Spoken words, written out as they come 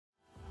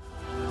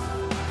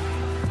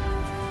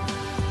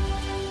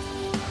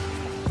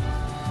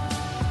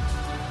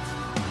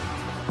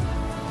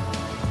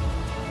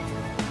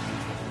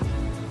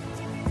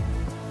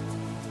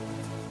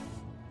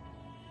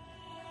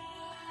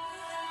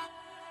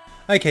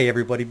Okay,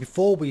 everybody,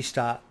 before we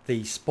start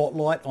the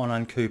spotlight on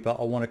Uncooper,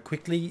 I want to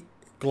quickly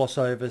gloss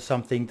over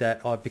something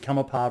that I've become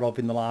a part of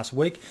in the last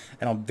week,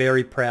 and I'm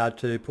very proud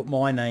to put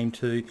my name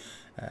to,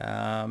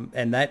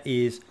 and that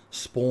is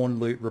Spawn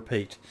Loot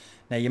Repeat.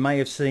 Now, you may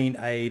have seen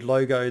a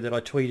logo that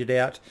I tweeted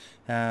out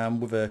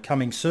with a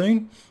coming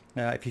soon.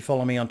 If you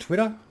follow me on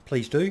Twitter,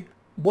 please do.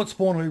 What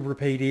Spawn Loot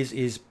Repeat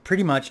is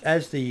pretty much,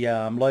 as the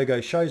logo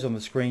shows on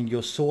the screen,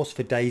 your source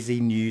for DayZ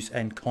news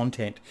and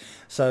content.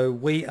 So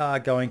we are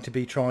going to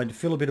be trying to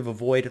fill a bit of a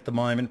void at the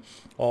moment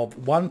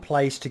of one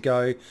place to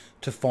go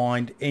to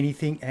find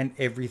anything and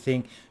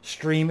everything.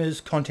 Streamers,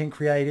 content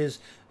creators,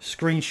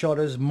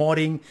 screenshotters,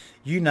 modding,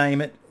 you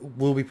name it,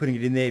 we'll be putting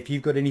it in there. If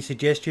you've got any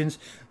suggestions,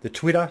 the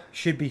Twitter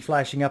should be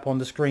flashing up on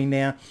the screen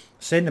now.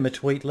 Send them a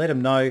tweet, let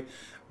them know.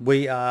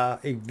 We are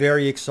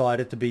very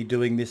excited to be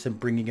doing this and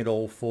bringing it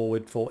all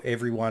forward for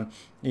everyone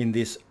in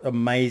this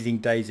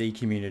amazing DayZ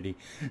community.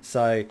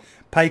 So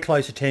pay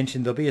close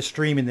attention. There'll be a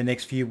stream in the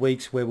next few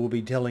weeks where we'll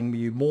be telling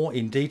you more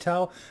in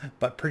detail,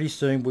 but pretty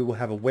soon we will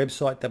have a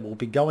website that will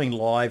be going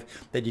live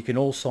that you can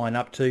all sign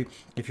up to.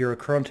 If you're a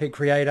content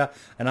creator,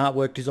 an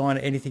artwork designer,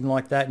 anything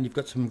like that, and you've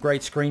got some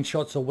great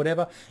screenshots or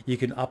whatever, you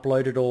can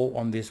upload it all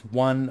on this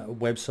one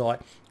website,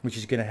 which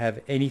is going to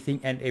have anything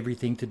and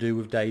everything to do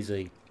with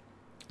DayZ.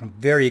 I'm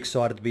very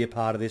excited to be a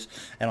part of this,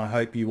 and I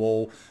hope you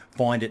all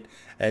find it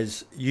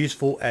as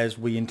useful as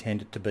we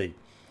intend it to be.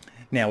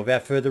 Now,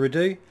 without further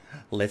ado,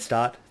 let's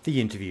start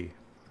the interview.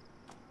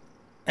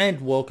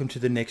 And welcome to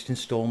the next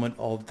installment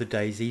of the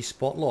DayZ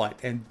Spotlight.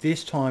 And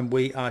this time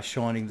we are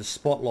shining the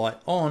spotlight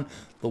on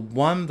the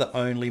one, the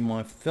only,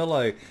 my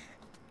fellow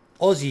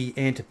Aussie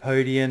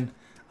Antipodean,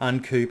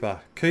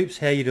 Uncooper. Coops,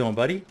 how you doing,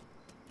 buddy?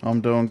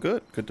 I'm doing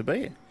good. Good to be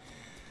here.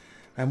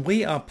 And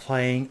we are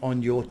playing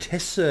on your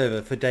test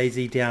server for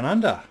DayZ Down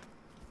Under.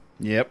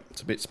 Yep,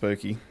 it's a bit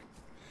spooky.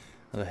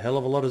 There's a hell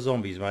of a lot of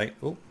zombies, mate.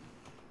 Oh.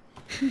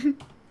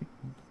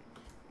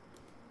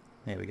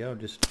 There we go. I'm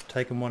just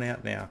taking one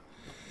out now.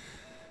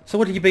 So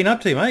what have you been up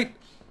to, mate?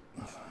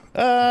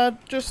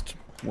 Just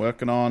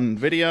working on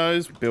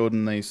videos,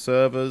 building these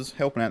servers,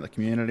 helping out the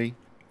community.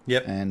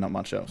 Yep. And not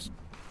much else.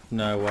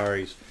 No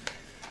worries.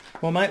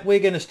 Well, mate, we're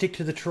going to stick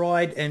to the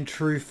tried and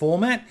true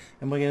format,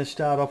 and we're going to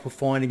start off with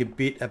finding a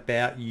bit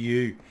about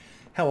you.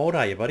 How old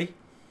are you, buddy?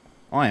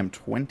 I am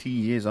 20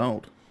 years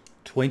old.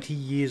 20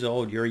 years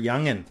old. You're a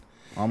young'un.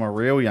 I'm a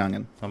real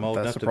young'un. I'm old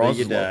That enough to be your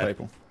surprises a lot of dad.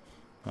 people.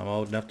 I'm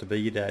old enough to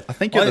be your dad. I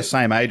think you're the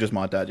same age as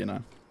my dad, you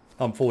know.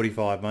 I'm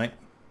 45, mate.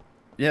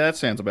 Yeah, that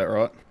sounds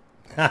about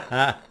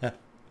right.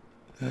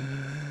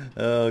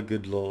 Oh,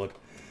 good Lord.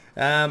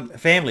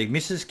 Family,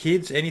 missus,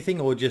 kids, anything,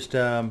 or just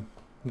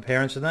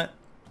parents and that?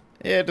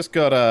 Yeah, just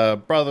got a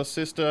brother,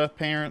 sister,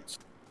 parents,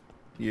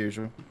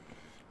 usual.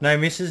 No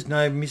Mrs.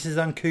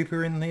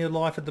 Uncooper in your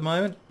life at the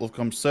moment? Look,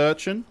 I'm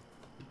searching.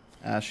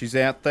 She's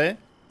out there.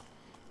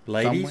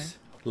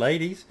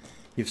 Ladies,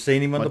 you've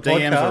seen him on My the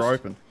DMs podcast. are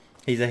open.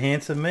 He's a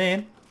handsome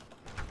man.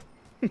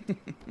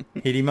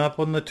 Hit him up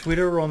on the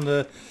Twitter, on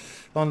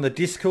the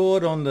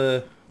Discord, on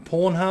the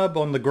Pornhub,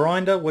 on the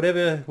Grinder,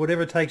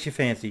 whatever takes your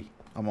fancy.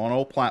 I'm on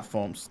all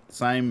platforms.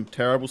 Same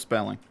terrible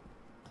spelling.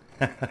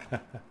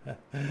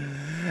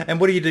 And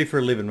what do you do for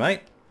a living,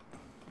 mate?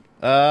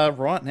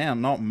 Right now,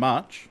 not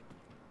much.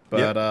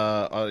 But Yep.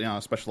 I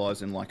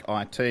specialise in like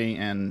IT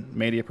and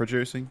media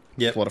producing. Yep.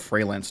 There's a lot of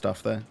freelance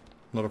stuff there.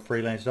 A lot of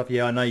freelance stuff.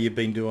 Yeah, I know you've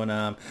been doing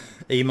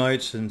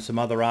emotes and some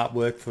other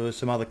artwork for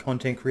some other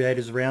content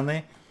creators around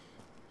there.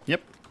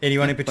 Yep.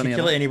 Anyone in Plenty of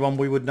particular? that. Anyone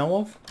we would know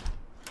of?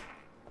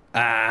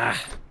 Nah,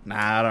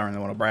 I don't really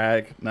want to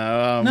brag.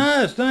 No.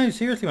 No,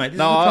 seriously, mate. This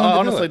No, is the time I to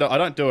honestly do it. don't. I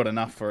don't do it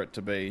enough for it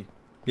to be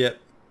Yep.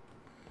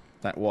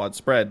 that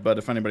widespread. But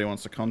if anybody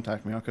wants to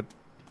contact me, I could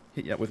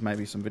hit you up with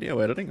maybe some video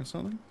editing or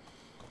something.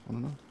 I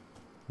don't know.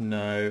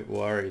 No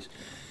worries.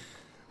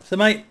 So,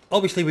 mate,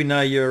 obviously we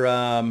know you're,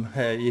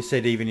 you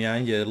said even,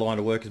 your line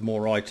of work is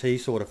more IT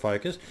sort of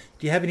focused.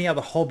 Do you have any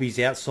other hobbies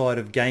outside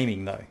of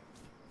gaming, though?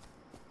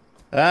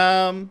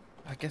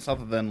 I guess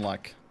other than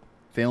like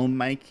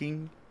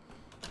filmmaking,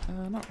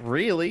 not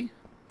really.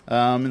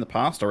 In the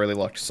past, I really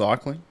liked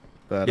cycling,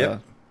 but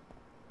Yep.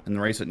 in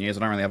the recent years, I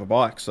don't really have a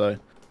bike, so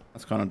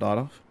that's kind of died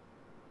off.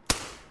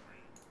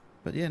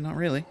 But yeah, not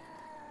really.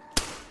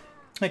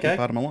 Okay.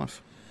 Part of my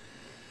life.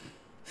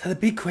 So the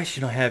big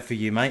question I have for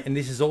you, mate, and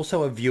this is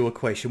also a viewer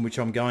question, which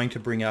I'm going to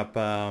bring up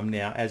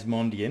now,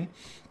 Asmondian.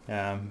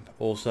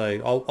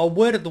 Also, I'll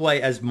word it the way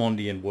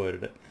Asmondian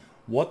worded it.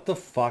 What the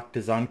fuck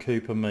does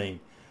Uncooper mean?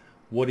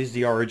 What is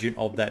the origin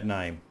of that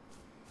name?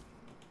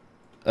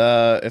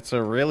 It's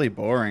a really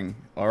boring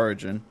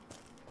origin,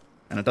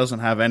 and it doesn't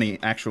have any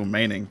actual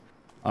meaning.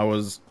 I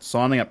was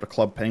signing up to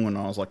Club Penguin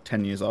when I was like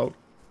 10 years old,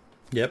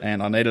 Yep.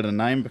 and I needed a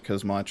name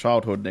because my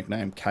childhood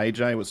nickname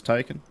KJ was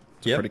taken.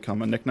 It's Yep. a pretty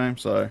common nickname,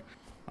 so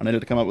I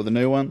needed to come up with a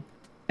new one.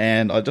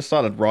 And I just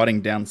started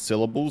writing down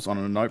syllables on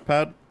a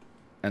notepad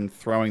and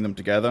throwing them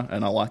together,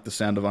 and I liked the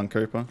sound of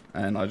Uncooper,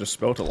 and I just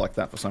spelt it like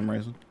that for some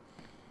reason.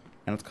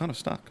 And it's kind of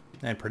stuck.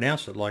 And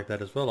pronounced it like that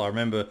as well. I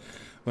remember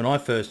when I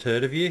first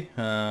heard of you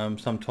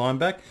some time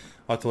back,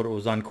 I thought it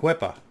was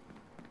Unkwepa.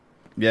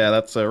 Yeah,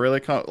 that's a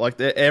really like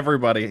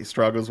everybody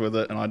struggles with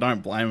it, and I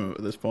don't blame them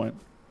at this point.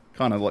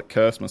 Kind of like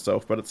curse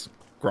myself, but it's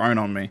grown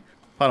on me.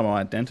 Part of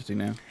my identity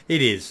now.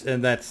 It is,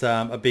 and that's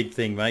a big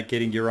thing, mate.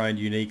 Getting your own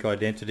unique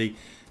identity.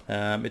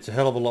 It's a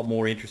hell of a lot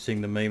more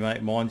interesting than me,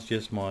 mate. Mine's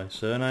just my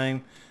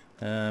surname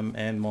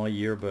and my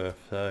year of birth.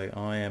 So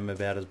I am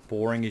about as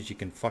boring as you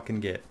can fucking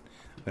get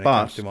when it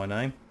comes to my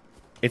name.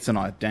 It's an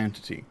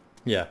identity.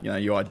 Yeah. You know,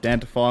 you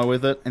identify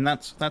with it, and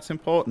that's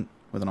important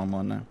with an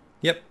online name.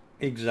 Yep,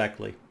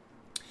 exactly.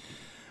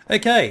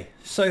 Okay,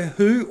 so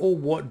who or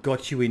what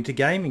got you into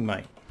gaming,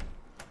 mate?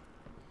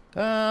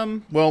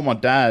 Well, my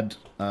dad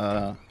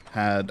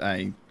had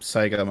a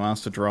Sega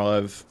Master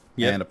Drive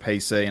and a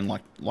PC, and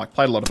like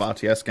played a lot of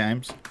RTS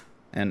games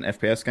and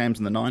FPS games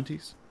in the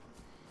 90s.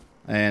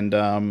 And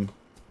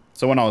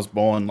so when I was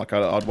born, like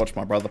I'd watch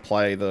my brother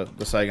play the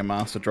Sega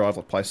Master Drive,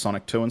 like play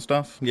Sonic 2 and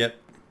stuff. Yep.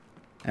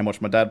 And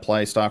watch my dad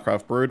play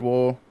StarCraft Brood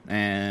War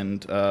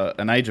and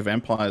an Age of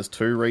Empires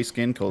 2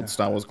 reskin called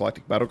Star Wars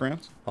Galactic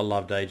Battlegrounds. I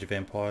loved Age of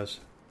Empires.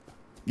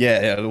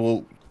 Yeah,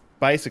 well,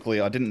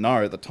 basically, I didn't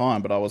know at the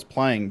time, but I was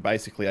playing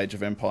basically Age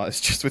of Empires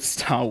just with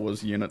Star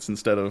Wars units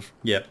instead of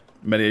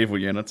medieval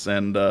units.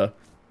 And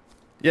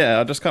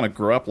yeah, I just kind of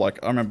grew up, like,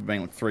 I remember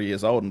being like 3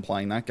 years old and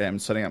playing that game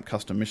and setting up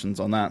custom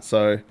missions on that.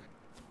 So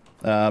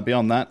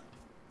beyond that,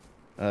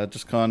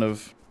 just kind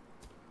of,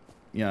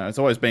 you know, it's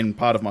always been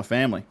part of my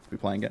family to be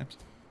playing games.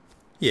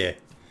 Yeah,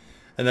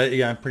 and that, you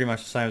know, pretty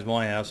much the same as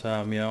my house.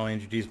 You know, I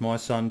introduced my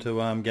son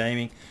to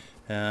gaming.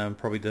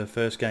 Probably the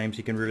first games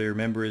he can really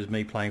remember is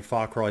me playing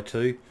Far Cry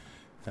 2.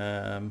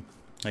 I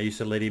used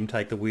to let him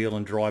take the wheel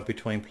and drive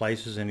between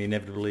places, and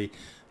inevitably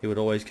he would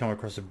always come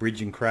across a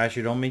bridge and crash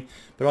it on me.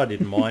 But I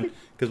didn't mind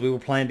because we were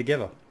playing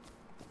together.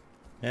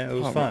 Yeah, it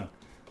was fun.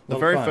 The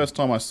very first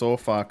time I saw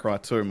Far Cry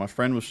 2, my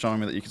friend was showing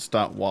me that you could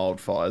start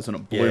wildfires, and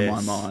it blew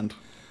my mind.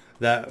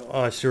 That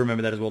I still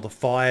remember that as well. The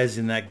fires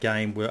in that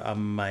game were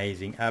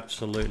amazing,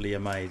 absolutely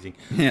amazing.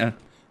 Yeah.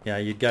 Yeah,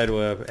 you'd go to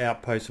an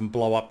outpost and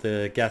blow up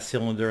the gas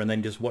cylinder, and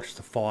then just watch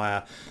the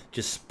fire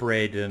just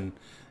spread and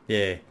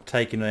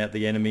taking out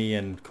the enemy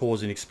and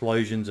causing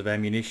explosions of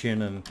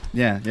ammunition, and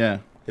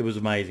it was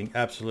amazing,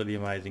 absolutely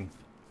amazing.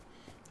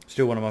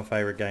 Still one of my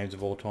favourite games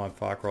of all time,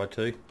 Far Cry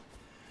 2.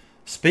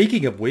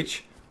 Speaking of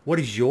which, what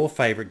is your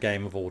favourite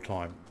game of all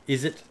time?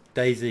 Is it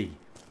DayZ?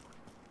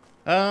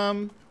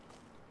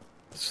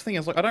 The thing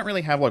is, like, I don't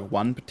really have like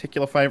one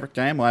particular favorite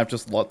game. I have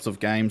just lots of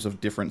games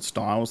of different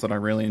styles that I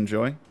really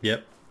enjoy.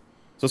 Yep.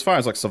 So as far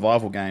as like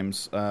survival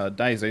games,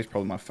 DayZ is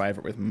probably my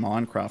favorite, with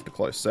Minecraft a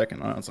close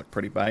second. I know it's like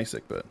pretty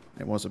basic, but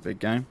it was a big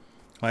game.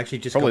 I actually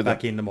just got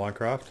back into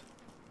Minecraft.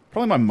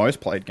 Probably my most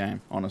played game,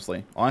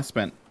 honestly. I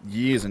spent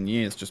years and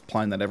years just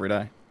playing that every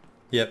day.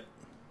 Yep.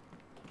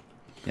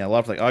 Yeah, I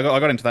loved it. I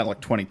got into that like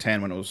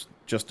 2010 when it was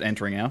just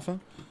entering alpha.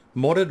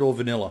 Modded or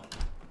vanilla?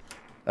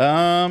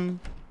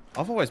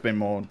 I've always been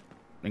more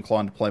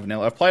inclined to play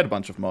vanilla. I've played a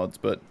bunch of mods,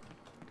 but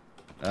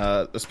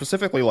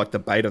specifically like the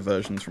beta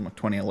versions from like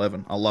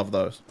 2011. I love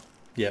those.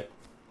 Yep.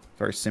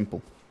 Very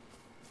simple.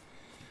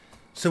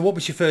 So what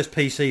was your first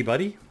PC,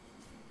 buddy?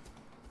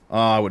 Oh,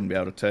 I wouldn't be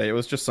able to tell you. It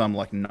was just some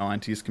like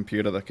 90s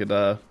computer that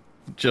could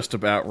just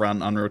about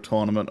run Unreal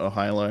Tournament or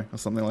Halo or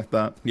something like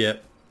that.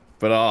 Yep.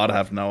 But I'd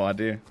have no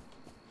idea.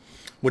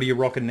 What are you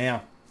rocking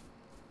now?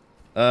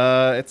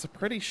 It's a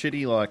pretty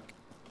shitty like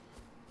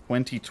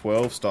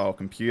 2012 style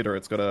computer.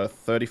 It's got a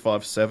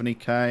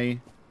 3570K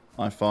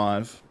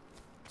i5,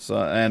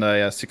 and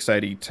a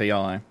 680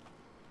 Ti.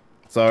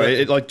 So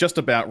it like just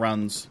about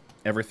runs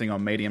everything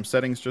on medium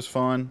settings just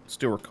fine.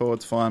 Still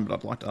records fine, but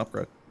I'd like to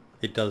upgrade.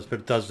 It does, but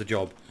it does the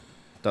job.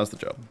 Does the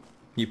job.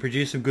 You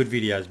produce some good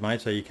videos,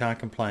 mate, so you can't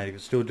complain. If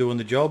it's still doing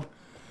the job.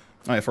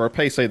 Oh, yeah, for a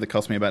PC that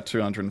cost me about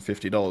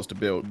 $250 to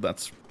build,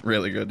 that's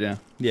really good, yeah.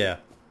 Yeah.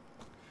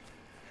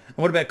 And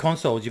what about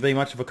consoles? You been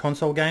much of a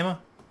console gamer?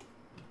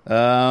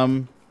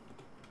 Well,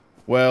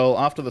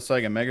 after the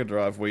Sega Mega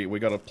Drive, we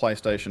got a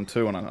PlayStation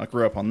 2, and I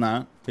grew up on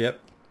that. Yep.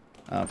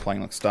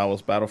 Playing like Star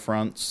Wars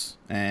Battlefronts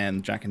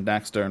and Jak and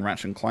Daxter and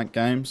Ratchet and Clank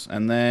games.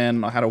 And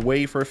then I had a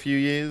Wii for a few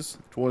years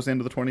towards the end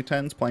of the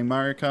 2010s playing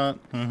Mario Kart.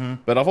 Mm-hmm.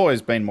 But I've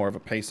always been more of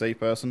a PC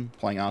person,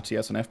 playing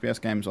RTS and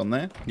FPS games on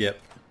there. Yep.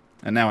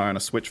 And now I own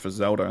a Switch for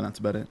Zelda, and that's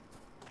about it.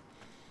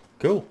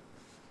 Cool.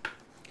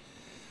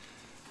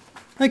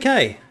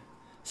 Okay.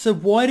 So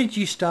why did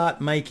you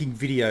start making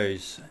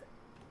videos?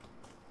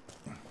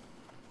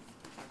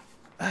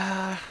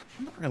 I'm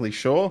not really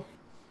sure.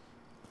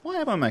 Why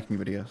am I making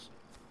videos?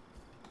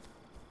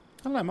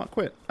 I don't know, I might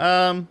quit.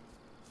 No,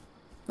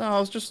 I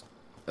was just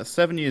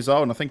 7 years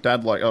old, and I think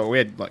Dad, we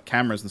had like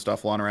cameras and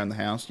stuff lying around the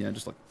house, you know,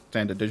 just like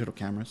standard digital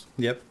cameras.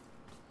 Yep.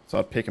 So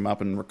I'd pick them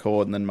up and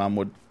record, and then Mum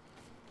would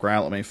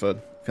growl at me for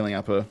filling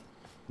up her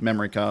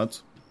memory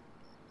cards.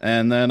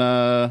 And then,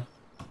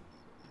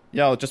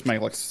 yeah, I'd just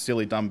make like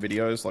silly, dumb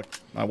videos. Like,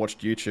 I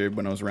watched YouTube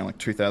when it was around like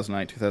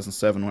 2008,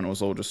 2007, when it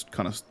was all just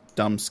kind of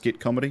dumb skit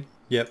comedy.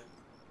 Yep.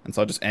 And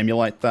so I just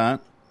emulate that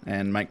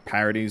and make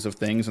parodies of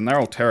things, and they're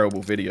all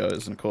terrible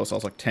videos. And of course, I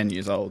was like 10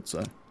 years old,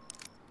 so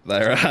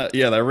they're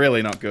they're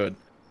really not good.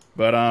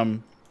 But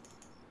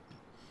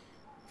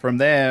from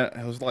there,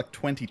 it was like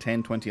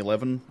 2010,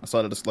 2011. I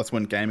started to, that's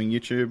when gaming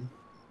YouTube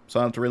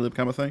started to really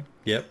become a thing.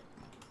 Yep.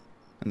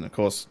 And of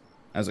course,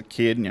 as a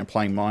kid,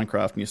 playing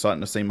Minecraft, and you're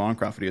starting to see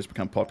Minecraft videos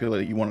become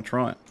popular, you want to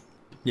try it.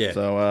 Yeah.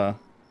 So,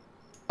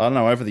 I don't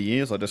know, over the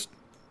years, I just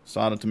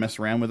started to mess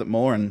around with it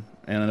more, and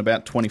in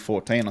about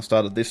 2014, I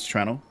started this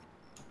channel,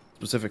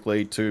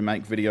 specifically to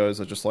make videos.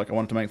 I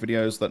wanted to make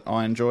videos that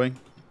I enjoy,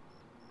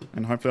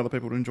 and hopefully other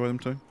people would enjoy them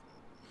too.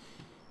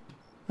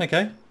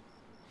 Okay.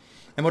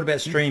 And what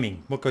about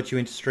streaming? What got you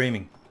into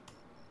streaming?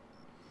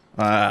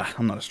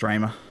 I'm not a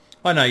streamer.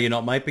 I know you're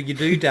not, mate, but you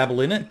do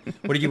dabble in it.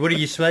 What do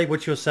you say?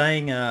 What you're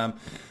saying?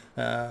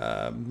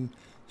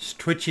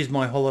 Twitch is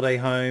my holiday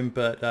home,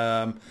 but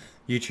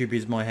YouTube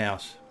is my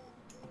house.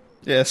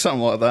 Yeah,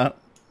 something like that.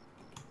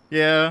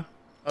 Yeah,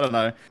 I don't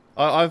know.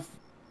 I've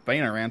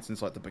been around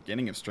since like the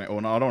beginning of streaming.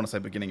 Well, no, I don't want to say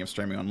beginning of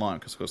streaming online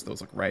because, of course, there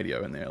was like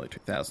radio in the early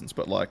 2000s.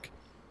 But like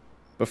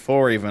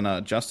before even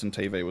Justin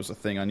TV was a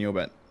thing, I knew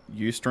about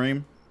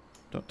Ustream.tv.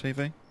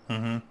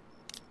 Mm-hmm.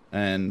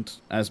 And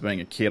as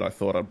being a kid, I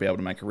thought I'd be able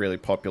to make a really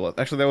popular...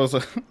 Actually, there was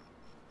a...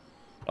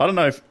 I don't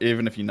know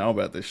if you know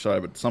about this show,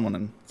 but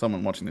someone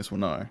watching this will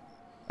know.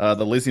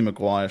 The Lizzie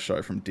McGuire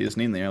show from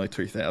Disney in the early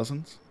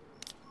 2000s.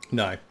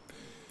 No.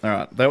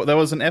 Alright, there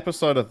was an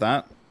episode of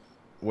that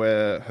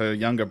where her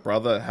younger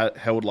brother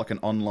held like an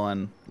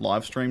online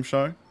live stream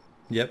show.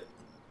 Yep.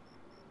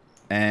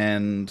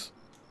 And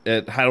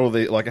it had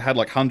it had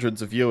like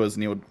hundreds of viewers,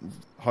 and he would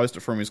host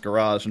it from his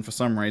garage. And for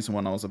some reason,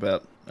 when I was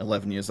about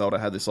 11 years old, I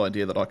had this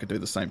idea that I could do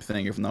the same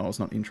thing, even though I was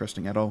not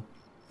interesting at all.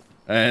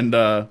 And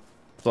so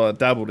I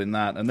dabbled in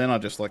that, and then I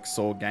just like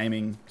saw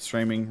gaming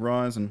streaming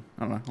rise, and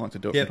I don't know, I like to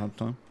do it from time to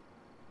time.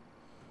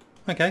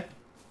 Okay.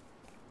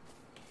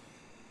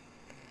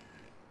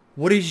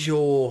 What is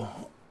your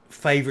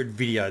favourite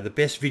video, the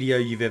best video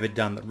you've ever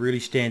done that really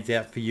stands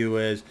out for you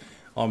as,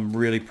 I'm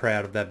really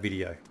proud of that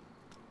video?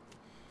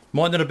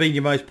 Might not have been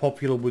your most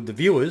popular with the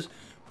viewers,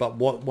 but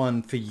what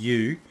one for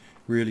you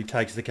really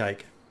takes the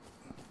cake?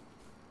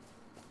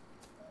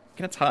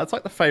 It's hard. It's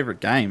like the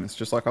favourite game. It's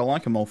just like I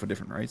like them all for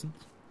different reasons.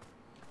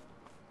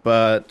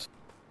 But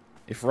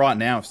if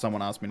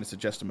someone asked me to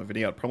suggest them a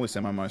video, I'd probably say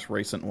my most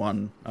recent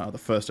one, the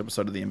first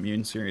episode of the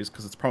Immune series,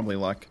 because it's probably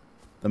like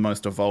the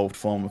most evolved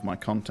form of my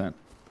content.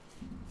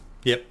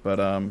 Yep.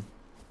 But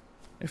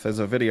if there's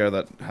a video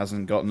that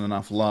hasn't gotten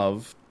enough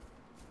love,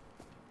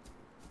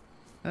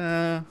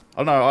 I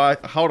don't know. I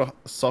hold a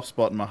soft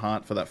spot in my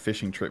heart for that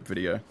fishing trip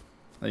video.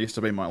 That used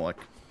to be my like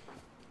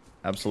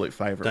absolute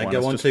favourite one.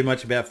 Don't go on too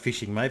much about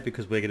fishing, mate,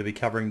 because we're going to be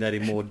covering that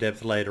in more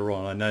depth later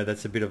on. I know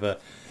that's a bit of a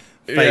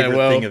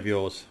favourite thing of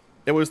yours.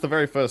 It was the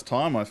very first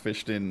time I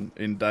fished in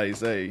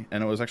DayZ,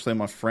 and it was actually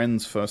my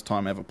friend's first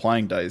time ever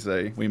playing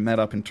DayZ. We met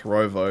up in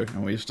Torovo,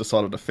 and we just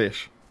decided to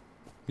fish.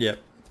 Yep.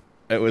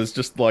 It was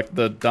just like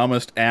the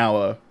dumbest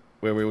hour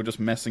where we were just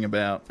messing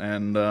about,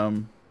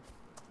 and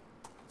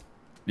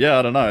yeah,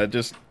 I don't know. It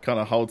just kind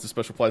of holds a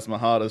special place in my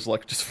heart as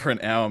like just for an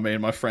hour, me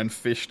and my friend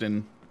fished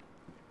in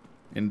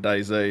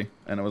DayZ,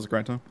 and it was a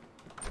great time.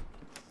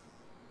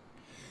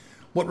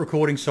 What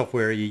recording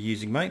software are you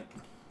using, mate?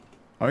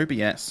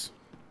 OBS.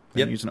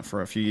 Been using it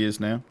for a few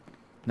years now.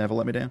 Never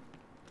let me down.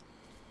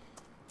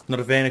 Not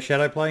a fan of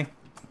Shadowplay?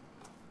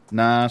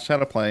 Nah,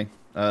 Shadowplay.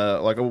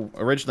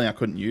 Originally I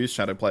couldn't use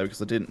Shadowplay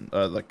because I didn't,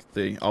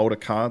 the older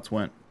cards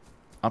weren't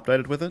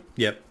updated with it.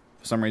 Yep.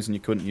 For some reason you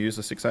couldn't use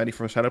the 680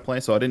 for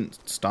Shadowplay, so I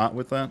didn't start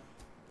with that.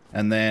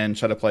 And then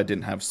Shadowplay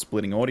didn't have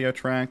splitting audio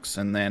tracks,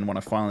 and then when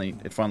it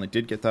finally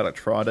did get that, I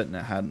tried it and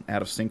it had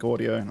out of sync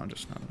audio, and I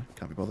don't know,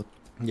 can't be bothered.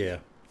 Yeah.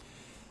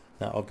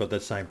 No, I've got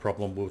that same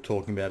problem we were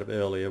talking about it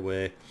earlier,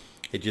 where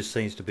it just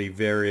seems to be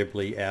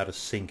variably out of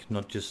sync,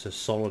 not just a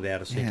solid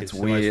out of sync. Yeah, it's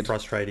weird. The most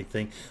frustrating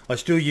thing. I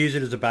still use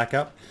it as a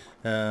backup.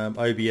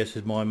 OBS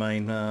is my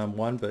main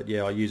one, but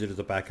yeah, I use it as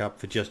a backup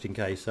for just in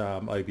case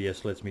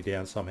OBS lets me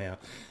down somehow.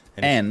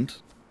 And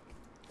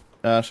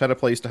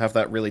Shadowplay used to have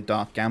that really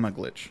dark gamma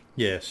glitch.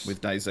 Yes.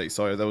 With DayZ,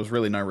 so there was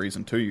really no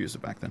reason to use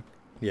it back then.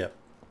 Yeah.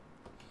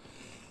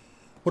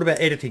 What about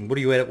editing? What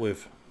do you edit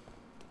with?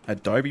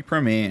 Adobe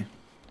Premiere.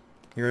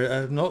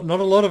 You're not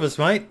a lot of us,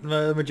 mate.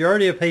 The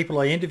majority of people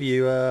I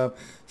interview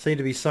seem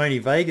to be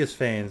Sony Vegas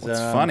fans.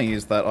 What's funny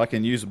is that I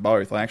can use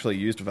both. I actually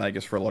used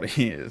Vegas for a lot of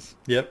years.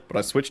 Yep. But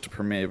I switched to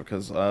Premiere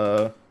because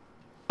I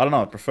don't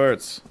know. I prefer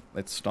its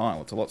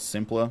style. It's a lot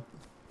simpler,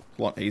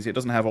 a lot easier. It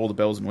doesn't have all the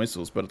bells and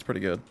whistles, but it's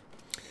pretty good.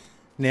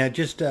 Now,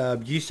 just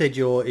you said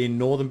you're in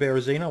northern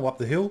Berezino, up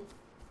the hill.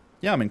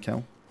 Yeah, I'm in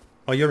Kelm.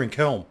 Oh, you're in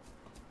Kelm.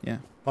 Yeah.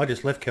 I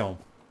just left Kelm,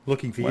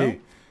 looking for you.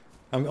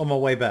 I'm on my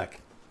way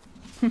back.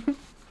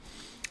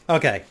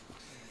 Okay.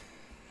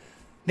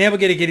 Now we're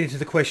going to get into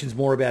the questions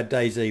more about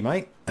DayZ,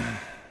 mate.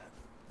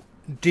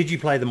 Did you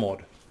play the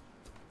mod?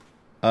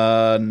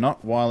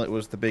 Not while it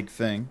was the big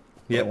thing.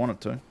 But Yep. I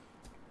wanted to.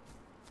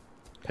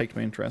 Piqued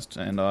my interest,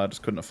 and I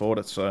just couldn't afford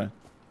it, so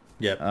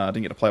Yep. I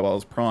didn't get to play while I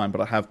was Prime,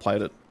 but I have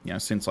played it,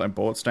 since I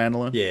bought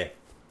Standalone. Yeah.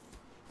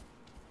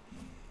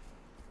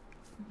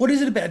 What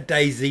is it about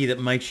DayZ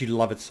that makes you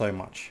love it so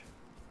much?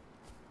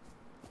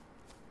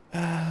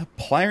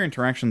 Player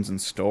interactions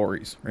and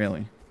stories,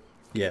 really.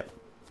 Yeah.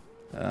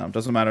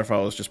 Doesn't matter if I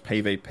was just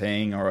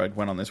PvPing or I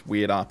went on this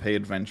weird RP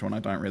adventure when I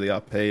don't really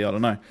RP. I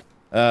don't know.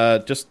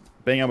 Just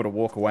being able to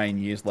walk away and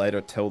years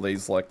later tell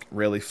these like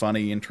really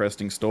funny,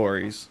 interesting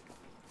stories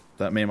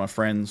that me and my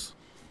friends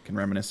can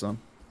reminisce on.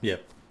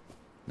 Yep.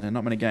 And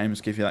not many games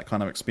give you that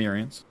kind of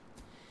experience.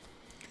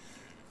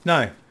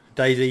 No,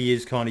 DayZ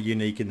is kind of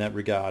unique in that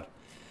regard.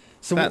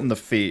 So That and the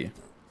fear.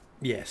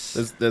 yes.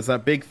 There's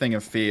that big thing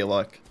of fear.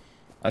 Like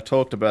I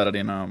talked about it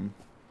in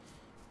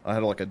I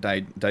had like a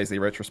DayZ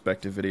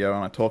retrospective video,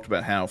 and I talked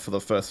about how for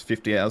the first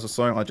 50 hours or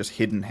so, I just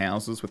hid in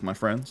houses with my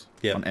friends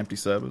on empty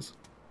servers.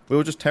 We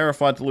were just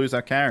terrified to lose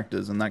our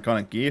characters, and that kind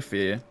of gear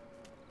fear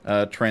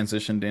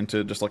transitioned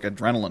into just like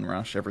adrenaline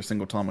rush every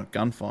single time a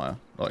gunfire,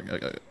 like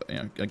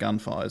a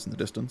gunfire is in the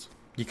distance.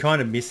 You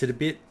kind of miss it a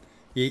bit.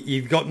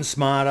 You've gotten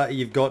smarter.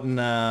 You've gotten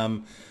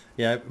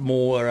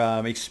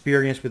more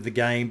experience with the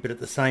game, but at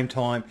the same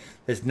time,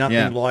 there's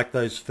nothing like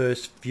those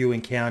first few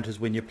encounters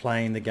when you're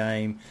playing the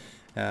game.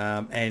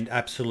 And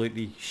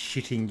absolutely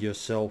shitting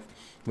yourself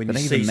when you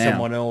see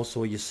someone else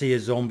or you see a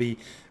zombie.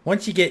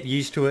 Once you get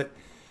used to it,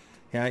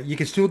 you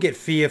can still get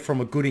fear from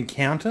a good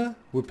encounter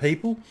with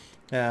people,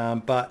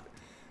 but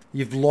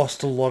you've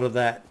lost a lot of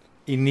that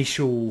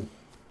initial...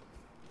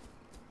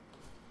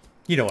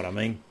 You know what I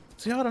mean?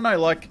 See, I don't know,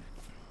 like,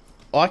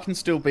 I can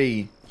still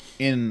be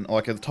in,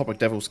 like, at the top of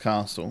Devil's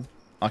Castle.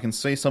 I can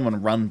see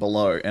someone run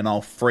below and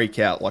I'll freak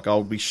out. Like,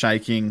 I'll be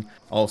shaking,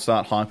 I'll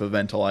start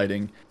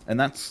hyperventilating. And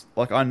that's,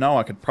 like, I know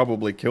I could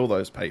probably kill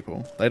those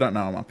people. They don't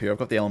know I'm up here. I've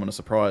got the element of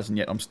surprise, and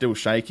yet I'm still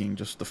shaking,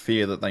 just the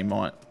fear that they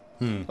might.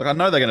 Like, I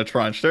know they're going to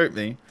try and shoot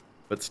me,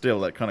 but still,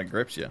 that kind of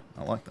grips you.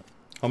 I like that.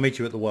 I'll meet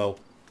you at the well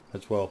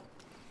as well.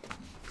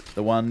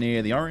 The one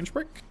near the orange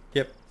brick?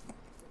 Yep.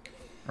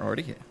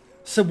 Already here.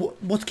 So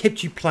what's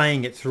kept you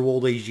playing it through all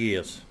these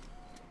years?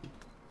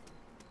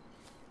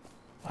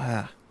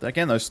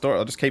 Again, those stories,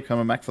 I just keep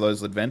coming back for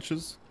those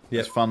adventures.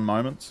 Those fun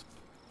moments.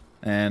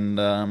 And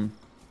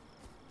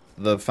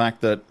the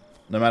fact that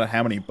no matter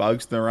how many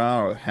bugs there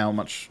are or how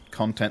much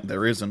content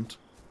there isn't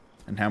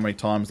and how many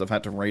times they've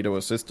had to redo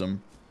a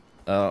system,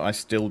 I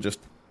still just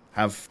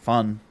have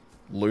fun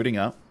looting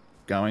up,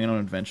 going on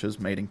adventures,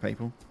 meeting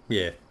people.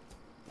 Yeah.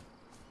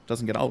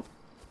 Doesn't get old.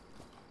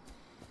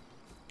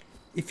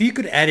 If you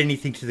could add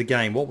anything to the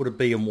game, what would it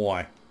be and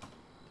why?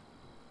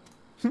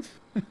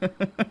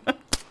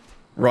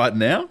 Right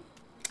now?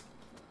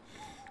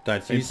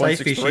 Don't you say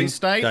fishing.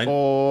 State,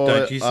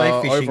 don't you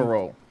say fishing.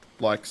 Overall,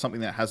 like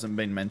something that hasn't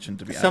been mentioned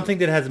to be something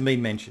that hasn't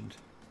been mentioned.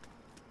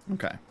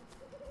 Okay.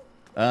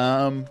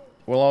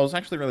 Well, I was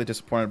actually really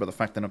disappointed by the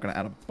fact they're not going to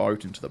add a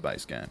boat into the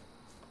base game.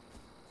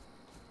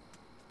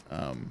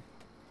 And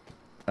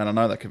I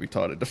know that could be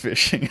tied into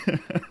fishing.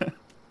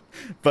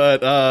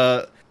 But,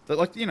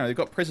 like, you know, you've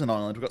got Prison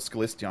Island, we've got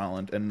Scalisty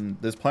Island, and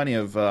there's plenty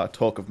of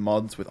talk of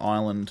mods with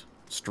island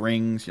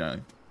strings, you know,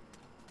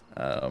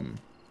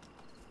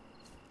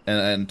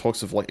 and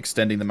talks of like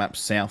extending the map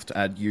south to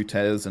add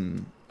Utez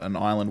and an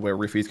island where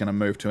Riffy's going to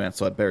move to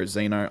outside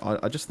Berezino.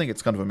 I just think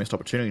it's kind of a missed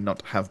opportunity not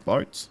to have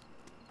boats.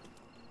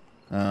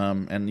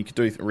 And you could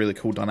do really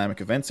cool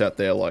dynamic events out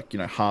there, like, you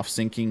know, half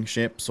sinking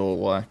ships or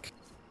like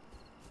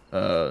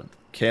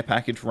care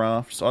package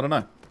rafts. I don't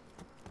know.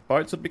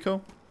 Boats would be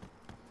cool.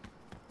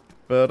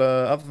 But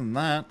other than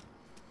that,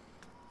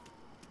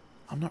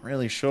 I'm not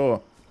really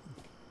sure.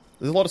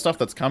 There's a lot of stuff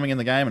that's coming in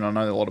the game, and I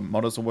know a lot of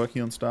modders are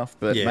working on stuff,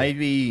 but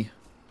maybe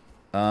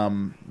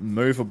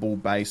movable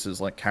bases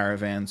like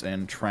caravans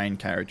and train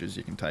carriages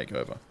you can take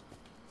over.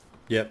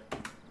 Yep.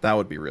 That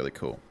would be really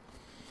cool.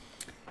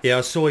 Yeah,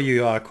 I saw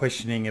you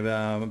questioning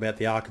about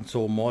the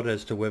Arkansas mod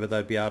as to whether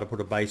they'd be able to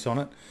put a base on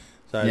it.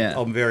 So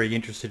I'm very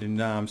interested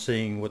in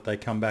seeing what they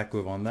come back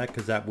with on that,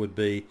 because that would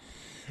be...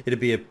 It'd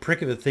be a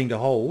prick of a thing to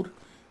hold,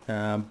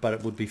 but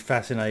it would be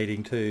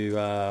fascinating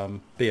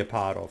to be a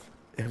part of.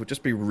 It would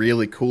just be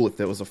really cool if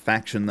there was a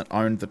faction that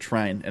owned the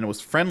train and it was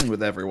friendly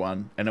with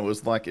everyone, and it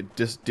was like it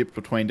just dipped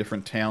between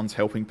different towns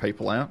helping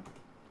people out.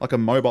 Like a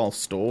mobile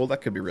store,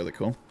 that could be really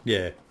cool.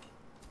 Yeah.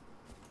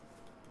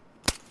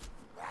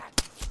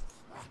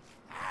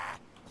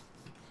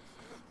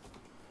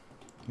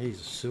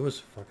 He's a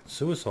fucking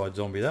suicide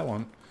zombie, that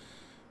one.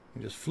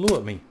 He just flew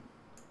at me.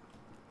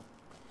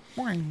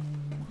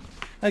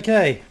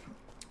 Okay.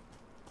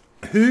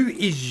 Who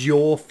is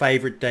your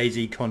favourite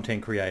DayZ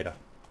content creator?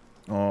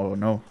 Oh,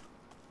 no.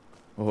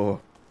 Oh.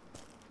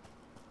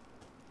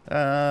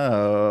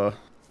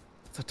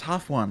 It's a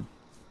tough one.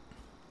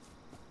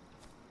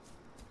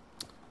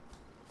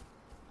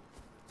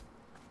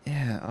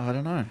 Yeah, I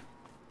don't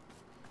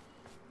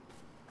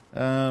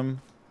know.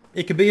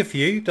 It could be a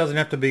few. Doesn't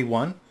have to be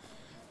one.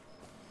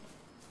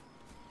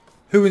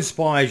 Who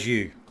inspires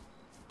you?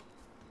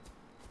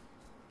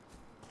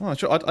 Well,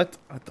 sure.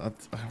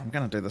 I'm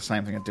going to do the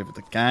same thing I did with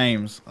the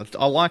games.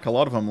 I like a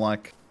lot of them.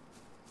 Like,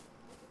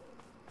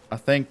 I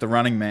think the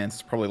Running Man's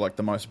is probably like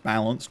the most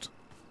balanced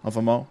of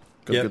them all.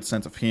 Got a good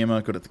sense of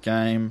humour, good at the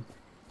game.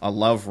 I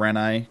love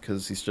Rene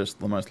because he's just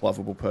the most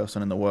lovable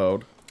person in the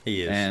world.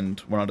 He is. And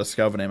when I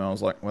discovered him, I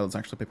was like, well, there's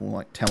actually people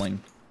like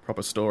telling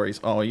proper stories.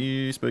 Oh,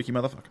 you spooky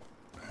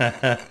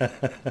motherfucker.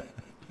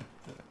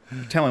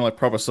 Telling like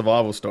proper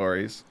survival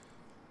stories.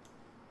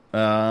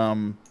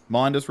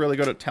 Minder's really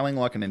good at telling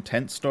like an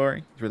intense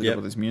story. He's really good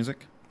with his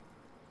music.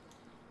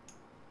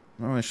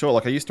 I'm not really sure.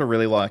 Like I used to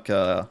really like.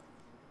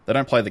 They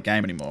don't play the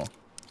game anymore.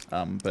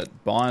 But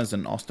Byers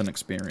and Austin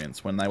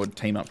Experience, when they would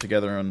team up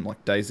together on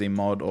like DayZ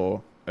mod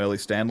or early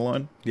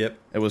standalone, Yep.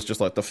 it was just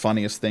like the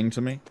funniest thing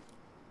to me.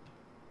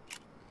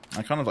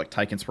 I kind of like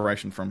take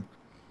inspiration from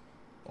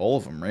all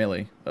of them,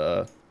 really.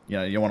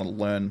 You want to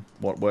learn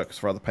what works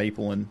for other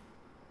people and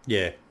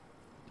Yeah.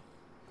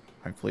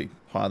 hopefully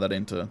hire that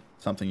into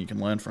something you can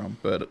learn from.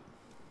 But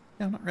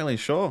yeah, I'm not really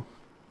sure.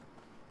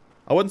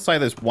 I wouldn't say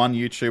there's one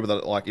YouTuber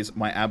that like is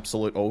my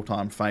absolute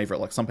all-time favorite.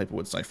 Like some people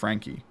would say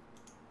Frankie,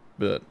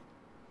 but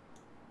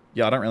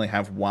yeah, I don't really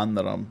have one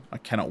that I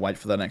cannot wait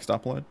for the next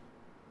upload,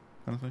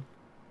 kind of thing.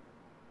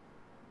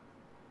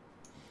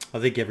 I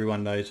think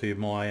everyone knows who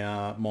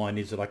my mine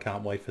is that I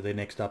can't wait for their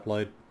next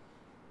upload.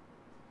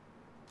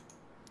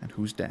 And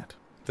who's that?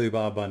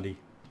 Fubar Bundy.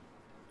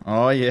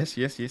 Oh yes.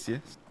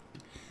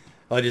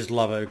 I just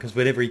love it because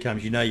whenever he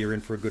comes, you know you're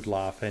in for a good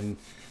laugh. And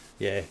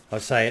yeah, I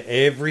say it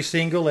every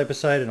single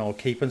episode, and I'll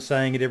keep on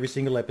saying it every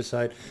single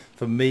episode.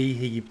 For me,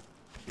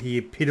 he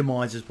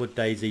epitomises what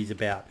DayZ's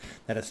about.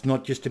 That it's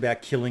not just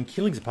about killing.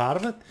 Killing's a part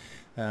of it,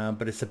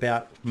 but it's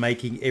about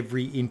making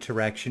every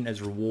interaction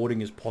as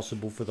rewarding as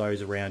possible for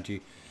those around you.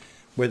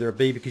 Whether it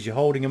be because you're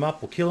holding them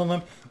up or killing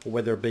them, or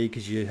whether it be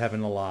because you're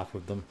having a laugh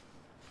with them.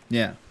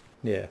 Yeah.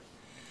 Yeah.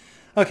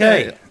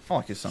 Okay. Yeah. I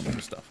like his some of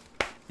his stuff.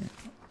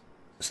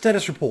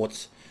 Status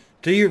reports.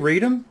 Do you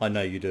read them? I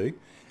know you do.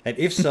 And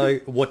if so,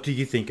 what do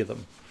you think of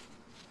them?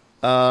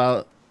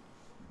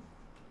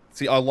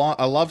 See, I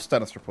love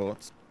status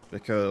reports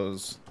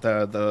because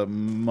they're the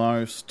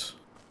most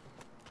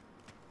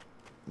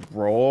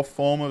raw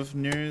form of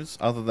news,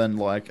 other than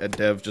like a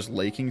dev just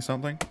leaking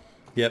something.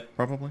 Yep.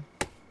 Probably.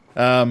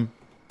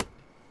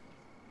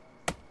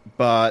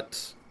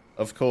 But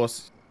of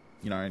course,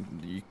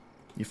 you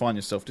find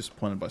yourself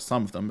disappointed by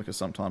some of them because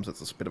sometimes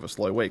it's a bit of a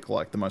slow week.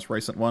 Like the most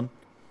recent one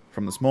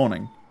from this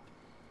morning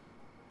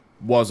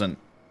wasn't,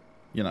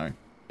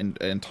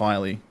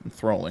 entirely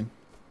enthralling.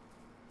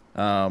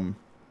 But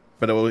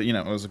it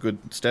was a good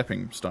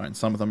stepping stone.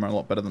 Some of them are a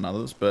lot better than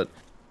others, but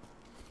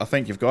I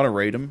think you've got to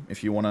read them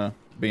if you want to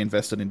be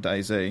invested in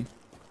DayZ,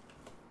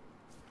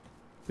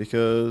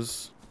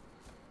 because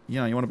you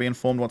want to be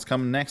informed what's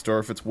coming next, or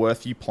if it's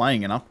worth you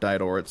playing an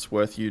update, or it's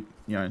worth you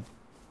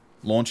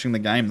launching the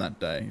game that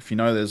day. If you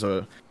know there's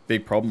a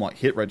big problem like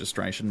hit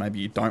registration, maybe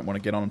you don't want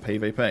to get on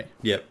PvP.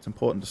 Yep. It's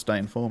important to stay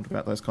informed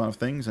about those kind of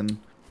things, and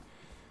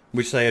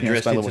which they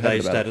addressed in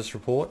today's status it.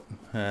 report.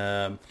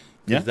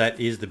 That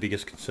is the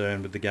biggest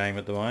concern with the game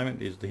at the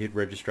moment, is the hit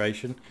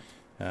registration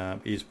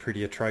is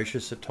pretty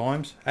atrocious at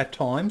times. At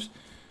times.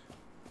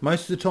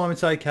 Most of the time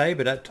it's okay,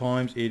 but at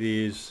times it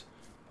is...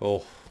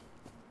 Oh.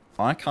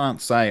 I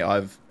can't say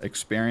I've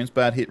experienced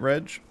bad hit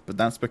reg, but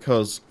that's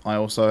because I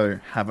also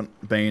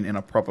haven't been in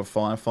a proper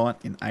firefight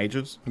in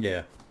ages.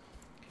 Yeah.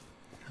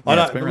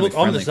 It's been really look,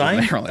 I'm the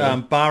friendly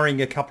same,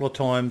 barring a couple of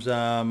times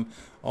on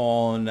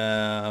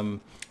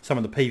some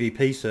of the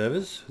PvP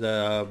servers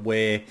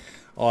where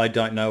I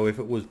don't know if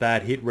it was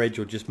bad hit reg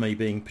or just me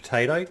being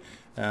potato,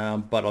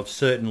 but I've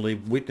certainly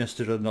witnessed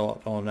it a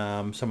lot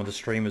on some of the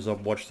streamers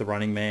I've watched, the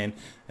Running Man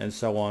and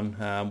so on,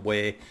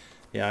 where,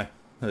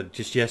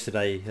 just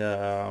yesterday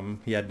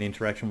he had an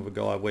interaction with a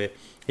guy where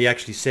he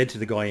actually said to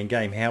the guy in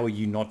game, "How are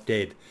you not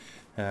dead?"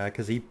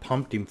 Because he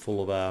pumped him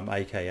full of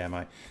AK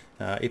ammo.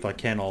 If I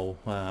can, I'll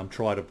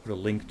try to put a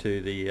link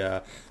to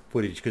the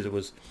footage, because it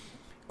was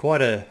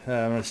quite an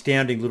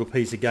astounding little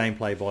piece of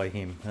gameplay by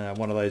him.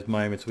 One of those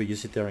moments where you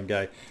sit there and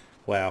go,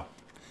 wow,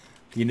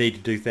 you need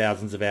to do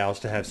thousands of hours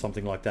to have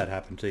something like that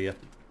happen to you.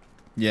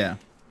 Yeah.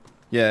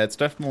 Yeah, it's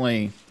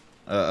definitely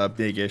a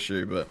big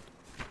issue, but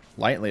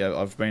lately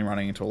I've been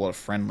running into a lot of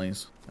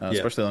friendlies,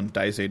 especially on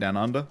DayZ Down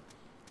Under,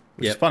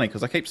 which is funny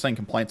because I keep seeing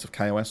complaints of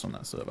KOS on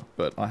that server,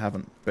 but I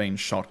haven't been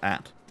shot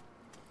at.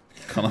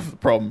 Kind of the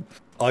problem.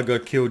 I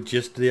got killed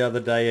just the other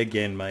day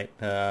again, mate.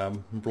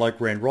 Bloke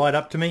ran right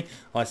up to me.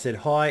 I said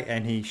hi,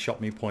 and he shot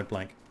me point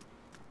blank.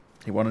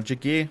 He wanted your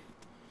gear.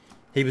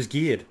 He was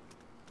geared.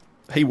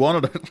 He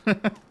wanted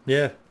it.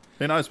 Yeah.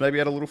 Who knows? Maybe he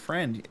had a little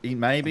friend. You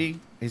got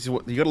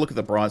to look at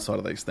the bright side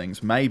of these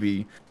things.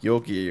 Maybe your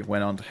gear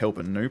went on to help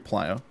a new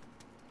player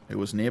who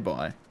was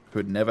nearby, who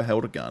had never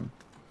held a gun,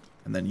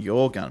 and then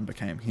your gun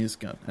became his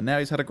gun, and now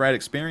he's had a great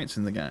experience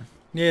in the game.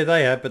 Yeah,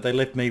 they have, but they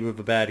left me with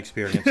a bad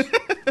experience.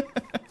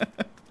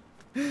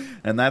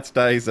 And that's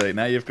DayZ.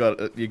 Now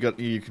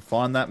you can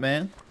find that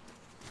man,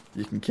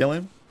 you can kill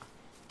him,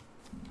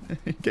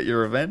 get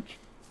your revenge.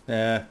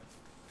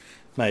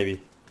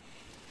 Maybe.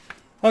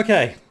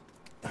 Okay.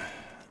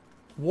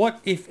 What,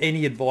 if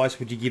any, advice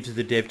would you give to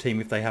the dev team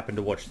if they happen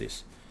to watch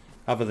this,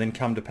 other than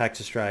come to PAX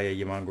Australia,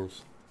 you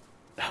mongrels?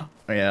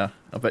 Yeah,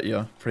 I bet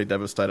you're pretty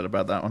devastated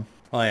about that one.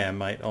 I am,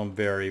 mate. I'm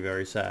very,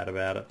 very sad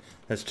about it.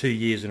 That's 2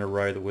 years in a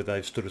row that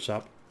they've stood us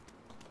up.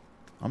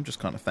 I'm just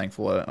kind of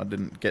thankful I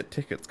didn't get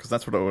tickets, because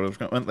that's what I would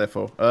have went there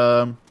for.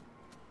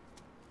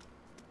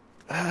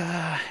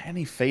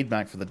 Any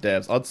feedback for the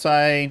devs? I'd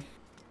say...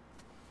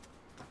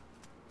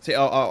 See,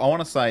 I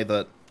want to say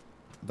that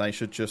they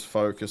should just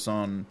focus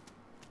on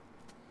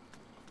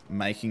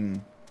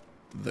making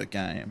the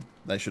game.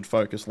 They should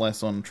focus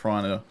less on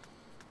trying to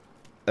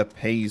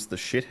appease the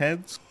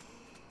shitheads.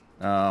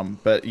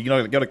 But you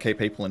got to keep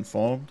people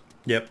informed.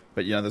 Yep.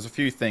 But there's a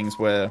few things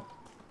where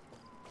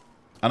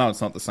I know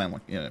it's not the same.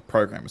 Like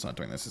programmers aren't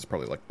doing this. It's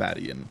probably like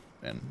Batty and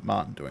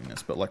Martin doing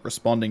this. But like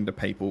responding to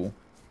people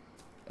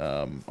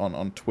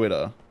on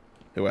Twitter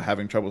who are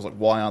having troubles, like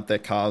why aren't there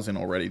cars in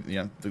already?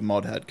 The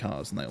mod had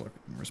cars, and they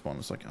respond.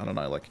 It's like, I don't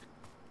know, like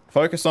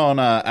focus on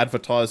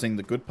advertising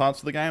the good parts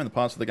of the game and the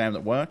parts of the game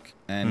that work,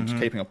 and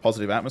just keeping a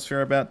positive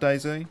atmosphere about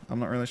DayZ. I'm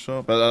not really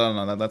sure, but I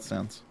don't know. That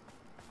sounds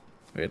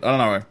weird. I don't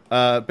know.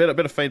 A bit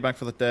of feedback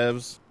for the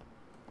devs.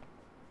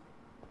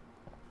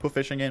 Put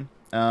fishing in.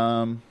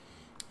 I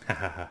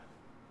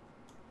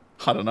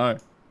don't know.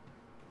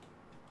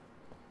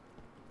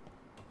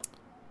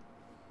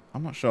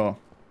 I'm not sure.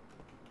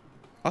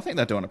 I think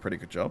they're doing a pretty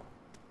good job.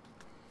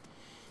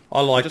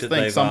 I like that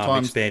they've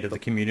expanded the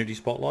community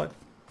spotlight.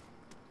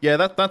 Yeah,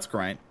 that's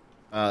great.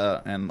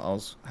 And I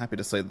was happy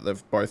to see that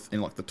they've both, in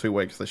like the 2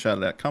 weeks, they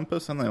shouted out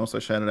Compass and they also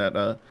shouted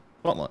out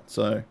Spotlight.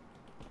 So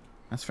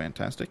that's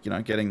fantastic.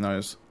 Getting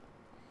those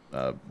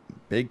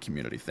big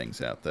community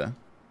things out there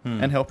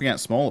and helping out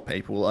smaller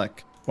people.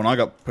 Like when I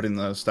got put in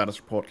the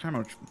status report, I can't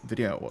remember which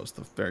video it was,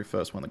 the very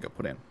first one that got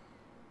put in.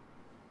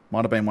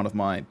 Might have been one of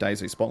my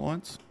DayZ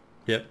Spotlights.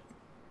 Yep.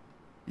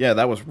 Yeah,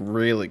 that was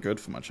really good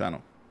for my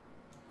channel.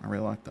 I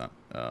really like that.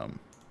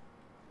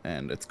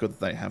 And it's good that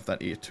they have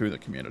that ear to the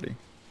community.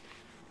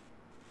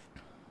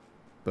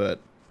 But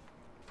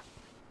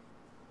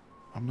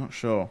I'm not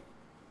sure.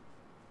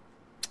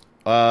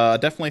 I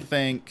definitely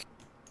think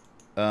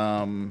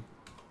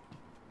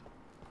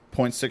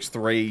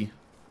 0.63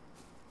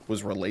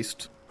 was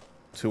released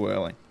too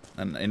early.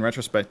 And in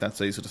retrospect, that's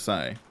easy to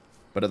say.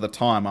 But at the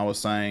time, I was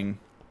saying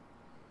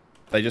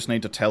they just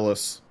need to tell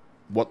us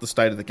what the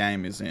state of the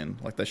game is in.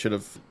 Like they should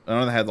have... I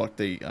know they had like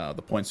the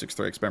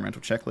 0.63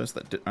 experimental checklist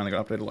that only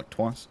got updated like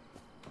twice.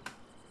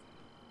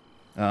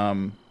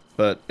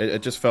 But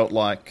it just felt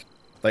like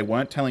they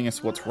weren't telling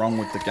us what's wrong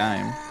with the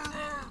game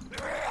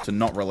to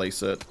not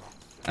release it,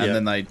 and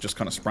then they just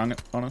kind of sprung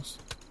it on us.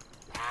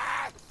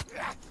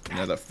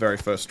 That very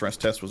first stress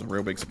test was a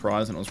real big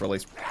surprise, and it was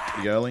released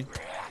pretty early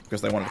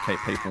because they wanted to keep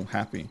people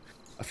happy.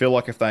 I feel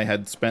like if they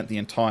had spent the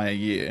entire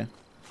year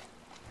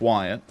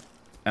quiet,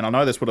 and I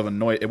know this would have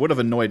annoyed me, would have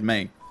annoyed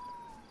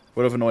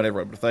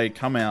everyone, but if they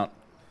come out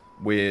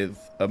with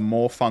a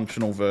more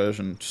functional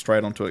version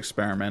straight onto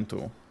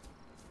experimental,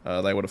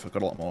 they would have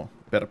got a lot more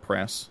better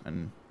press.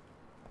 And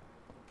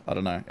I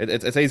don't know.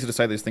 It's easy to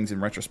say these things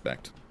in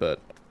retrospect, but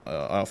I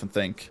often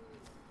think,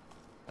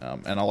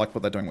 and I like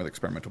what they're doing with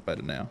experimental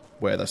beta now,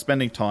 where they're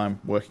spending time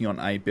working on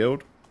a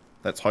build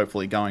that's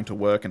hopefully going to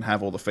work and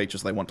have all the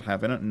features they want to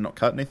have in it and not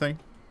cut anything.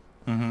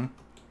 Mm-hmm.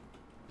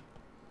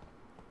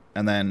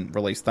 And then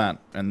release that,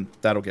 and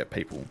that'll get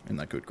people in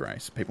their good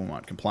grace. People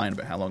might complain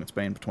about how long it's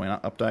been between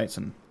updates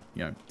and,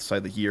 say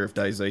the year of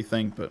DayZ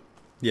thing, but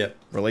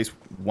release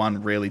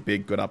one really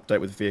big, good update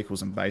with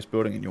vehicles and base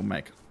building, and you'll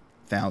make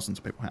thousands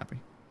of people happy.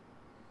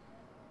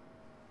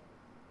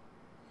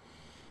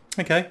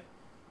 Okay.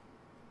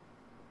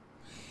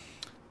 Do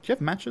you have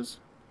matches?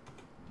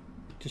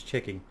 Just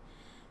checking.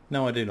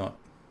 No, I do not.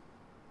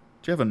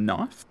 Do you have a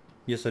knife?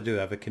 Yes, I do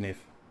have a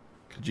kniff.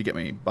 Could you get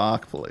me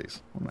bark,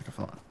 please? I'll make a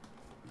fire.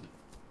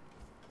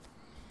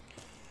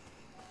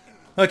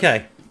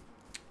 Okay.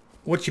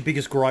 What's your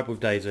biggest gripe with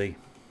DayZ?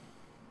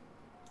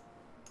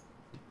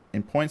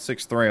 In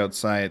 0.63, I'd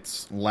say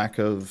it's lack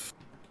of,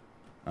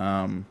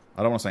 I don't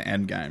want to say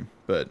end game,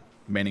 but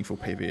meaningful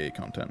PvE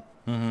content.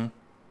 Mm-hmm.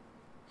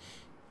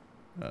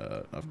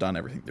 I've done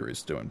everything there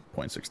is to do in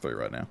 0.63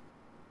 right now.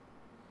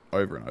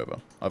 Over and over.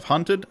 I've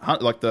hunted,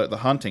 like the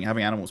hunting,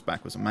 having animals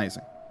back was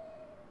amazing.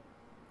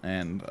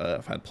 And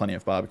I've had plenty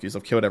of barbecues.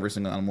 I've killed every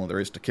single animal there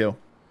is to kill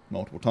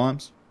multiple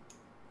times.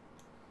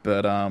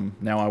 But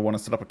now I want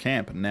to set up a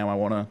camp, and now I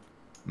want to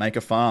make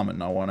a farm,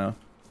 and I want to,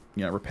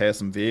 repair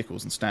some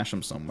vehicles and stash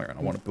them somewhere, and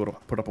I want to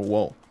put up a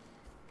wall.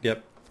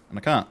 Yep. And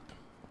I can't.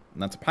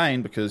 And that's a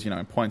pain because, in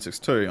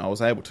 0.62 I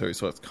was able to,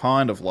 so it's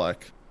kind of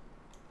like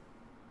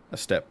a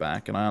step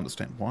back, and I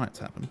understand why it's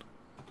happened.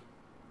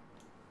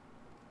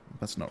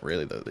 That's not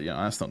really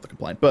that's not the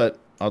complaint. But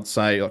I'd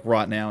say, like,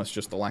 right now it's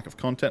just the lack of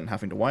content and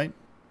having to wait.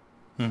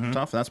 Mm-hmm.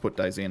 Tough, and that's put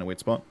DayZ in a weird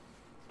spot.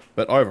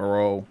 But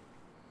overall,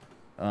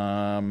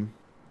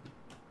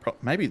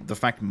 maybe the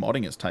fact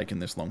modding has taken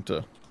this long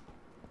to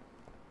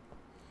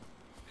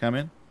come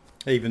in.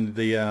 Even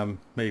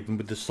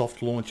with the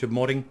soft launch of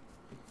modding.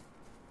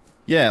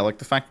 Yeah, like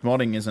the fact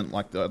modding isn't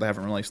like they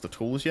haven't released the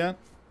tools yet.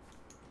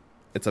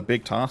 It's a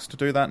big task to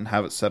do that and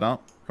have it set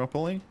up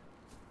properly.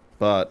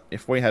 But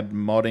if we had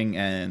modding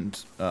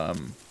and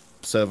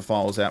server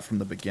files out from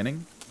the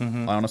beginning,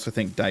 I honestly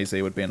think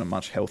DayZ would be in a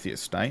much healthier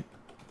state.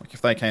 Like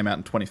if they came out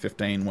in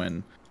 2015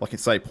 when, like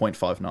say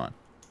 0.59,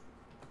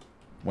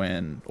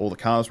 when all the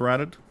cars were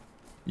added,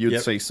 you'd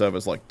Yep. see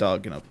servers like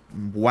Doug in a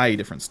way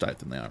different state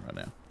than they are right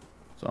now.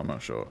 So I'm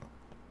not sure.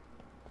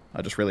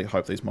 I just really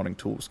hope these modding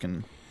tools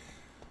can...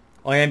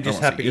 I am just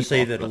I don't wanna happy to say see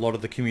eat off, that a but- lot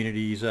of the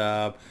communities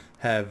have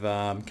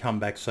come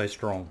back so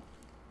strong.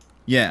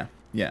 Yeah,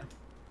 yeah.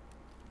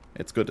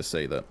 It's good to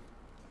see that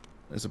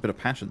there's a bit of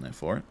passion there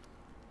for it.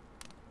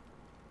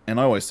 And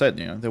I always said,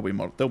 there'll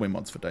be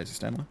mods for Daisy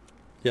Stanley.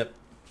 Yep.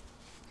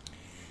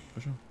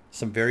 For sure.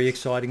 Some very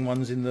exciting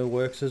ones in the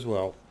works as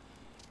well.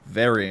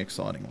 Very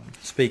exciting one.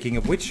 Speaking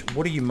of which,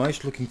 what are you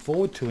most looking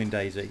forward to in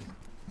DayZ?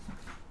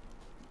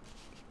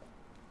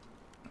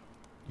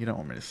 You don't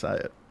want me to say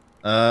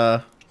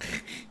it.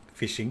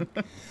 Fishing.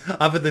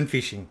 Other than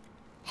fishing.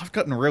 I've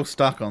gotten real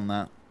stuck on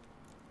that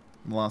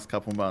in the last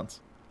couple of months.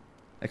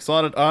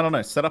 Excited, I don't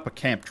know, set up a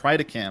camp,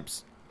 trader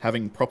camps,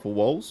 having proper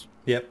walls.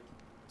 Yep.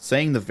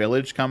 Seeing the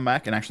village come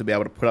back and actually be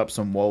able to put up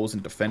some walls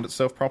and defend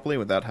itself properly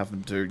without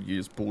having to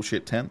use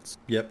bullshit tents.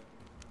 Yep.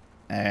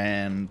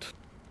 And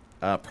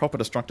proper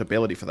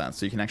destructibility for that,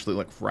 so you can actually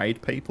like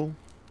raid people.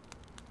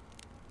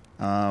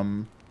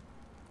 I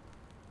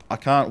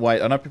can't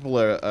wait. I know people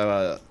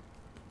are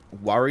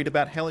worried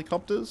about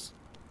helicopters,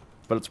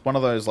 but it's one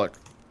of those like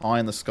eye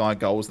in the sky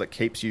goals that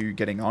keeps you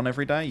getting on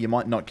every day. You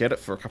might not get it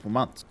for a couple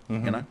months,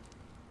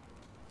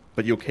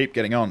 but you'll keep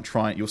getting on.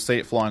 You'll see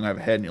it flying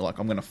overhead, and you're like,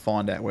 I'm going to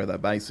find out where their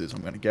base is.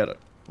 I'm going to get it.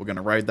 We're going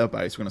to raid their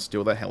base. We're going to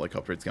steal their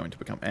helicopter. It's going to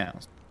become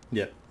ours.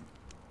 Yep.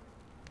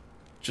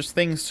 Just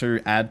things to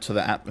add to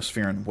the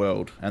atmosphere and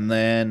world. And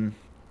then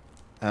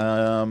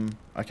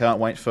I can't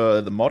wait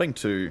for the modding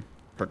to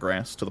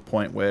progress to the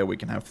point where we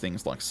can have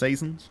things like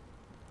seasons.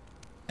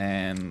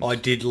 And I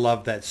did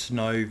love that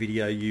snow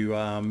video you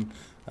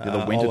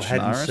the winter I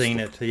hadn't Chernarus seen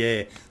it.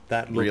 Yeah,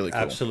 that looked really cool.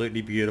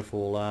 absolutely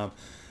beautiful.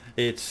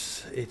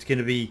 It's going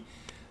to be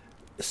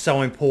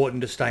so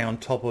important to stay on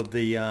top of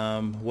the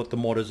what the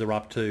modders are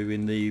up to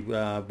in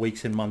the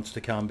weeks and months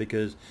to come,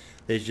 because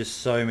there's just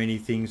so many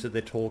things that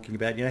they're talking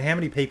about. How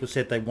many people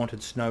said they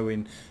wanted snow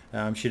in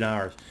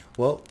Chernarus?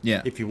 Well,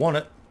 Yeah. if you want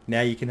it,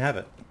 now you can have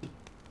it.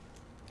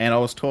 And I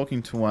was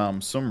talking to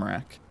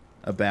Sumrak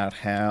about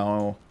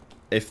how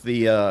if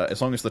the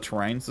as long as the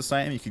terrain's the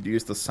same, you could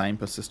use the same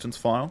persistence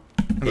file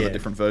for Yeah. the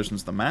different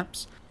versions of the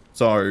maps.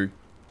 So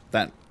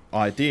that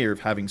idea of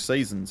having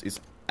seasons is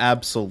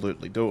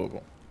absolutely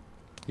doable.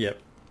 Yep.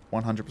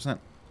 100%.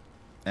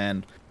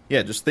 And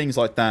yeah, just things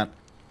like that.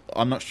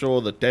 I'm not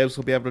sure the devs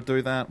will be able to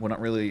do that. We're not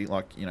really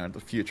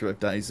the future of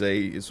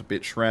DayZ is a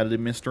bit shrouded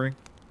in mystery.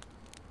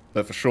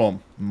 But for sure,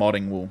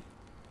 modding will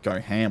go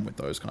ham with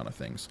those kind of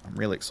things. I'm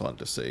really excited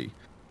to see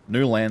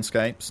new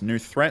landscapes, new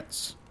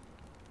threats,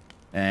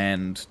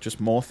 and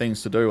just more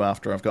things to do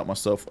after I've got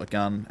myself a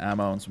gun,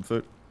 ammo, and some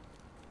food.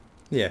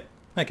 Yeah.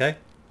 Okay.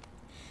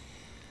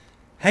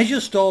 Has your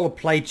style of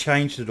play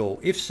changed at all?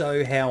 If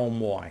so, how and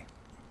why?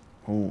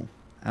 Ooh,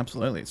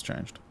 absolutely, it's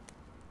changed.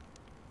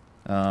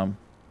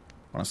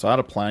 When I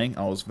started playing,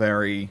 I was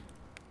very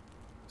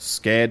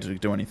scared to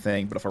do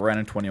anything, but if I ran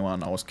into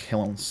anyone, I was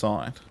killing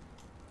sight.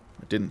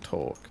 I didn't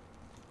talk.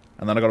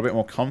 And then I got a bit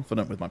more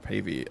confident with my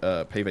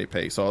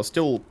PvP, so I was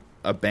still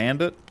a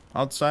bandit,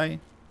 I'd say.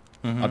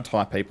 Mm-hmm. I'd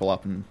tie people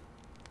up and,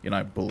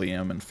 bully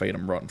them and feed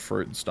them rotten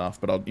fruit and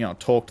stuff, but I'd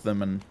talk to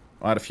them, and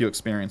I had a few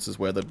experiences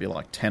where there'd be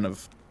like 10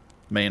 of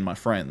me and my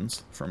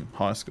friends from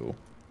high school,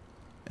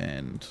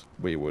 and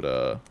we would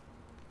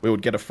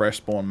get a fresh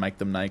spawn, make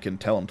them naked,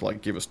 and tell them to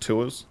like give us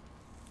tours,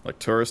 like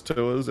tourist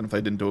tours, and if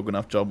they didn't do a good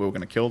enough job, we were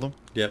going to kill them.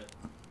 Yep.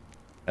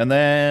 And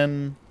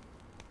then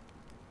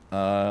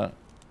over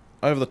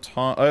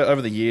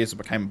the years, it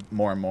became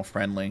more and more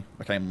friendly.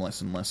 Became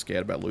less and less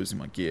scared about losing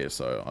my gear,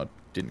 so I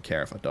didn't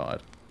care if I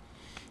died.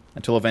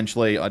 Until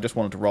eventually, I just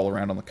wanted to roll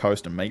around on the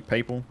coast and meet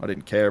people. I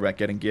didn't care about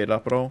getting geared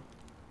up at all.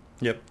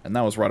 Yep. And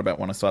that was right about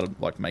when I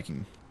started like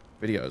making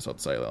videos.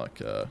 I'd say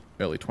like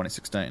early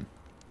 2016.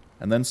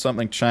 And then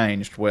something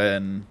changed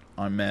when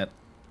I met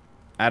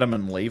Adam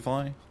and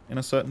Levi in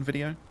a certain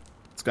video.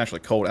 It's actually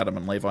called Adam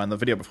and Levi, and the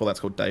video before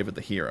that's called David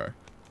the Hero.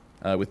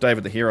 With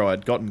David the Hero,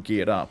 I'd gotten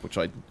geared up, which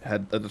I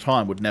had at the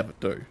time would never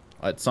do.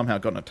 I'd somehow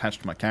gotten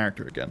attached to my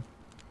character again.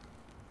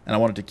 And I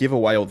wanted to give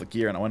away all the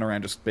gear, and I went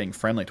around just being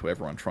friendly to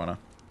everyone, trying to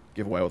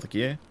give away all the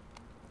gear.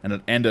 And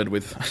it ended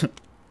with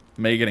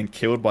me getting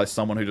killed by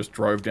someone who just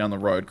drove down the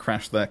road,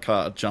 crashed their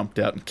car, jumped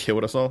out, and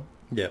killed us all.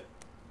 Yep.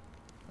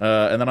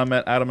 And then I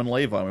met Adam and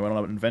Levi, and we went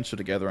on an adventure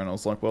together, and I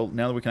was like, well,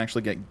 now that we can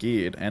actually get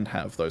geared and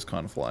have those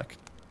kind of, like,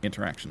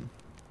 interaction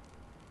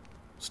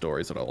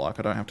stories that I like,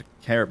 I don't have to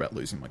care about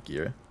losing my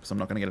gear, because I'm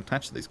not going to get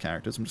attached to these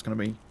characters. I'm just going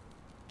to be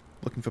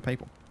looking for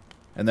people.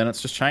 And then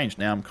it's just changed.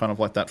 Now I'm kind of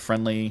like that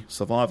friendly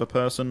survivor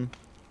person.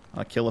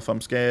 I kill if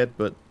I'm scared,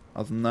 but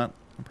other than that,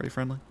 I'm pretty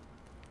friendly.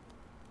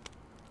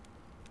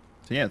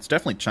 So yeah, it's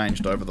definitely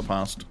changed over the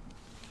past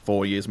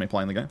 4 years of me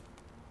playing the game.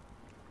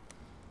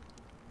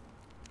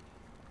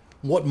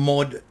 What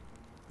mod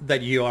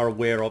that you are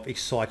aware of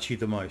excites you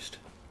the most?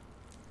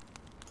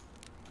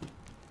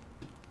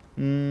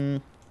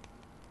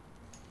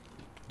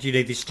 Do you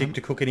need this stick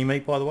to cook any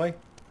meat, by the way?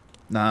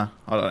 Nah,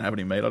 I don't have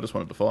any meat. I just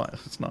wanted to fire.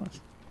 It's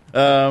nice.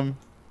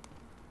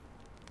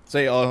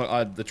 See,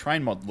 the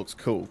train mod looks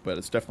cool, but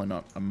it's definitely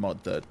not a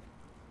mod that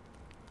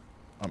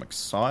I'm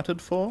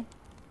excited for.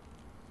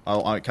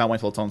 I can't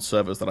wait till it's on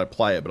servers that I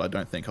play it, but I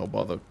don't think I'll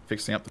bother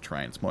fixing up the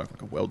train. It's more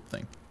like a world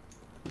thing.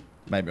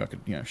 Maybe I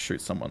could,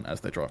 shoot someone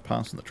as they drive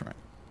past in the train.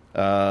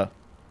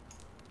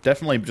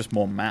 Definitely just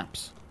more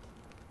maps.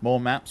 More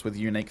maps with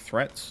unique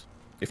threats.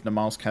 If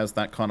Namalsk has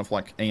that kind of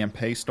like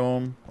EMP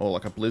storm or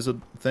like a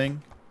blizzard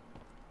thing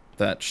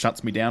that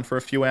shuts me down for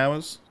a few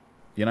hours,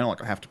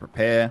 like I have to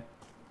prepare.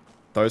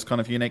 Those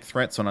kind of unique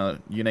threats on a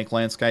unique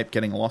landscape,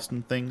 getting lost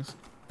in things,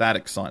 that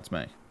excites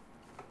me.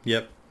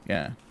 Yep.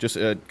 Yeah, just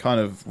kind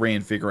of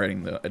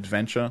reinvigorating the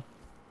adventure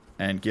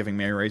and giving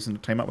me a reason to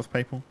team up with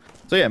people.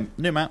 So yeah,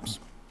 new maps.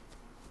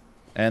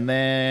 And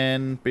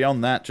then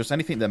beyond that, just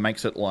anything that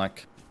makes it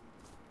like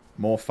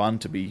more fun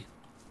to be,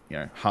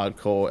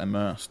 hardcore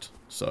immersed.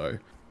 So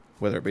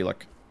whether it be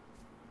like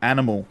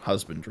animal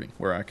husbandry,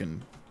 where I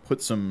can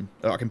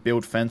I can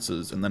build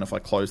fences, and then if I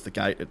close the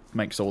gate, it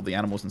makes all the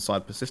animals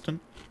inside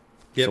persistent.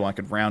 Yep. So I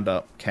could round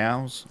up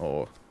cows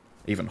or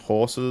even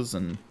horses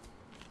and,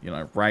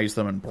 raise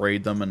them and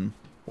breed them and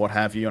what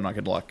have you. And I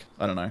could I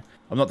don't know.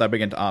 I'm not that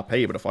big into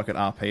RP, but if I could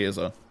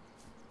RP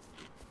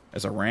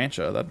as a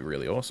rancher, that'd be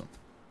really awesome.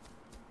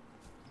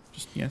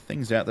 Just,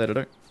 things out there to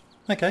do.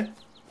 Okay.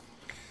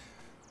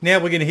 Now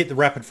we're going to hit the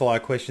rapid fire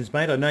questions,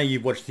 mate. I know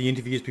you've watched the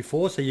interviews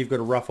before, so you've got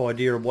a rough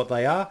idea of what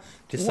they are.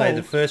 Just say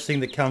the first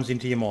thing that comes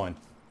into your mind.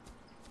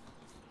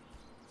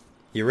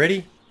 You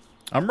ready?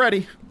 I'm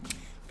ready.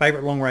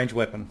 Favourite long-range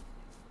weapon?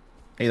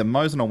 Either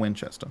Mosin or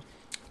Winchester.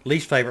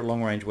 Least favourite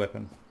long-range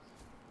weapon?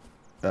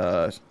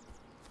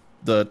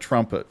 The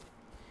trumpet.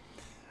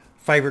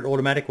 Favourite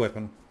automatic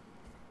weapon?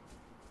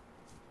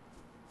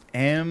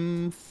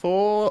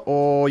 M4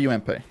 or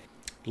UMP?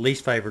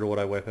 Least favourite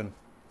auto weapon?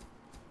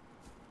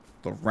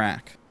 The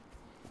rack.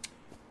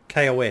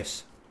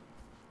 KOS?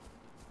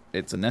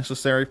 It's a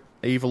necessary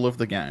evil of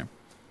the game.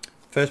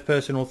 First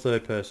person or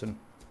third person?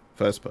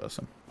 First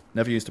person.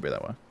 Never used to be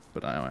that way,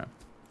 but I am.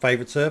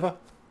 Favourite server?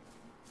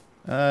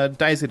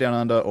 Daisy Down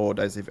Under or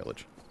Daisy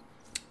Village.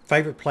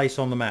 Favourite place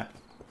on the map?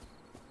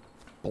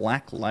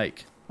 Black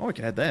Lake. Oh, we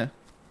can head there.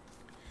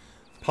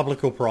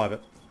 Public or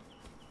private?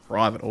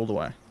 Private all the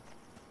way.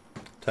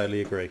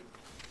 Totally agree.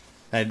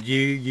 And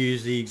you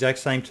use the exact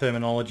same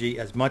terminology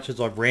as much as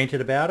I've ranted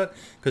about it,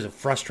 because it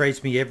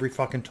frustrates me every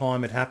fucking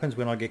time it happens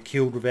when I get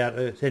killed without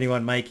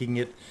anyone making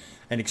it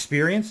an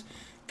experience.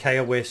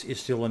 KOS is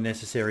still a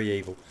necessary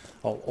evil.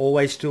 I'll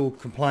always still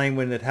complain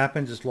when it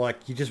happens. It's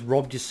like you just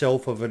robbed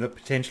yourself of a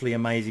potentially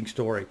amazing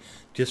story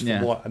just for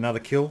what, another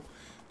kill?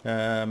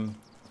 But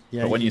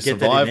when you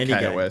survive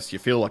KOS, you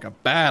feel like a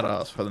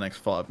badass for the next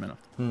 5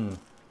 minutes.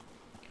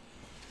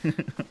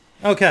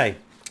 Okay,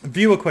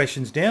 viewer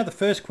questions now. The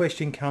first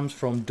question comes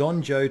from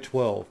Don Joe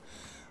 12.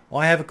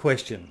 I have a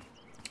question.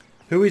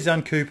 Who is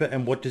Uncooper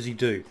and what does he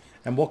do?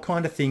 And what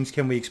kind of things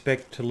can we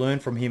expect to learn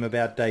from him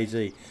about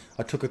DayZ?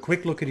 I took a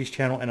quick look at his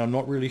channel and I'm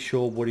not really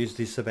sure what is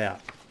this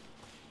about.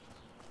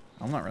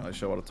 I'm not really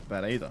sure what it's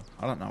about either.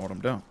 I don't know what I'm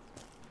doing.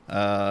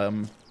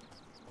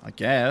 I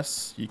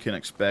guess you can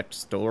expect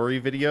story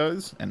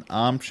videos and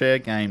armchair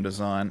game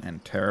design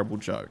and terrible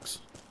jokes.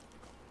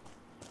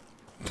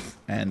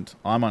 And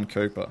I'm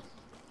Uncooper.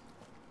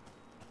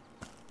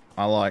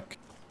 I like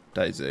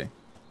DayZ.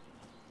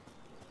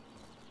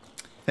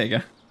 There you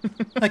go.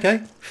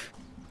 Okay.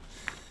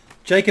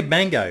 Jacob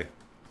Mango.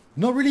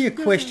 Not really a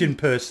question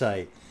per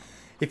se.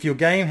 If your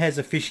game has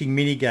a fishing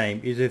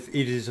mini-game, it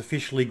is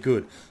officially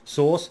good.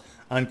 Source,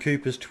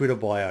 Uncooper's Twitter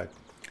bio.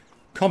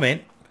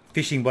 Comment,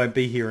 fishing won't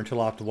be here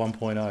until after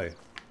 1.0.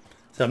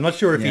 So I'm not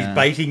sure if he's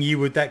baiting you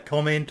with that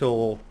comment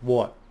or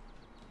what.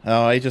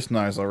 Oh, he just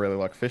knows I really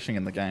like fishing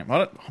in the game.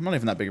 I'm not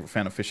even that big of a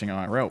fan of fishing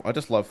IRL. I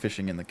just love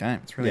fishing in the game.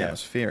 It's really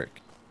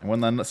atmospheric. And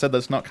when they said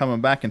that's not coming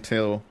back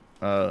until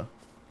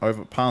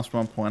over past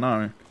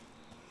 1.0, it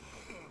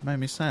made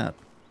me sad.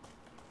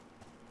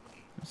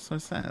 It's so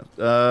sad.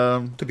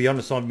 To be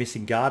honest, I'm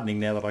missing gardening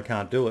now that I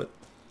can't do it.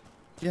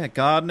 Yeah,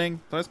 gardening.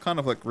 Those kind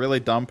of like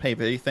really dumb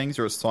PvE things,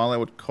 or as Silo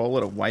would call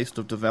it, a waste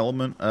of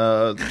development.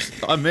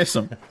 I miss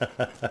them.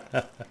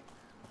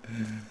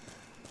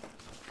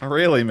 I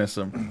really miss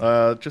them.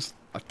 Some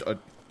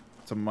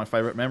of my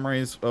favourite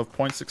memories of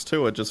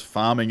 0.62 are just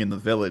farming in the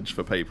village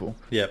for people.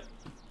 Yep.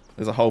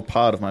 There's a whole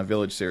part of my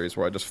village series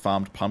where I just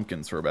farmed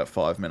pumpkins for about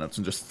 5 minutes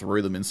and just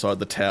threw them inside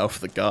the tower for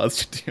the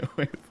guards to deal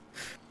with.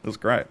 It was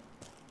great.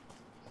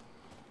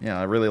 Yeah,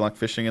 I really like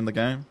fishing in the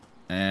game,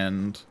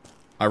 and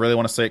I really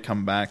want to see it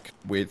come back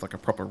with like a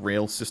proper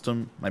reel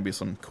system, maybe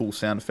some cool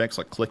sound effects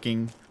like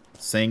clicking.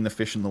 Seeing the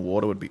fish in the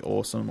water would be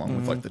awesome, along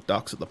with like the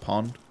ducks at the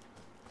pond.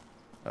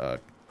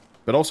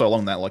 But also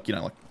along that, like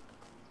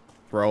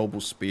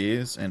throwable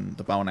spears and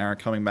the bow and arrow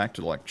coming back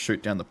to like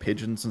shoot down the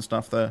pigeons and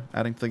stuff they're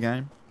adding to the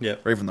game. Yeah.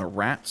 Or even the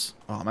rats.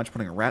 Oh, imagine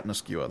putting a rat in a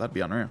skewer. That'd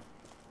be unreal.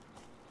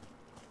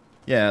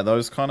 Yeah,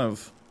 those kind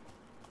of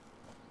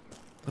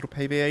little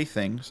PvE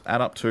things add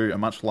up to a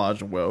much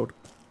larger world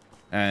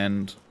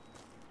And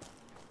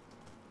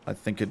I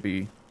think it'd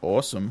be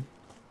awesome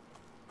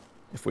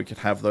if we could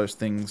have those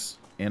things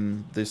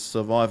in this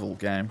survival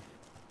game.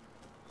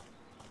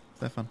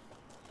 They're fun.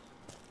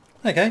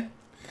 Okay.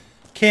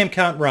 Cam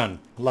Can't Run.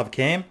 Love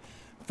Cam.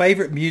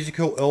 Favourite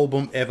musical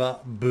album ever?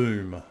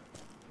 Boom.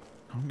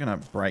 I'm going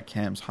to break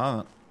Cam's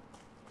heart.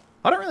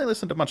 I don't really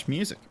listen to much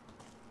music.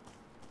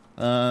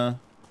 Probably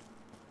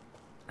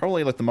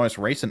like the most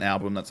recent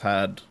album that's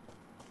had...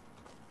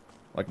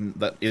 like,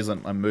 that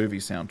isn't a movie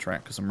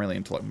soundtrack, because I'm really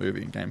into like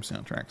movie and game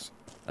soundtracks.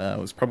 It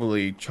was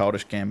probably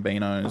Childish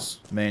Gambino's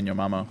Me and Your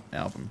Mama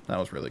album. That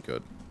was really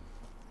good.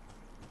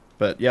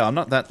 But yeah, I'm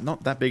not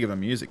that big of a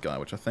music guy,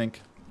 which I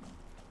think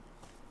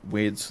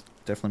weirds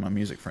definitely my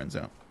music friends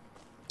out.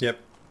 Yep.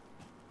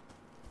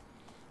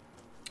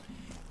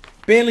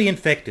 Barely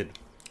Infected.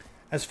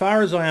 As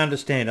far as I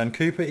understand,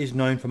 Uncooper is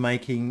known for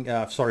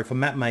for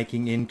map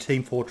making in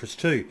Team Fortress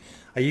 2.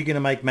 Are you going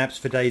to make maps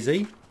for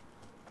DayZ?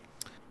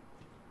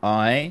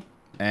 I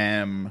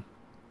am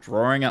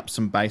drawing up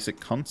some basic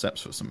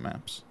concepts for some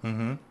maps.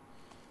 Mm-hmm.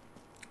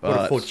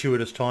 What a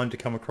fortuitous time to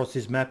come across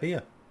this map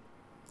here.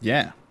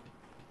 Yeah.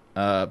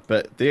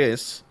 But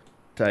this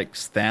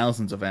takes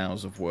thousands of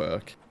hours of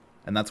work,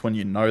 and that's when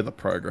you know the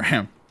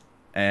program.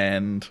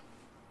 And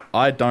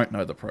I don't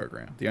know the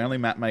program. The only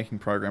map making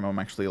program I'm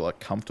actually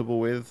like comfortable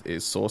with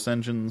is Source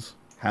Engine's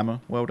Hammer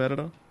World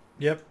Editor.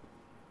 Yep.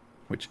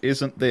 Which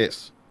isn't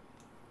this.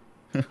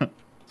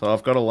 So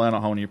I've got to learn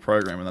a whole new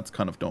program, and that's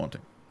kind of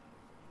daunting.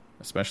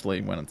 Especially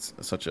when it's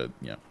such a,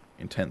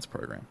 intense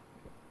program.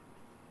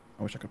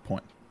 I wish I could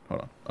point.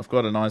 Hold on. I've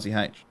got an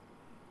IZH.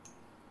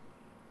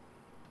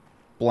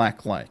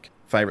 Black Lake.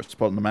 Favorite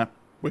spot on the map?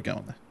 We're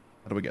going there.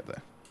 How do we get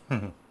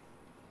there?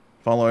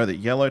 Follow the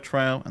yellow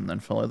trail, and then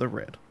follow the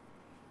red.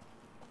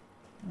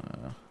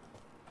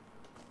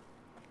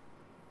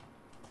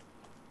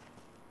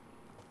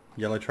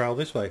 Yellow trail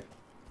this way.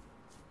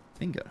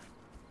 Bingo.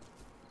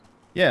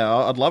 Yeah,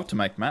 I'd love to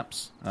make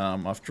maps.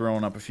 I've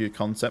drawn up a few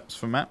concepts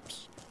for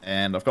maps,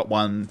 and I've got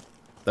one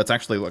that's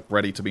actually like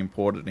ready to be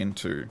imported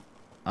into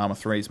Arma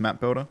 3's map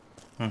builder.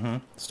 Mm-hmm.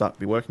 Start to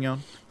be working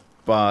on.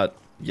 But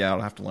yeah,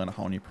 I'll have to learn a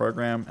whole new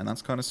program, and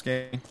that's kind of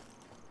scary.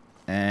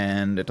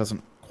 And it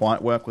doesn't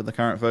quite work with the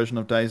current version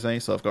of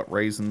DayZ, so I've got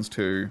reasons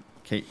to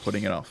keep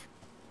putting it off.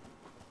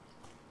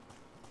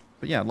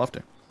 But yeah, I'd love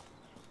to.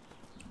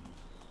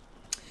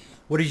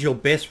 What is your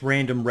best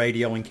random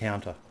radio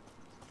encounter?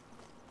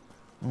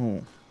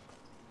 Ooh.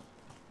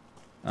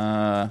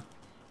 On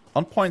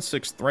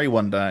 0.63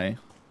 one day,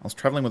 I was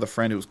travelling with a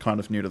friend who was kind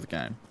of new to the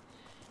game,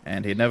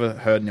 and he'd never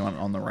heard anyone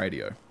on the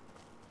radio.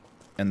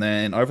 And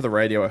then over the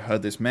radio I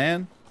heard this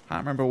man. I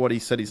can't remember what he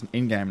said his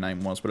in-game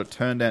name was, but it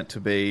turned out to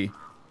be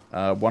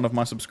one of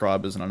my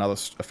subscribers and a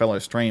fellow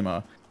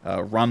streamer,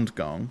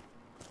 Rundgong.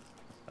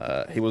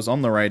 He was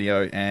on the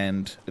radio,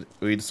 and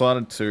we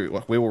decided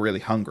to... we were really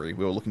hungry.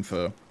 We were looking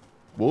for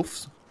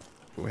wolves.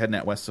 We were heading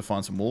out west to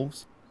find some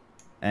wolves.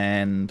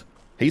 And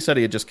he said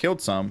he had just killed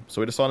some,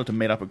 so we decided to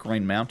meet up at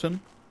Green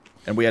Mountain.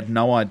 And we had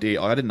no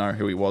idea. I didn't know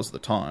who he was at the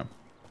time.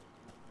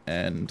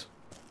 And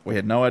we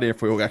had no idea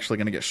if we were actually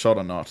going to get shot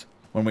or not.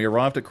 When we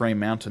arrived at Green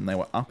Mountain, they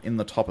were up in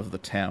the top of the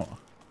tower.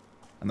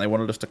 And they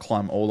wanted us to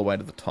climb all the way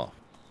to the top.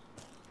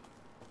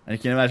 And you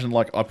can imagine,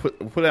 like,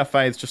 we put our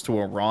faith just to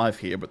arrive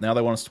here, but now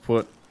they want us to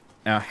put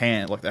our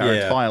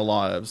entire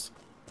lives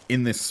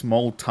in this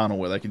small tunnel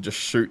where they can just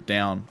shoot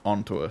down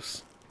onto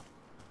us.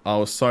 I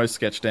was so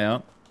sketched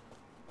out.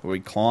 We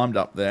climbed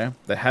up there.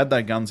 They had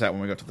their guns out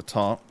when we got to the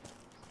top.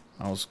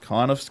 I was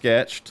kind of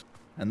sketched.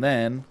 And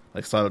then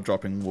they started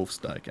dropping wolf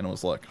steak. And it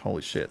was like,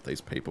 holy shit,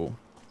 these people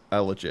are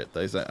legit.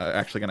 These are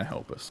actually going to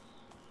help us.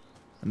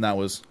 And that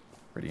was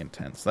pretty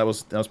intense. That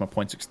was my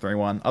 .63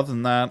 one. Other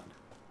than that,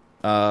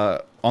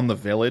 on the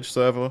village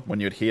server,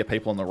 when you'd hear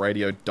people on the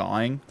radio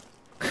dying,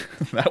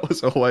 that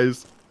was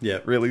always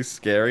really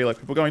scary. Like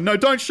people going, no,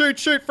 don't shoot,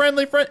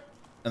 friendly. And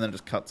then it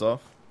just cuts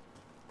off.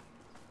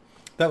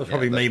 That was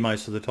probably me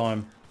most of the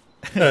time.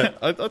 I'm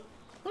not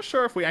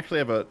sure if we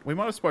actually we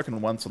might have spoken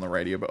once on the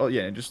radio, but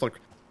just like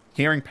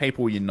hearing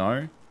people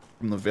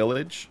from the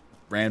village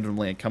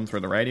randomly come through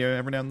the radio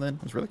every now and then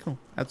was really cool.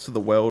 Adds to the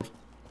world.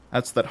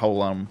 Adds to that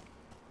whole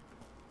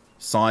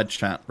side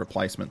chat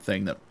replacement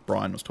thing that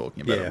Brian was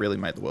talking about. Yeah. It really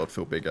made the world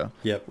feel bigger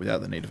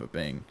without the need of it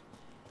being,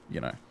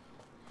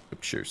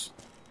 obtuse.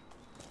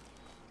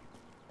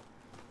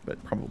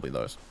 But probably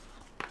those.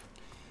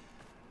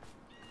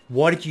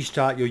 Why did you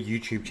start your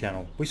YouTube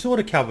channel? We sort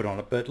of covered on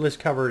it, but let's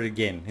cover it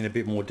again in a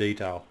bit more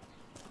detail.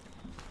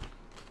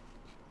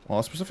 Well,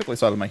 I specifically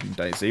started making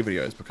DayZ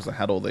videos because I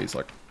had all these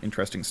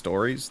interesting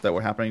stories that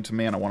were happening to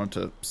me, and I wanted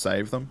to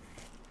save them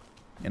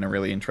in a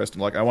really interesting...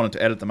 I wanted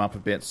to edit them up a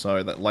bit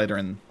so that later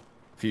in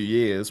a few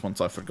years, once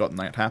I've forgotten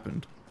that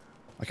happened,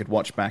 I could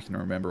watch back and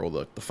remember all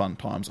the fun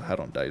times I had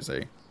on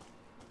DayZ.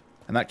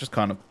 And that just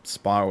kind of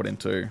spiraled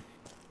into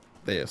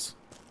this.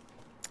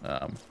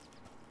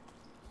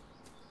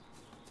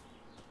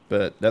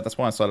 But that's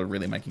why I started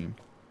really making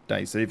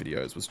DayZ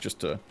videos, was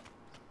just to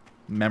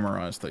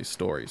memorize these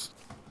stories.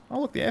 Oh,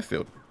 look, the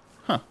airfield.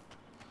 Huh.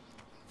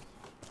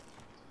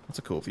 That's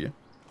a cool view.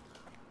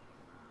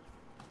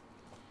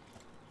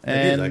 It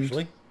is,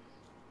 actually.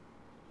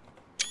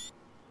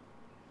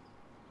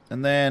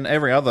 And then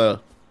every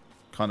other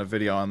kind of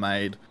video I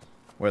made,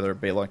 whether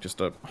it be like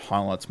just a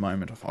highlights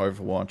moment of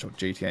Overwatch or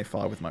GTA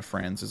 5 with my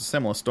friends, is a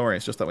similar story.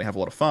 It's just that we have a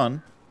lot of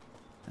fun.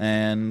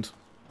 And,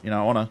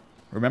 I want to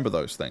remember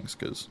those things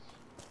because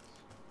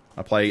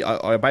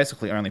I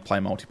basically only play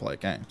multiplayer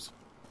games.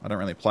 I don't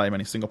really play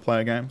many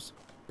single-player games.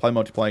 Play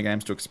multiplayer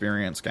games to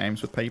experience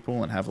games with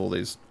people and have all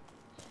these,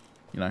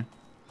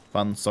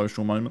 fun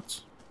social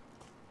moments.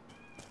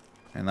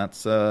 And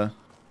that's what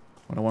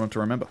I wanted to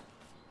remember.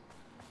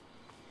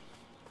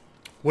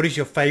 What is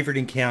your favourite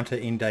encounter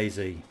in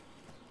DayZ?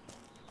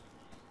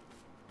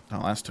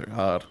 Oh, that's too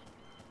hard.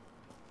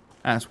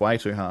 That's way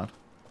too hard.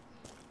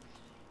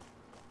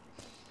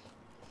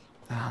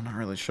 I'm not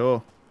really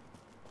sure.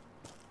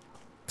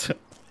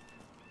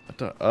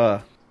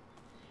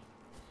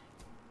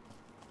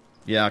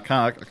 Yeah, I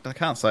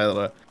can't say that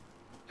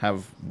I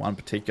have one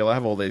particular. I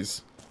have all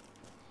these.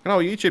 I've got a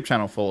whole YouTube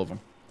channel full of them.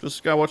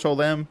 Just go watch all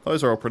them.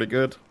 Those are all pretty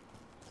good.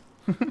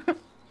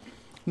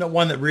 Not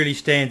one that really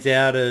stands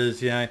out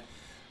as, a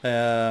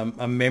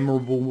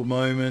memorable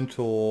moment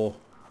or...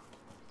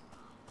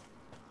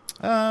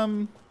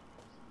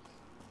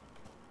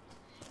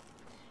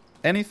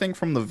 Anything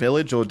from the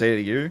village or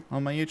DDU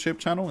on my YouTube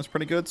channel is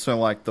pretty good. So,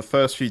 like, the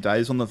first few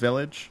days on the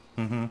village,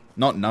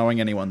 not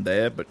knowing anyone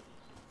there, but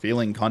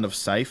feeling kind of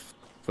safe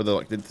for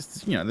the,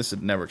 this had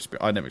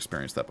I'd never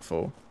experienced that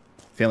before.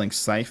 Feeling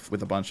safe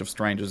with a bunch of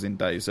strangers in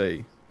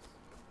DayZ,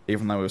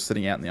 even though we were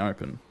sitting out in the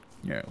open,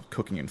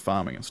 cooking and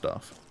farming and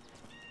stuff.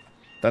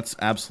 That's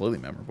absolutely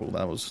memorable.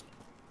 That was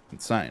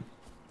insane.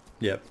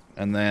 Yep.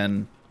 And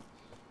then...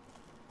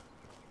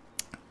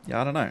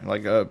 Yeah, I don't know.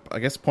 Like, I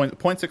guess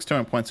 .62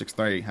 and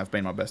 .63 have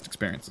been my best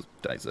experiences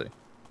with DayZ.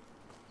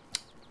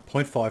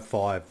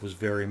 .55 was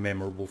very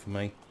memorable for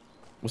me.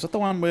 Was that the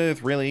one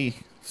with really,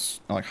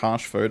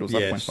 harsh food? Or was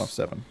that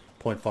 .57?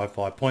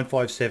 .55.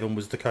 .57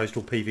 was the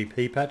coastal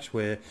PvP patch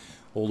where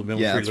all the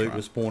military loot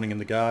was spawning in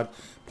the guard.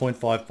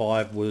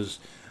 .55 was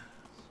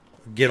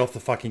get off the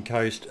fucking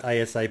coast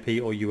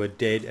ASAP or you are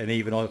dead. And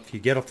even if you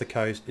get off the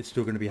coast, it's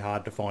still going to be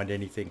hard to find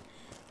anything.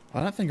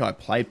 I don't think I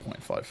played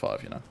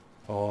 .55,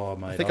 Oh,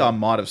 mate. I think I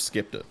might have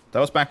skipped it. That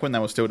was back when they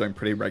were still doing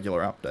pretty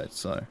regular updates,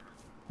 so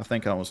I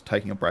think I was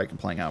taking a break and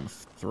playing Arma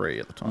 3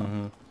 at the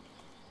time.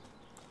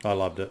 I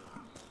loved it.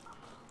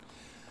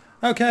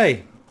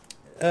 Okay.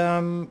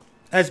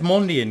 As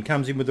Mondian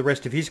comes in with the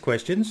rest of his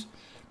questions,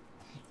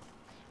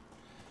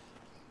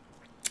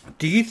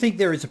 do you think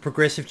there is a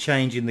progressive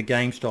change in the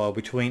game style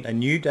between a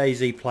new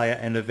DayZ player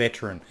and a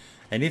veteran?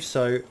 And if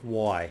so,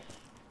 why?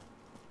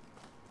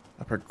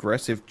 A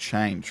progressive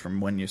change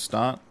from when you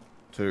start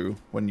to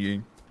when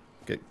you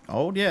get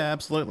old? Yeah,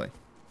 absolutely.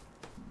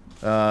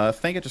 I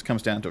think it just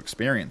comes down to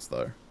experience,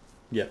 though.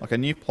 Yeah. Like, a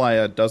new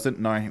player doesn't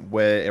know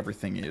where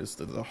everything is.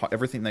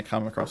 Everything they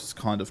come across is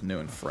kind of new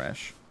and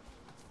fresh.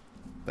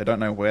 They don't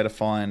know where to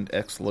find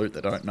X loot. They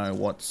don't know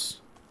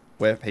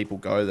where people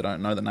go. They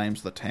don't know the names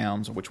of the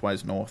towns or which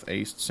way's north,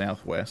 east,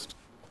 south, west.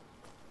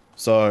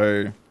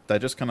 So they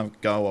just kind of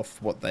go off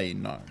what they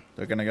know.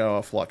 They're going to go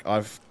off like,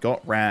 I've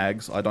got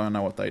rags. I don't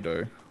know what they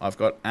do. I've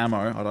got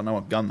ammo. I don't know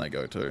what gun they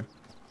go to.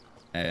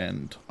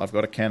 And I've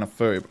got a can of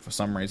food, but for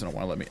some reason it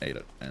won't let me eat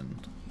it.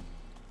 And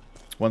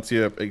once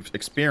you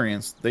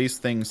experience, these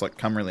things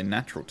come really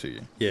natural to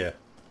you. Yeah.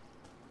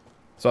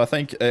 So I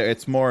think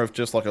it's more of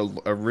just like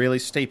a really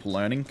steep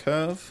learning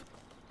curve.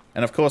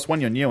 And of course,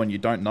 when you're new and you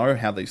don't know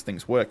how these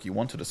things work, you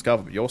want to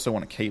discover, but you also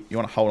want to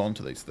hold on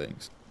to these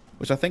things.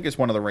 Which I think is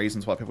one of the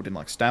reasons why people didn't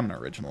like stamina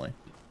originally,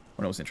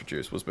 when it was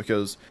introduced, was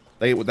because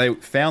they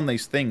found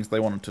these things they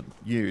wanted to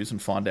use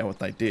and find out what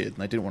they did, and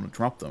they didn't want to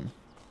drop them.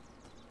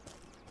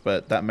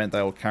 But that meant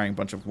they were carrying a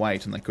bunch of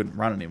weight and they couldn't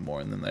run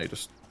anymore, and then they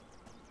just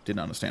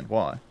didn't understand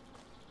why.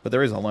 But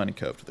there is a learning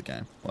curve to the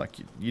game. Like,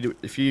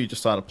 if you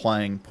just started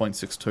playing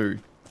 .62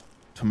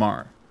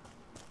 tomorrow,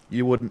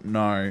 you wouldn't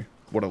know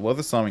what a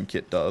leather sewing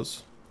kit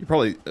does. You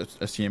probably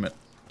assume it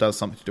does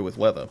something to do with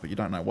leather, but you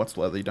don't know what's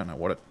leather, you don't know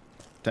what it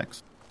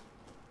protects.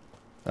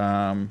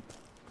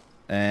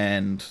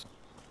 And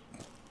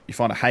you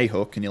find a hay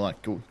hook and you're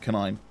like, can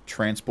I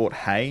transport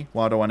hay?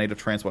 Why do I need to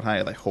transport hay?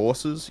 Are they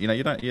horses?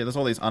 There's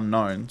all these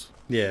unknowns.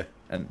 Yeah.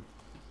 And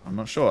I'm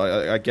not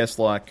sure. I guess,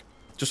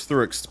 just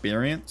through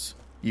experience,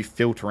 you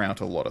filter out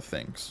a lot of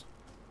things.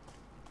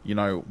 You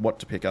know what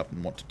to pick up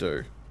and what to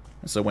do.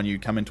 And so when you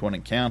come into an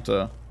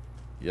encounter,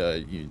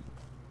 you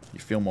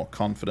feel more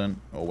confident,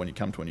 or when you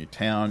come to a new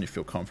town, you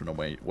feel confident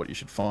what you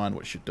should find,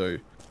 what you should do,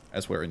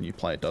 as where a new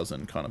player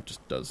doesn't, kind of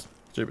just does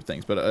stupid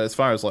things. But as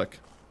far as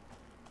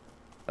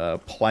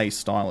play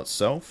style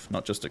itself,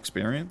 not just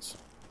experience,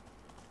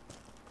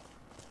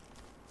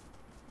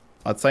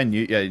 I'd say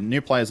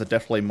new players are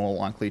definitely more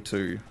likely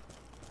to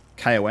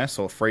KOS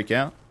or freak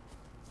out,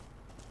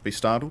 be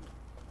startled.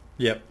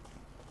 Yep.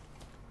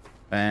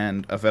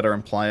 And a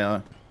veteran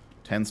player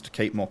tends to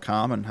keep more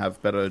calm and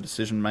have better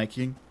decision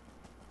making,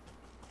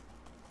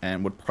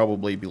 and would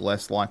probably be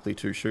less likely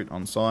to shoot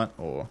on sight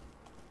or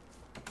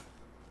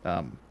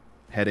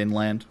head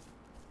inland.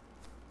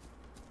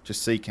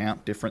 Just seek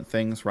out different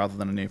things rather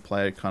than a new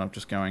player kind of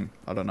just going,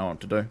 I don't know what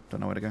to do, don't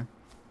know where to go.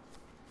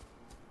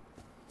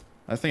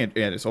 I think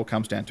it all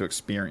comes down to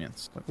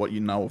experience, like what you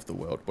know of the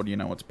world, what do you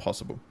know what's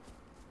possible.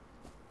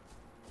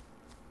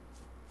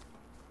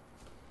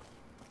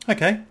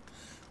 Okay.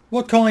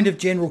 What kind of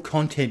general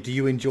content do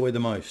you enjoy the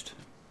most?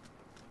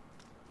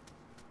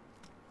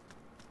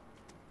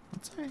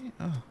 I'd say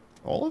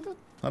all of it.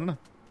 I don't know.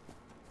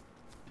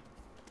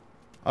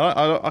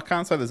 I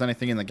can't say there's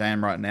anything in the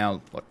game right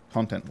now, like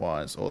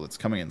content-wise, or that's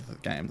coming into the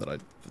game that I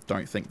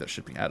don't think that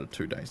should be added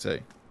to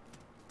DayZ.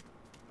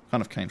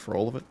 Kind of keen for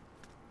all of it.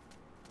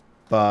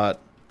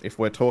 But if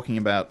we're talking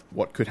about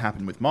what could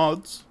happen with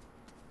mods,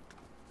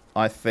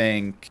 I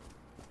think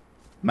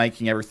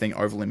making everything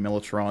overly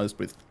militarized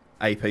with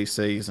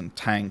APCs and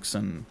tanks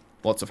and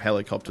lots of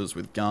helicopters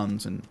with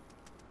guns and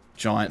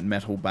giant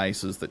metal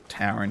bases that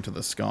tower into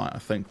the sky, I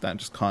think that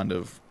just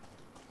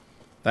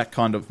that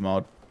kind of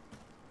mod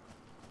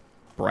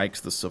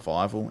breaks the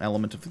survival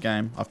element of the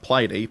game. I've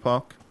played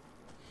Epoch.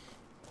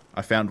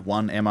 I found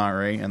one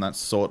MRE and that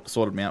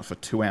sorted me out for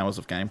 2 hours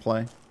of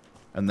gameplay.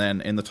 And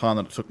then in the time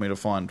that it took me to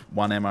find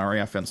one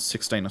MRE, I found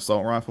 16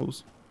 assault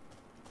rifles.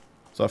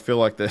 So I feel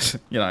like there's,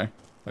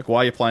 like why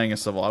are you playing a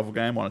survival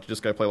game? Why don't you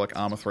just go play like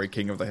Arma 3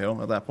 King of the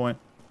Hill at that point?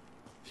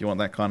 If you want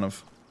that kind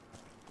of...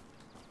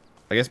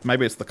 I guess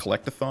maybe it's the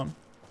collectathon.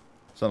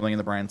 Something in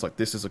the brain's like,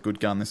 this is a good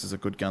gun, this is a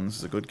good gun, this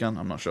is a good gun.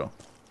 I'm not sure.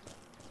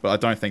 But I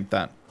don't think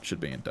that should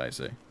be in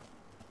DayZ.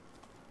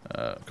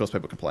 Of course,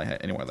 people can play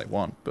any way they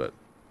want, but...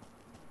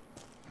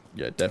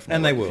 Yeah, definitely.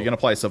 And they will. If you're going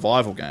to play a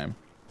survival game,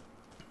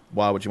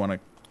 why would you want a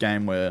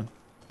game where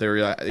there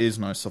is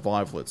no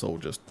survival? It's all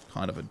just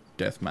kind of a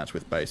deathmatch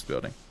with base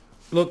building.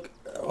 Look,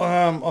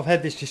 I've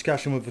had this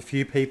discussion with a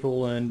few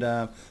people, and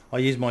I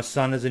use my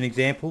son as an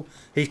example.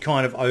 He's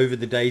kind of over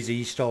the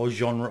DayZ style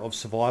genre of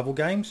survival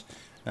games.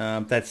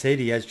 That said,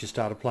 he has just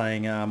started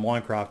playing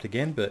Minecraft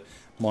again, but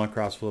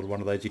Minecraft's sort of one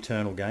of those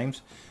eternal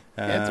games.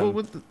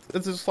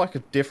 It's just like a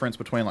difference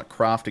between like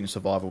crafting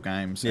survival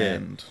games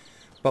and...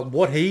 But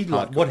what he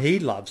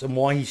loves and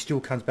why he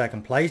still comes back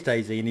and plays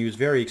DayZ, and he was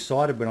very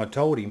excited when I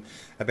told him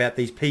about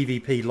these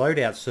PvP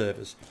loadout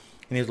servers.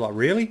 And he was like,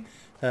 really?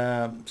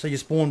 So you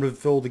spawned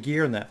with all the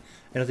gear and that?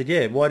 And I said,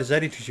 yeah, why does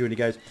that interest you? And he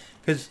goes,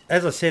 because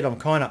as I said, I'm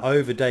kind of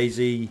over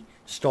DayZ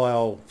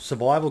style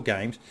survival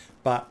games,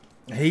 but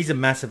he's a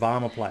massive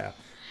armor player.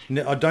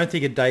 I don't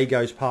think a day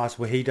goes past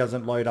where he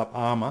doesn't load up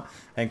armor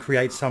and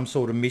create some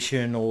sort of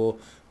mission, or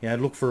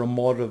look for a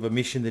mod of a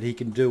mission that he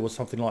can do or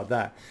something like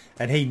that.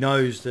 And he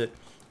knows that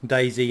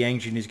DayZ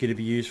engine is going to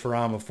be used for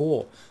Arma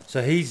 4.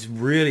 So he's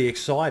really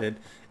excited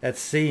at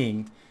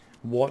seeing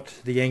what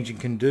the engine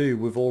can do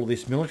with all of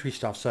this military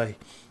stuff. So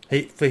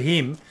for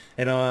him,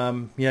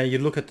 and you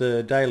look at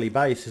the daily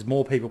base, there's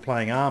more people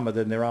playing Arma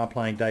than there are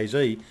playing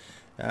DayZ.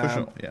 For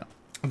sure, yeah.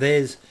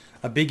 There's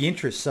a big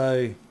interest.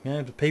 So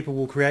the people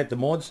will create the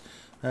mods,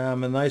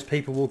 and those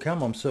people will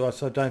come. So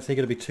I don't think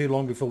it'll be too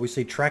long before we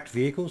see tracked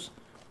vehicles.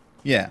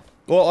 Yeah.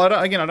 Well,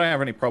 I don't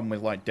have any problem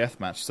with like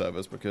deathmatch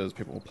servers because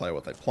people will play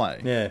what they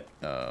play. Yeah.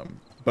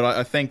 But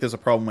I think there's a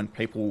problem when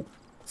people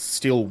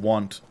still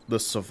want the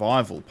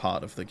survival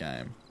part of the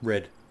game.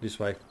 Red, this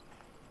way.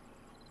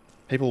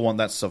 People want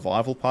that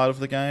survival part of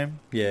the game.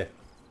 Yeah.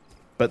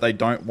 But they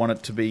don't want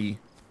it to be,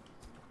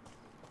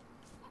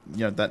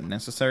 that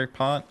necessary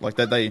part. Like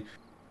that it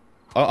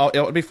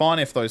would be fine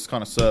if those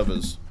kind of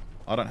servers...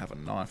 I don't have a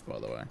knife, by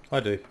the way.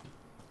 I do.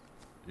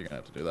 You're going to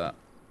have to do that.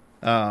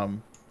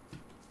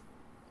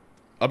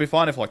 I'd be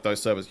fine if like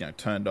those servers,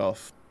 turned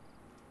off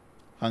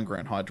hunger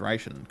and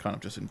hydration and kind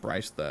of just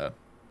embraced their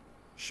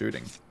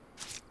shooting.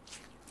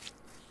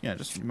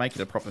 Just make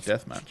it a proper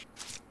deathmatch.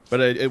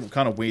 But it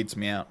kind of weirds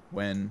me out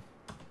when...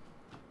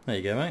 There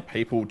you go, mate.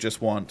 People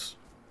just want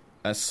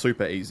a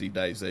super easy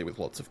DayZ with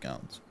lots of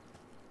guns.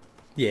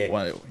 Yeah.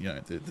 Well,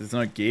 there's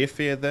no gear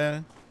fear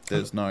there.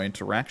 There's no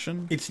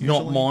interaction. It's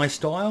usually. not my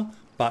style,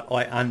 but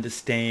I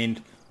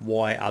understand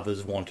why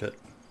others want it.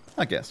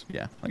 I guess,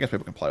 yeah. I guess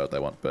people can play what they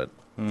want, but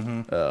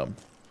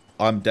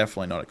I'm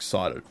definitely not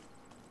excited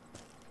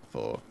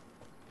for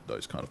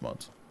those kind of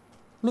mods.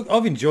 Look,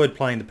 I've enjoyed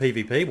playing the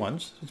PvP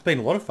ones. It's been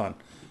a lot of fun.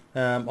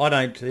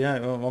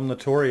 I'm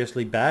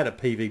notoriously bad at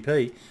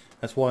PvP.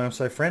 That's why I'm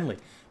so friendly.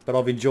 But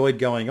I've enjoyed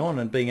going on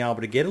and being able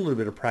to get a little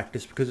bit of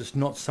practice because it's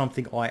not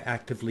something I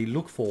actively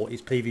look for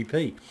is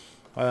PvP.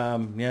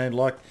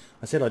 Like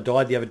I said, I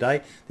died the other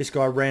day. This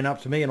guy ran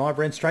up to me and I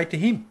ran straight to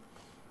him.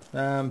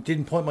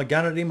 Didn't point my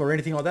gun at him or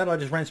anything like that. I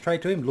just ran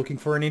straight to him looking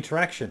for an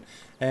interaction.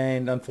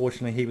 And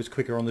unfortunately, he was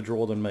quicker on the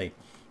draw than me.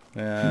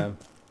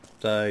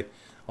 So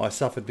I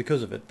suffered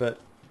because of it. But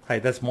hey,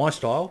 that's my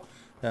style.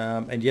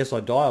 And yes,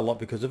 I die a lot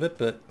because of it,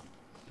 but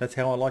that's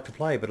how I like to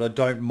play. But I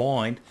don't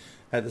mind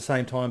at the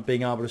same time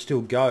being able to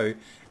still go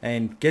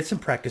and get some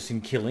practice in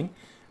killing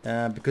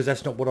because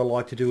that's not what I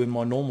like to do in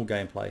my normal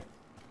gameplay.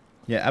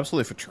 Yeah,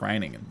 absolutely, for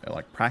training and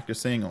like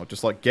practicing or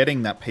just like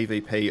getting that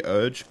PvP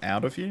urge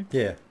out of you.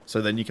 Yeah.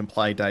 So then you can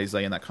play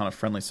DayZ in that kind of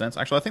friendly sense.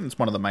 Actually, I think that's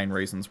one of the main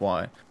reasons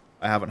why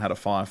I haven't had a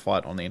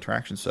firefight on the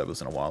interaction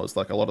servers in a while is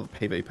like a lot of the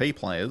PvP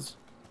players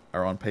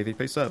are on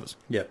PvP servers.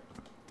 Yep.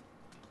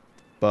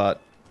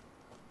 But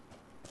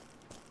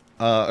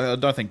I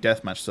don't think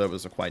deathmatch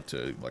servers equate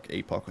to like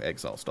Epoch or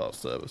Exile style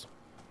servers.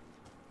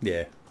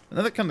 Yeah. And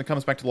then that kind of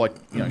comes back to like,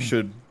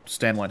 should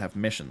Standalone have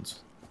missions?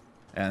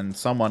 And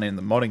someone in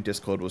the modding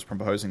Discord was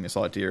proposing this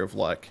idea of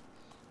like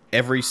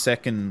every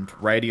second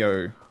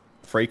radio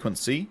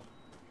frequency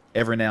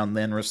every now and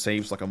then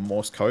receives like a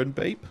Morse code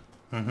beep,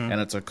 and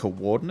it's a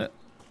coordinate.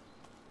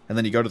 And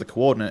then you go to the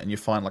coordinate and you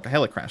find like a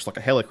helicrash. Like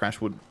a helicrash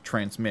would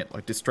transmit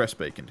like distress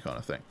beacon kind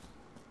of thing.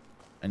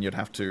 And you'd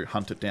have to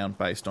hunt it down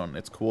based on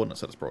its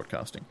coordinates that it's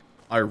broadcasting.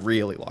 I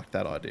really like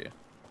that idea.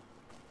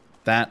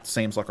 That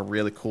seems like a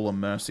really cool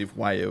immersive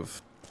way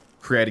of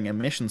creating a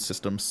mission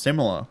system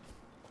similar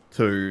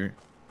to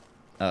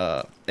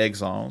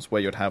Exiles,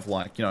 where you'd have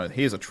like,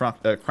 here's a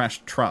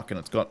crashed truck and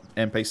it's got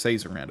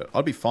NPCs around it.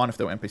 I'd be fine if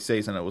there were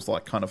NPCs and it was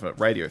like kind of a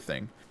radio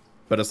thing.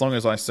 But as soon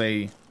as I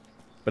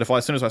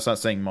start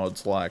seeing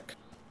mods like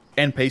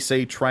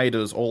NPC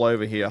traders all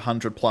over here,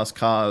 100 plus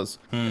cars,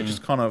 it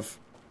just kind of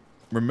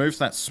removes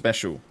that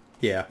special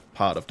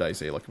part of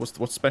DayZ. Like,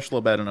 what's special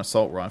about an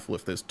assault rifle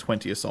if there's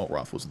 20 assault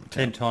rifles in the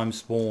town? 10 times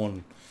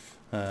spawn,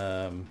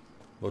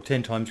 or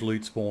 10 times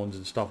loot spawns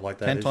and stuff like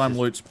that. 10 times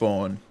loot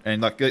spawn,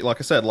 and like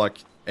I said, like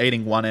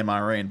eating one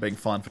MRE and being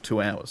fine for 2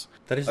 hours.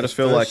 That is I the just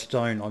feel first like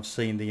stone I've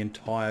seen the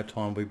entire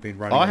time we've been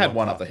running. I had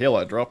one up the hill.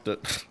 I dropped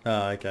it.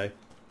 Oh, okay.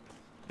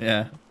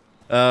 Yeah.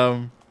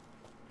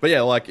 But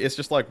yeah, like, it's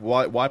just like,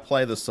 why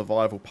play the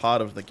survival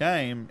part of the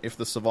game if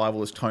the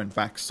survival is toned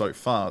back so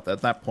far?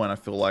 At that point, I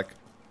feel like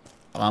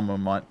armor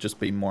might just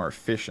be more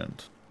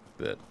efficient.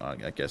 But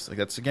I guess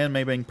that's, again,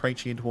 me being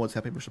preachy towards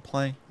how people should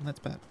play, and that's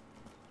bad.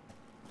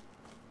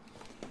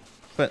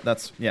 But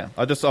that's, yeah,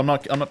 I'm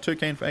not too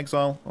keen for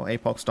Exile or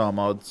Epoch style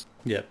mods.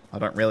 Yep. I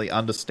don't really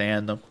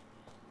understand them.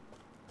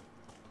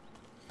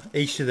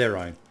 Each to their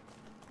own.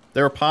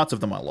 There are parts of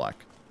them I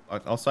like.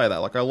 I'll say that.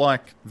 Like, I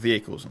like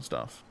vehicles and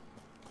stuff.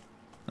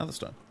 Another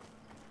stone.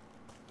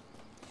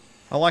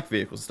 I like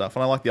vehicles and stuff,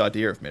 and I like the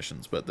idea of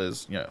missions, but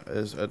there's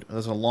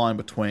a line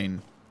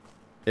between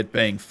it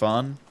being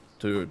fun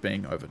to it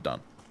being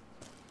overdone.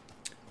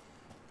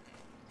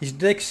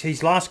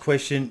 His last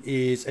question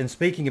is, and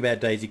speaking about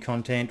DayZ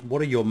content,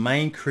 what are your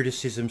main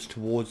criticisms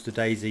towards the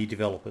DayZ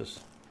developers?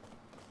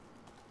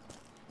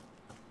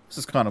 This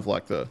is kind of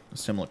like the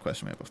similar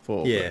question we had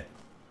before. Yeah.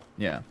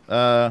 But,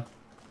 yeah.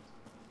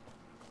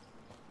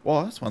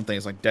 Well, that's one thing,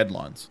 is like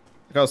deadlines.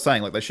 Like I was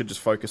saying, like they should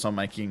just focus on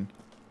making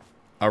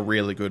a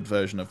really good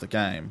version of the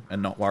game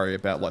and not worry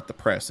about like the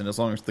press. And as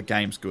long as the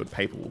game's good,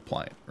 people will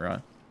play it,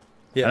 right?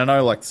 Yeah. And I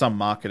know like some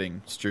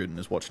marketing student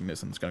is watching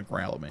this and is going to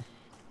growl at me,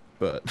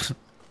 but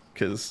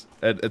because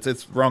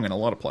it's wrong in a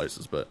lot of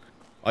places. But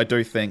I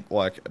do think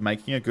like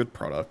making a good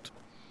product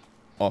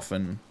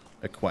often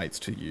equates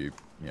to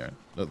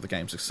the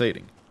game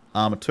succeeding.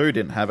 Arma 2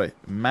 didn't have a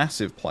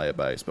massive player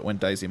base, but when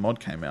DayZ Mod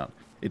came out,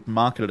 it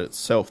marketed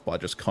itself by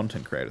just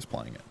content creators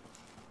playing it.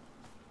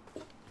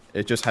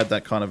 It just had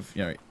that kind of,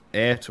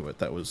 air to it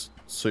that was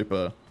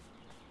super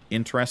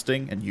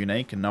interesting and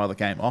unique and no other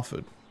game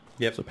offered.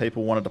 Yep. So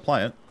people wanted to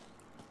play it.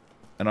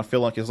 And I feel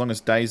like as long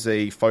as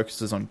DayZ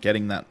focuses on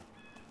getting that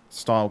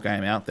style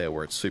game out there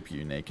where it's super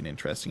unique and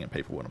interesting and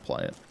people want to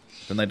play it,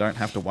 then they don't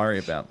have to worry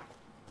about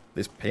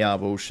this PR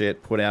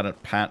bullshit, put out a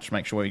patch,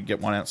 make sure you get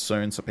one out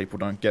soon so people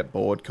don't get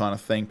bored kind of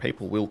thing.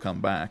 People will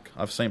come back.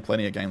 I've seen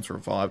plenty of games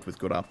revived with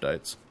good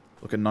updates.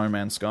 Look at No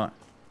Man's Sky.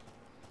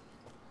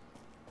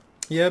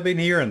 Yeah, I've been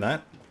hearing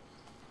that.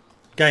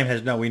 Game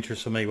has no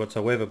interest for me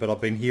whatsoever, but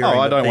I've been hearing. Oh,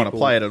 I don't want to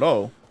play it at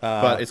all.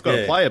 But it's got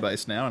yeah. a player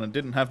base now, and it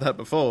didn't have that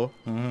before.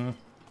 Mm-hmm.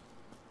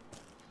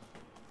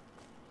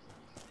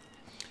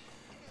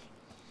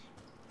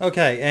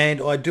 Okay,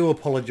 and I do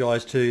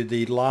apologise to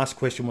the last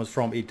question was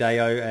from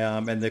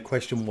Ideo, and the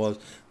question was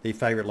the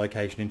favourite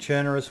location in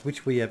Chernerus,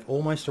 which we have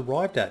almost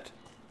arrived at.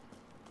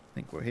 I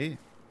think we're here.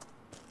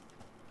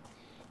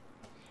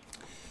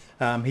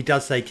 He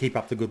does say, keep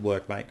up the good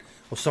work, mate.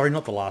 Well, sorry,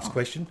 not the last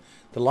question.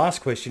 The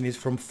last question is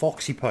from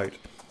Foxypote.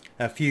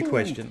 A few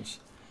questions.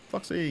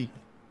 Foxy.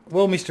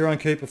 Well, Mr. Owen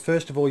Cooper,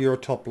 first of all, you're a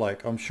top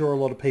bloke. I'm sure a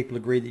lot of people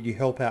agree that you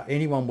help out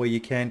anyone where you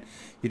can.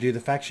 You do the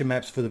faction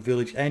maps for the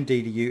village and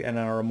DDU and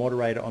are a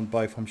moderator on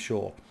both, I'm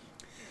sure.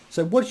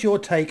 So what's your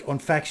take on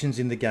factions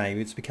in the game?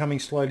 It's becoming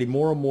slowly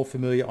more and more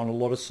familiar on a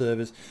lot of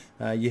servers.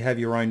 You have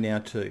your own now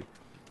too.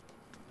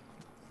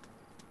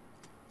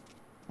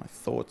 My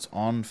thoughts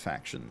on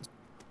factions.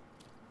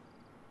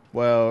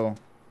 Well,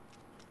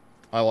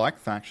 I like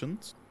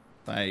factions.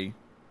 They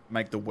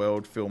make the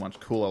world feel much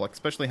cooler. Like,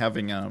 especially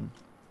having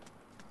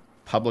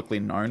publicly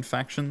known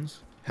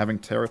factions, having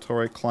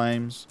territory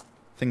claims,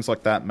 things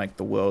like that make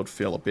the world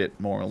feel a bit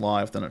more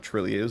alive than it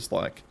truly is.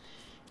 Like,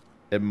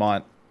 you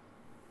might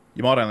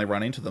only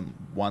run into them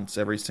once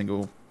every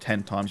single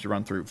 10 times you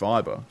run through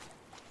Viber,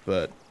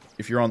 but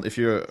if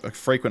you're a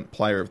frequent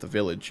player of the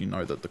village, you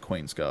know that the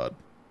Queen's Guard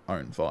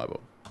own Viber,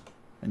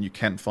 and you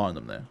can find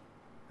them there.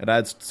 It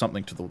adds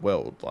something to the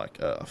world, like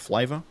a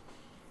flavour.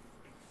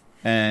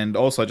 And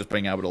also just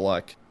being able to,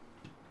 like,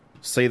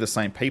 see the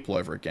same people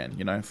over again.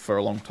 You know, for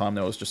a long time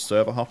there was just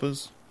server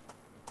hoppers.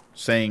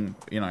 Seeing,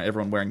 you know,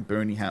 everyone wearing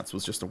boonie hats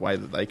was just a way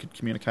that they could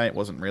communicate. It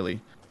wasn't really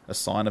a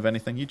sign of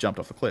anything. You jumped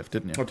off a cliff,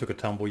 didn't you? I took a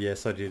tumble,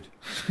 yes, I did.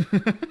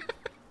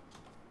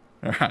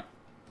 Alright.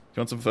 Do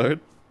you want some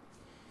food?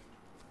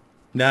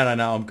 No,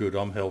 I'm good.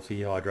 I'm healthy,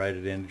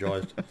 hydrated,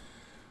 energized.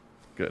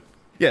 Good.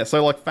 Yeah,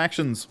 so, like,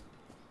 factions,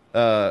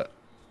 now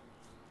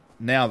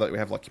that we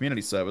have, like,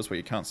 community servers where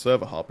you can't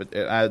server hop, it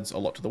adds a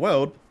lot to the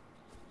world.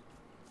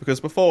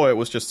 Because before, it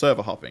was just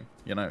server hopping.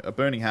 You know, a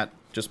boonie hat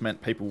just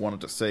meant people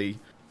wanted to see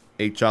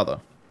each other.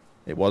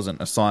 It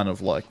wasn't a sign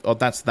of, like, oh,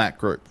 that's that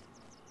group.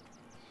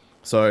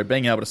 So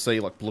being able to see,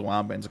 like, blue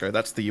armbands go,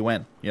 that's the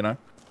UN, you know?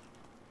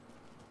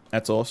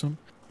 That's awesome.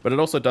 But it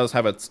also does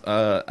have its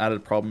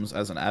added problems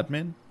as an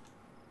admin.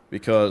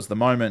 Because the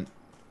moment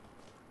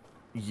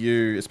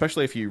you,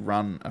 especially if you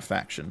run a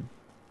faction,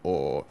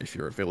 or if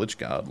you're a village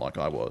guard like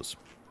I was,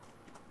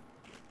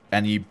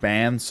 and you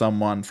ban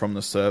someone from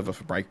the server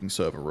for breaking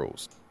server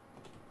rules,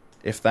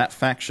 if that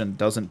faction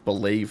doesn't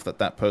believe that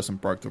that person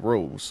broke the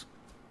rules,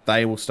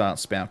 they will start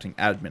spouting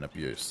admin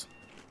abuse.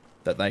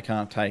 That they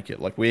can't take it.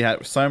 Like, we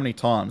had so many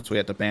times we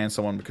had to ban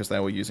someone because they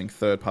were using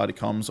third-party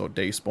comms or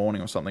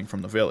despawning or something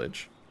from the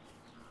village.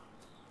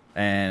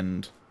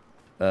 And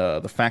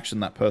the faction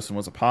that person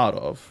was a part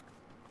of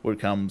would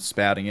come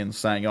spouting in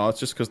saying, oh, it's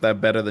just because they're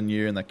better than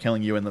you and they're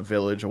killing you in the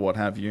village or what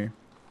have you.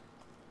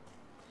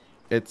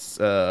 It's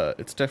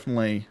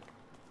definitely...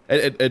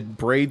 It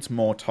breeds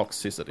more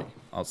toxicity.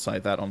 I'll say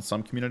that on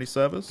some community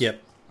servers.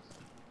 Yep.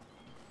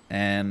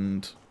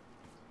 And...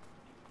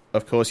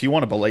 of course, you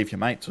want to believe your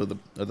mates are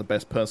the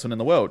best person in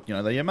the world. You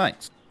know, they're your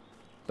mates.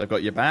 They've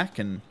got your back,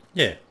 and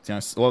yeah, you know,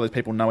 a lot of these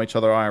people know each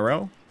other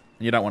IRL, and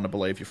you don't want to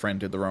believe your friend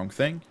did the wrong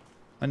thing,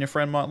 and your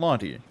friend might lie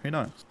to you. Who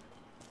knows?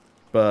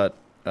 But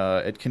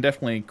it can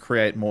definitely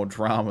create more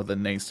drama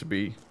than needs to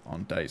be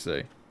on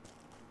DayZ.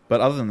 But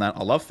other than that,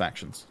 I love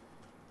factions.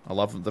 I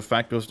love the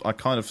fact was I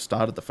kind of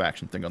started the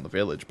faction thing on the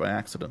village by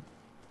accident.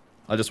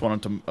 I just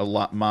wanted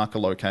to mark a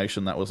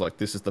location that was like,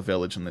 this is the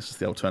village and this is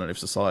the alternative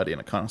society, and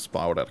it kind of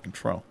spiraled out of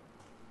control.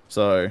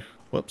 So,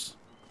 whoops.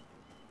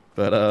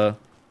 But,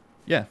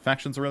 yeah,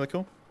 factions are really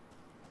cool.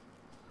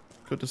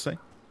 Good to see.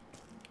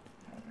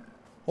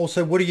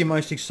 Also, what are you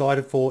most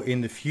excited for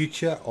in the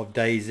future of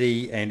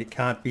DayZ and It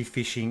Can't Be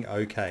Fishing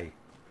OK?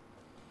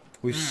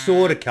 We've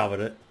sort of covered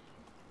it.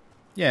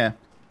 Yeah.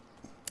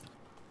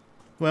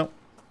 Well,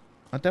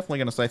 I'm definitely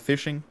going to say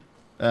fishing.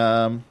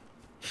 I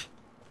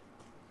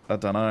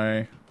don't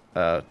know.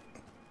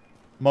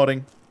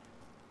 Modding.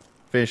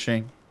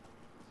 Fishing.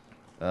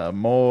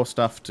 More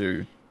stuff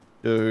to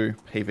do,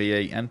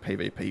 PvE and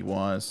PvP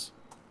wise,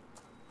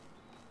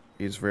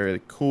 is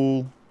really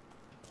cool.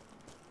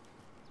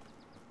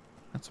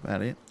 That's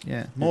about it.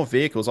 Yeah. More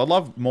vehicles. I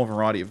love more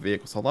variety of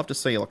vehicles. I'd love to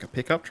see like a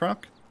pickup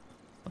truck.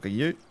 Like a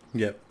ute.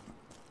 Yep.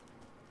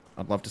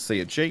 I'd love to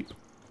see a Jeep.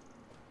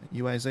 A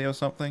UAZ or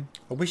something.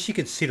 I wish you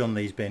could sit on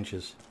these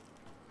benches.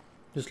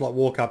 Just like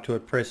walk up to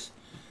it, press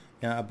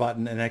a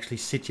button and actually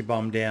sit your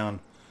bum down.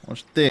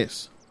 Watch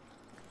this.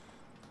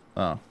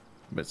 Oh, a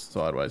bit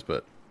sideways,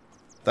 but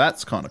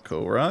that's kind of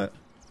cool, right?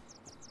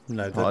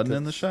 No, hiding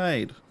in the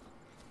shade.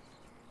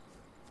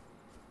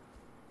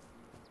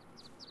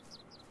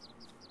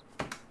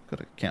 Got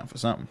to count for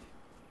something.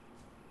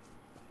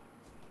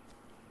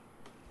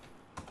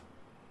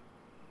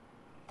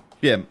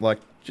 Yeah, like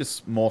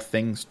just more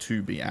things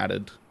to be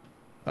added.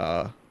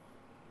 Yeah,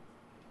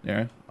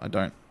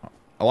 I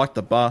like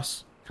the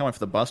bus. Can't wait for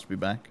the bus to be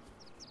back.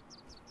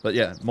 But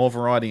yeah, more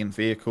variety in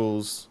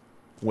vehicles,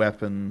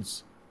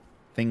 weapons,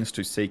 things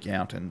to seek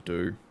out and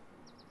do.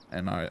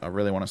 And I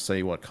really want to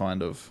see what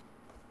kind of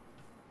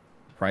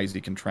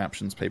crazy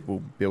contraptions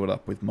people build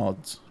up with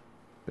mods.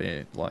 Be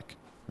it like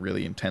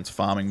really intense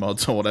farming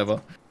mods or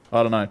whatever.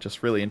 I don't know,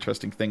 just really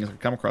interesting things I've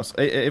come across.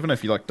 Even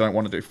if you like don't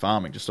want to do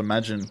farming, just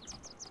imagine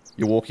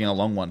you're walking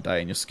along one day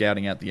and you're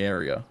scouting out the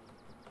area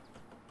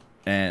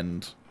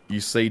and you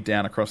see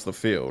down across the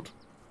field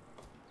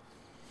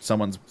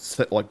someone's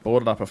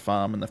boarded up a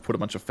farm and they've put a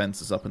bunch of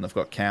fences up and they've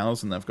got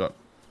cows and they've got,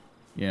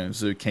 you know,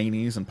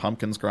 zucchinis and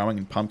pumpkins growing,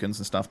 and pumpkins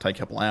and stuff take a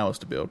couple hours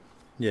to build.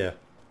 Yeah.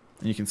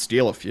 And you can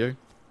steal a few,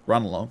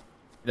 run along.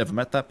 You never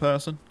met that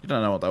person, you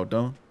don't know what they were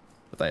doing,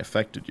 but they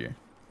affected you.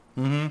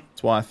 Mm-hmm.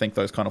 That's why I think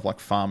those kind of like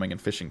farming and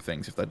fishing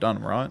things, if they're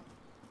done right,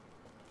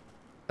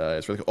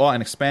 it's really cool. Oh,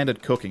 and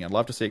expanded cooking. I'd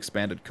love to see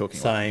expanded cooking.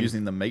 Same. Like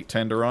using the meat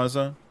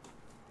tenderizer.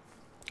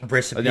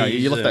 Recipes.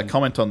 You left that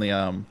comment on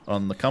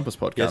the Compass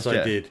podcast. Yes,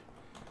 I did.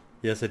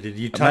 Yes, I did.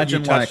 You touched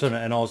on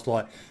it, and I was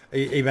like,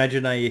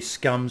 imagine a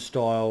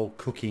scum-style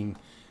cooking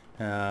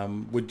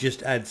would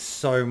just add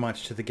so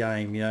much to the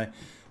game, you know,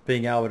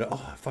 being able to,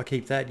 if I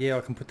keep that, I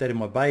can put that in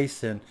my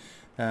base, and,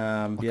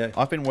 yeah.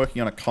 I've been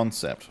working on a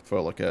concept for,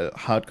 like, a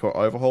hardcore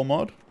overhaul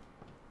mod.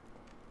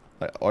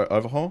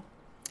 Overhaul.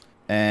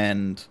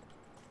 And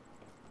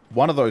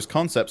one of those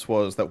concepts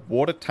was that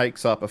water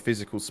takes up a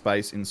physical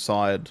space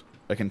inside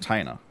a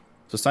container.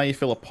 So say you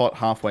fill a pot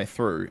halfway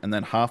through, and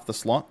then half the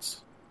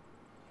slots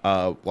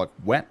like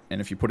wet,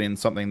 and if you put in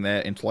something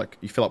there into like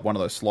you fill up one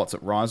of those slots,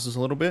 it rises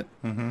a little bit.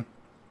 Mm-hmm.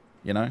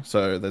 You know,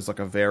 so there's like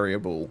a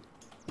variable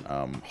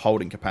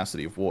holding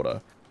capacity of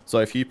water. So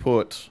if you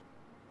put,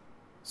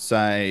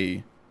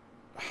 say,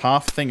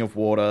 half thing of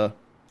water,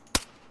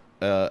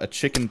 a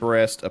chicken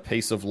breast, a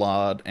piece of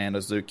lard, and a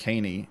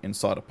zucchini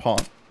inside a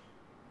pot,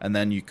 and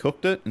then you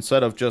cooked it,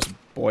 instead of just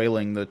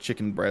boiling the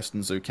chicken breast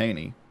and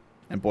zucchini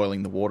and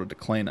boiling the water to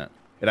clean it,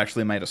 it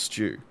actually made a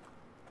stew.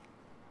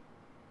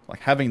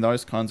 Like, having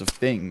those kinds of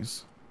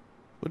things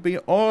would be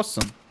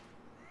awesome.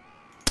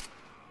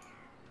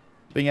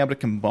 Being able to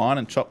combine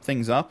and chop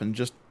things up and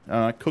just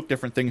cook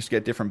different things to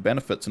get different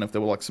benefits, and if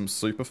there were like some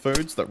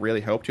superfoods that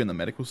really helped you and the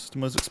medical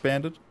system was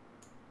expanded,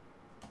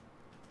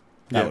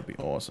 that would be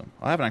awesome.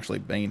 I haven't actually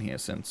been here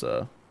since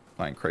I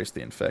increased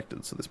the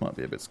infected, so this might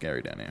be a bit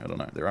scary down here. I don't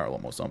know. There are a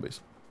lot more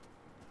zombies.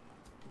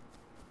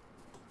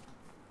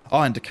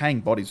 Oh, and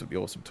decaying bodies would be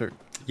awesome too.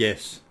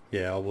 Yes.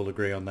 Yeah, I will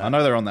agree on that. I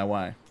know they're on their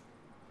way.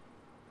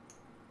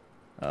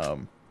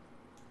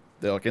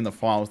 They're like in the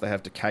files, they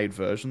have decayed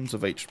versions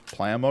of each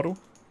player model,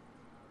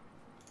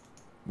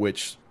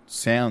 which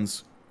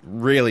sounds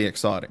really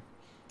exciting.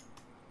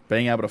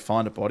 Being able to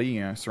find a body,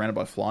 you know, surrounded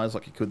by flies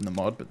like you could in the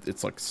mod, but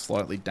it's like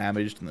slightly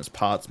damaged and there's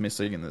parts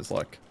missing and there's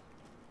like,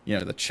 you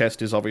know, the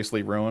chest is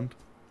obviously ruined.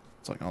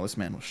 It's like, oh, this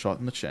man was shot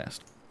in the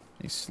chest.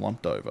 He's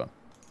slumped over.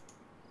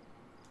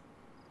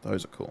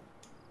 Those are cool.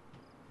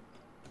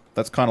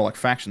 That's kind of like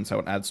factions, how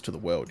it adds to the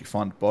world. You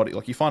find body,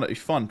 like you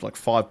find like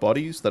 5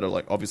 bodies that are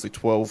like obviously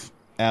 12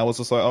 hours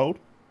or so old.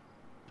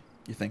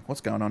 You think,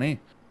 what's going on here?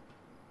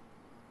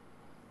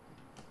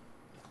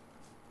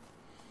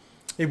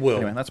 It will.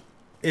 Anyway, that's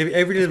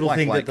every little Black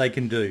thing Lake. that they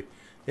can do.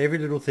 Every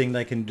little thing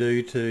they can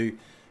do to, you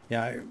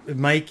know,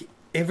 make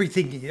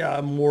everything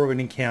more of an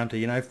encounter.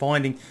 You know,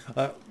 finding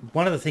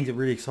one of the things that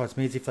really excites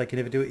me is if they can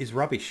ever do it is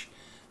rubbish.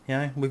 You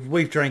know,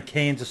 we've drank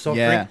cans of soft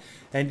drink,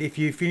 and if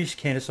you finish a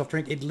can of soft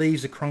drink, it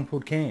leaves a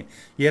crumpled can.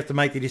 You have to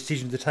make the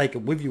decision to take it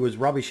with you as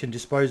rubbish and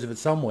dispose of it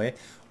somewhere,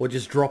 or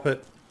just drop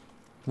it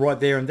right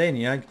there and then.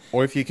 You know,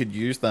 or if you could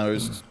use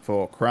those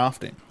for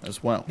crafting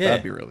as well,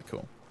 that'd be really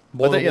cool.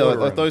 Boil But the water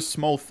like in. those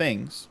small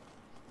things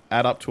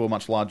add up to a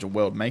much larger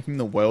world, making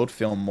the world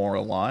feel more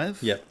alive.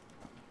 Yep.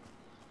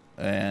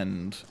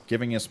 And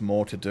giving us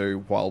more to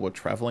do while we're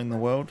traveling the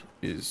world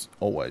is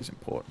always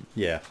important.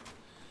 Yeah.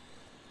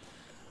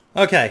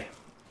 Okay.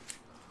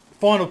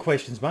 Final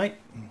questions, mate.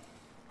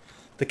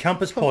 The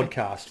Compass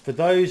podcast. For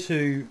those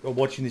who are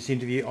watching this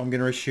interview, I'm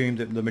going to assume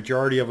that the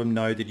majority of them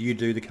know that you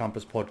do the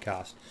Compass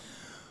podcast.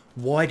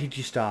 Why did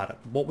you start it?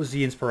 What was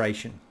the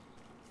inspiration?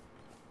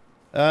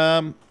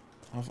 I've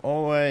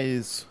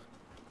always...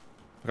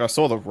 Like, I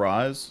saw the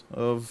rise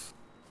of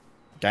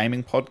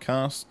gaming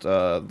podcast.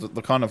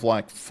 The kind of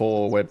like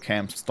 4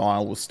 webcam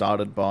style was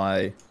started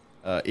by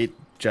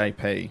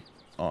JP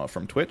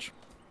from Twitch,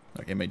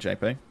 like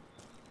MeJP.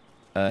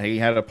 He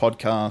had a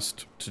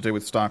podcast to do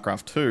with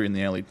StarCraft 2 in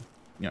the early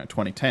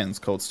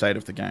 2010s called State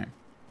of the Game.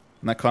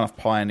 And that kind of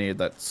pioneered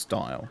that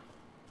style.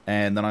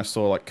 And then I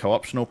saw like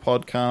Co-optional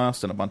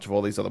podcast and a bunch of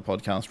all these other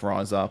podcasts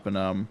rise up. And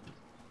I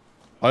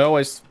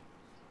always,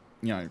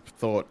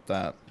 thought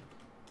that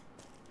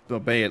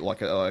be it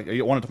like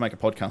I wanted to make a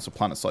podcast for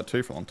PlanetSide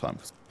 2 for a long time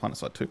because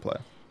PlanetSide 2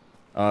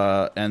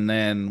 player. And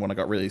then when I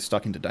got really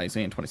stuck into DayZ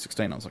in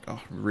 2016, I was like, oh,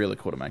 really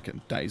cool to make a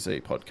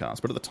DayZ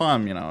podcast. But at the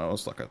time, I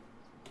was like I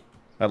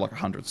had like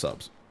 100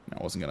 subs.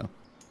 I wasn't going to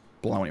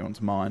blow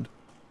anyone's mind.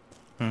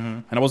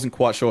 Mm-hmm. And I wasn't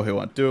quite sure who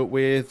I'd do it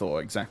with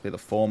or exactly the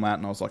format.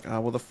 And I was like, oh,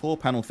 well, the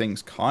 4-panel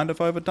thing's kind of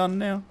overdone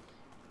now.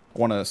 I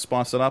want to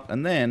spice it up.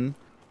 And then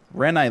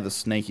Rene, the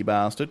sneaky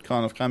bastard,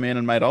 kind of come in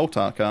and made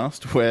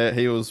Altarcast, where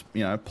he was,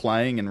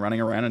 playing and running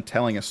around and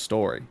telling a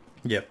story.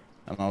 Yep.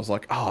 And I was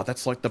like, oh,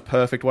 that's like the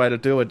perfect way to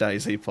do a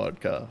DayZ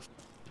podcast.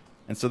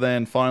 And so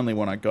then finally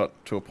when I got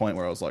to a point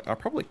where I was like, I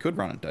probably could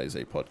run a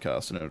DayZ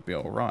podcast and it would be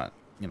all right.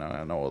 And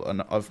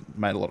I've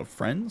made a lot of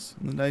friends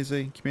in the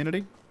DayZ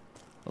community.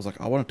 I was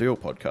like, I want to do a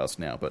podcast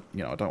now, but,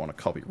 I don't want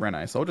to copy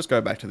Rene. So I'll just go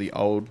back to the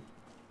old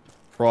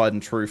tried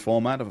and true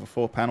format of a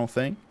 4-panel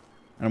thing.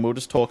 And we'll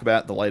just talk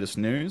about the latest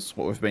news,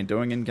 what we've been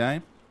doing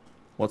in-game,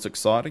 what's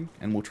exciting,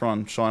 and we'll try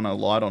and shine a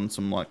light on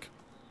some,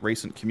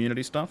 recent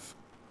community stuff.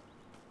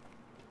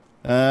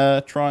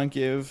 Try and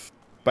give,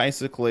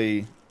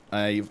 basically,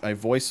 a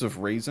voice of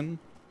reason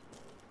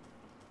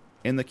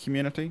in the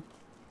community.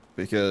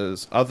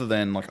 Because other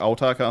than,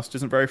 Altarcast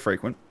isn't very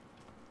frequent.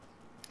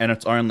 And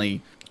it's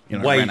only,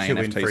 way Rene too and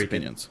FT's infrequent.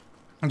 opinions.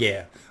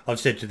 Yeah. I've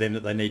said to them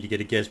that they need to get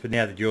a guest, but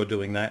now that you're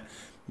doing that,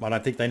 I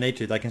don't think they need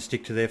to. They can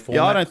stick to their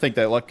format. Yeah, I don't think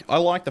they I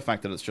like the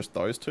fact that it's just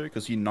those two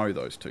because you know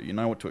those two. You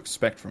know what to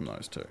expect from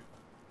those two.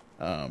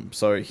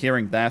 So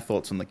hearing their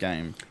thoughts on the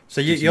game.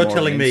 So gives you're more of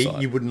telling an me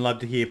insight. you wouldn't love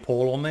to hear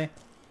Paul on there?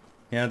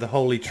 The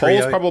holy trio.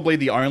 Paul's probably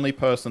the only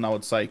person I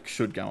would say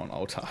should go on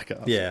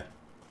Altarcast. Yeah.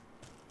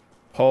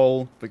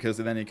 Paul, because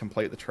then you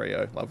complete the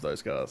trio. Love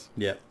those guys.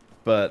 Yeah.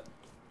 But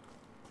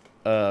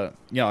I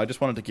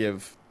just wanted to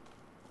give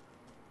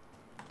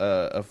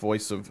a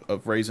voice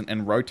of reason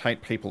and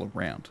rotate people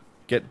around.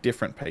 Get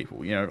different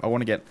people. I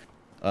want to get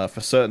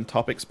For certain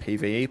topics,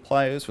 PvE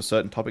players. For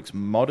certain topics,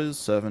 modders.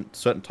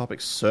 Certain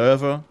topics,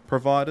 server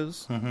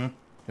providers. Mm-hmm.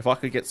 If I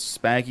could get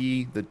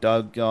Spaggy, the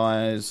Doug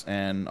guys,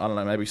 and I don't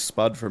know, maybe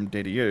Spud from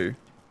DDU,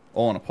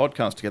 all on a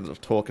podcast together to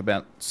talk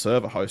about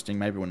server hosting,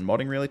 maybe when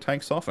modding really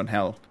takes off and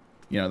how,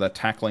 they're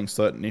tackling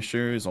certain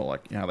issues or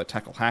like, how they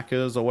tackle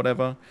hackers or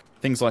whatever,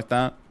 things like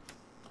that.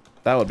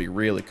 That would be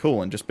really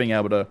cool. And just being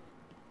able to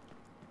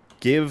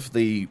give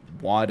the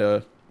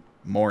wider,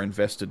 more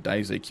invested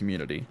DayZ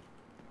community,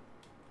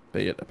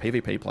 be it a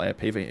PvP player,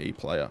 PvE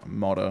player,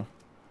 modder,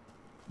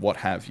 what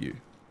have you,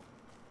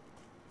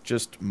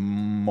 just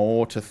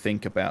more to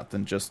think about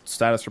than just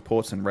status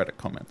reports and Reddit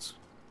comments.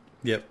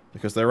 Yep.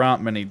 Because there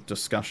aren't many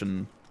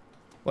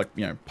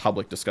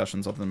public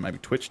discussions other than maybe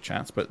Twitch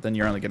chats, but then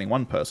you're only getting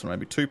one person,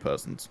 maybe two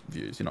persons'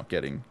 views. You're not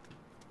getting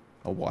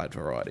a wide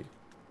variety.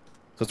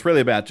 So it's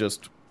really about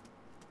just,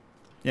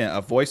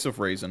 a voice of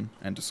reason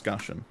and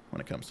discussion when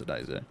it comes to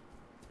DayZ.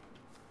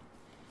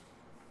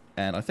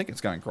 And I think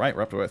it's going great.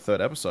 We're up to our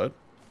 3rd episode.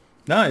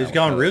 No, it's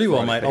going really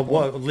well, mate.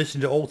 I've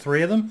listened to all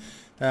 3 of them.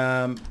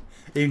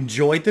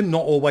 Enjoyed them,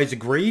 not always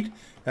agreed.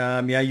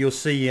 You'll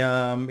see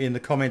in the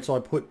comments I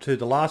put to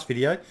the last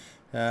video.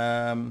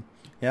 I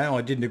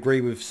didn't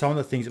agree with some of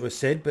the things that were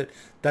said, but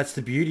that's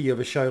the beauty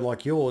of a show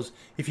like yours.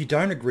 If you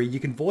don't agree,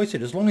 you can voice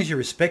it. As long as you're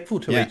respectful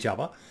to each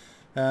other,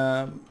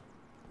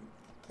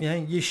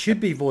 you should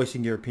be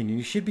voicing your opinion.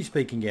 You should be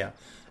speaking out.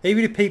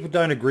 Even if people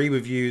don't agree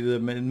with you,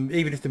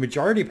 even if the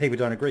majority of people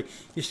don't agree,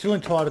 you're still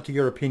entitled to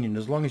your opinion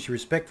as long as you're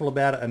respectful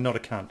about it and not a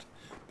cunt,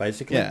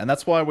 basically. Yeah, and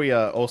that's why we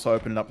also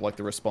opened up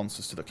the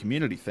responses to the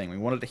community thing. We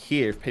wanted to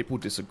hear if people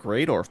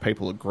disagreed or if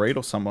people agreed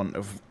or someone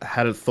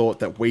had a thought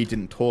that we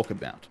didn't talk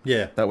about.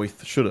 Yeah. That we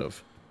should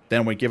have.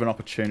 Then we give an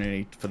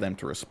opportunity for them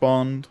to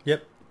respond.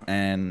 Yep.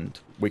 And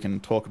we can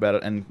talk about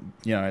it. And,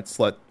 it's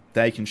like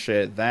they can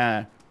share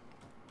their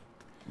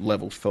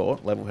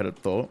level-headed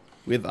thought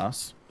with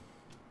us.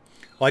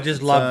 I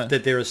just love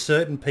that there are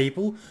certain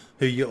people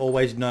who you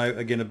always know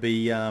are going to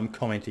be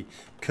commenting.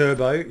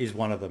 Kerbo is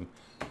one of them.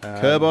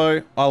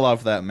 Kerbo, I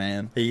love that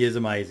man. He is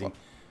amazing.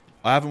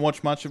 I haven't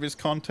watched much of his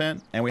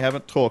content, and we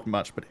haven't talked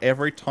much, but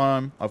every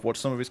time I've watched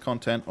some of his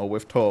content or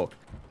we've talked,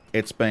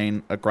 it's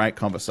been a great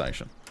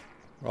conversation.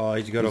 Oh,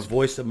 he's got a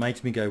voice that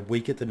makes me go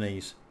weak at the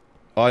knees.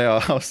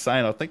 I was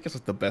saying, I think this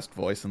is the best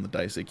voice in the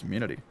DayZ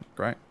community.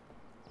 Great.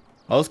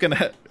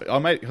 I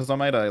made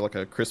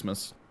a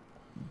Christmas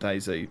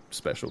DayZ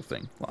special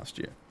thing last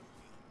year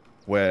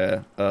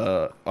where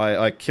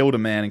I killed a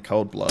man in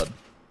cold blood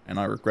and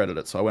I regretted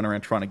it, so I went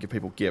around trying to give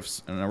people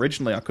gifts, and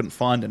originally I couldn't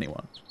find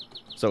anyone,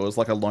 so it was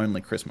like a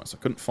lonely Christmas. I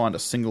couldn't find a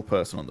single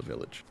person on the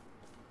village,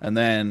 and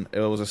then it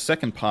was a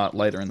second part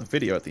later in the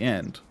video at the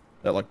end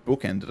that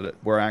bookended it,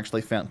 where I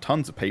actually found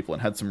tons of people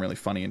and had some really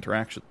funny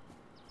interactions.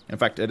 In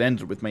fact, it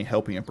ended with me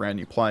helping a brand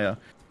new player,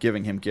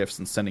 giving him gifts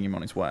and sending him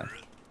on his way.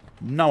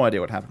 No idea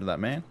what happened to that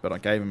man, but I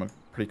gave him a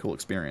pretty cool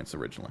experience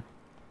originally.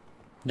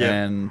 Yeah.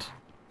 And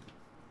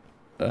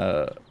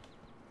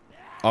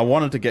I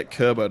wanted to get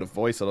Kerbo to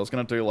voice it. I was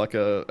going to do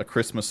a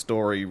Christmas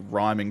story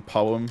rhyming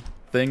poem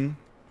thing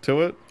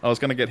to it. I was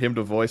going to get him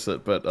to voice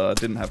it, but I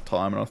didn't have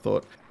time, and I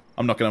thought,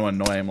 I'm not going to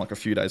annoy him a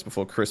few days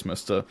before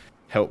Christmas to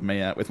help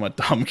me out with my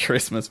dumb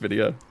Christmas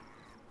video.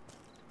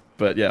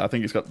 But yeah, I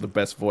think he's got the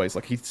best voice.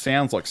 He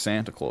sounds like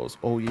Santa Claus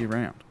all year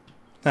round.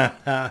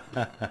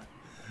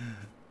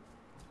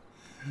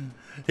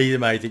 He's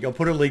amazing. I'll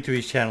put a link to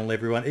his channel,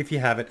 everyone, if you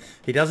haven't.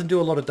 He doesn't do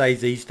a lot of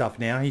DayZ stuff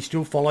now. He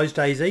still follows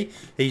DayZ.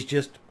 He's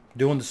just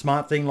doing the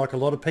smart thing like a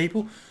lot of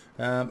people.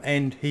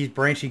 And he's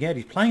branching out.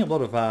 He's playing a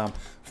lot of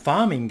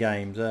farming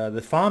games,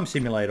 the Farm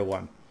Simulator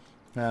one.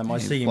 I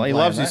see him. He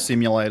loves his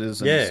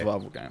simulators and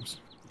survival games.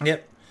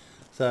 Yep.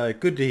 So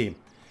good to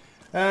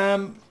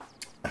him.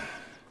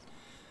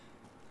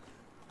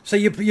 So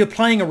you're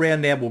playing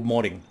around now with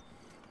modding.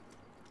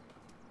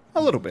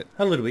 A little bit.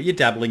 You're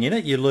dabbling in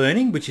it. You're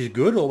learning, which is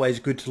good.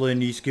 Always good to learn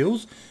new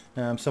skills.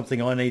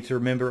 Something I need to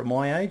remember at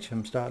my age.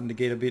 I'm starting to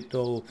get a bit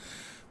all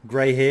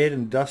grey-haired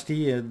and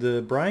dusty in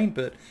the brain.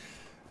 But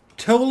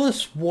tell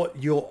us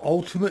what your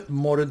ultimate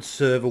modded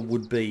server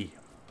would be.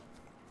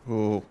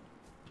 Oh.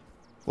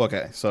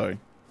 Okay, so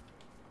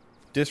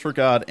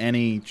disregard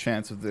any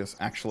chance of this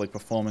actually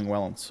performing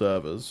well on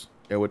servers.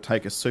 It would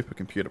take a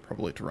supercomputer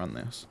probably to run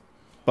this.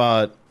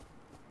 But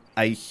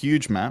a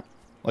huge map.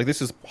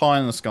 This is pie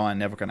in the sky,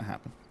 never going to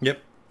happen.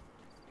 Yep.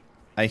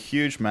 A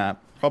huge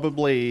map,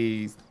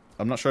 probably...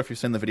 I'm not sure if you've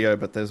seen the video,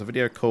 but there's a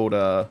video called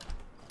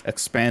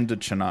Expanded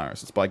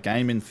Chernarus. It's by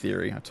Game in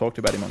Theory. I talked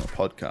about him on the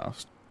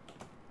podcast.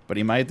 But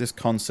he made this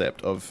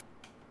concept of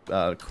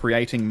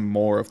creating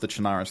more of the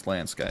Chernarus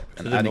landscape.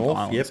 And adding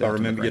islands. Yep, I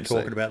remember you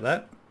talking about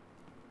that.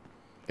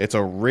 It's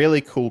a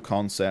really cool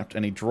concept,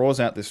 and he draws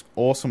out this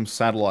awesome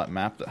satellite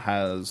map that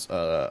has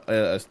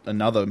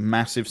another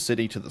massive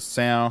city to the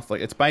south.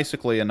 It's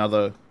basically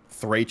another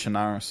 3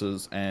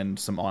 Chernarus's and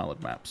some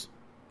island maps.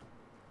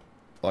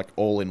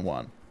 All in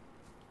one.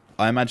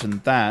 I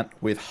imagine that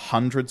with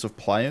hundreds of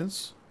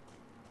players,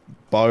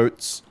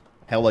 boats,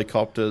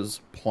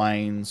 helicopters,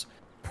 planes,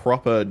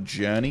 proper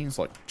journeys,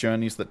 like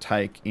journeys that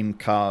take in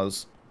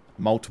cars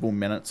multiple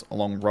minutes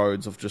along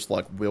roads of just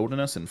like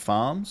wilderness and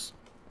farms,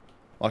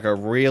 like a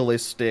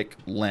realistic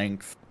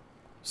length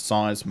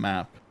size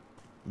map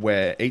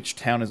where each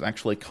town is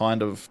actually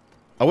kind of,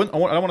 I don't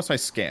want to say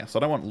scarce. I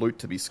don't want loot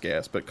to be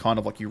scarce, but kind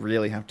of like you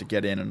really have to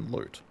get in and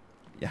loot.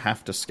 You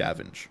have to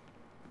scavenge.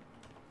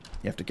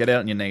 You have to get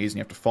out on your knees and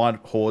you have to fight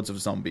hordes of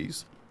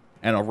zombies.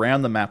 And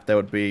around the map there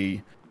would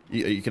be,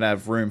 you can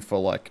have room for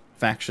like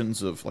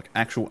factions of like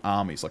actual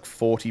armies, like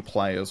 40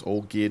 players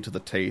all geared to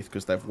the teeth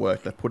because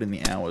they've put in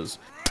the hours,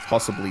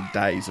 possibly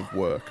days of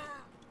work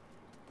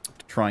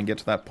to try and get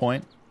to that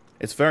point.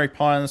 It's very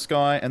pie in the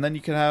sky, and then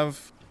you could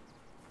have,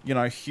 you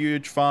know,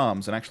 huge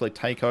farms and actually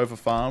take over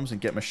farms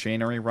and get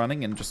machinery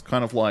running and just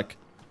kind of like,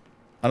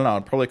 I don't know,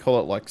 I'd probably call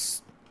it like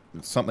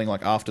something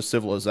like After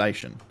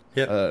Civilization.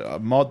 Yep. A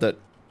mod that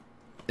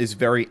is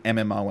very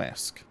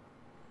MMO-esque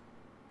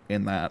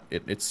in that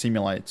it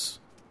simulates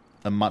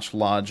a much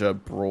larger,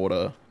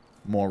 broader,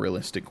 more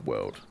realistic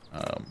world.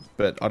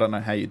 But I don't know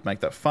how you'd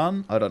make that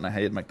fun. I don't know how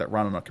you'd make that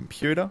run on a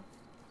computer.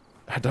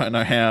 I don't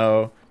know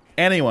how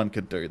anyone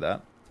could do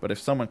that. But if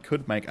someone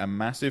could make a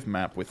massive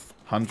map with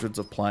hundreds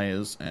of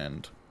players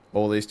and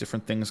all these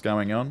different things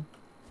going on,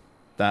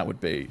 that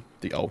would be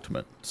the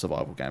ultimate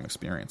survival game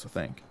experience, I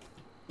think.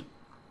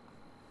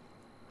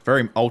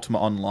 Very Ultima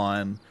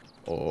Online,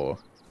 or,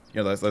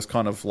 you know, those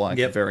kind of like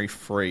very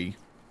free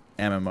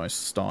MMO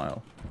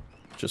style.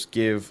 Just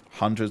give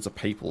hundreds of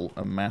people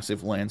a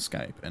massive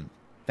landscape and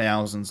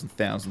thousands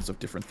of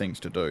different things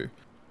to do.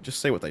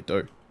 Just see what they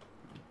do.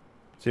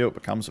 See what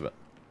becomes of it.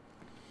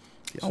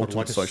 The sort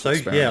ultimate of like social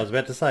experiment. Yeah, I was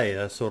about to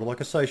say, sort of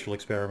like a social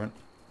experiment.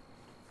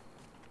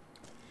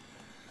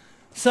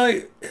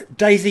 So,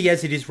 DayZ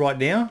as it is right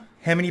now,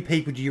 how many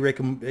people do you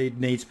reckon it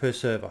needs per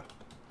server?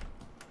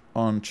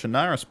 On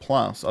Chernarus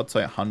Plus, I'd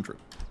say 100.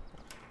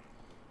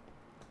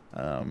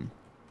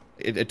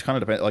 It kind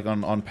of depends. Like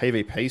on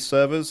PvP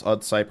servers,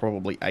 I'd say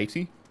probably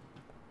 80.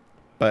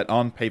 But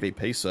on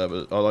PvP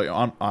servers, or like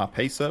on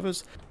RP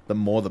servers, the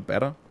more the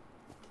better.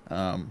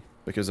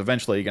 Because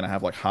eventually you're going to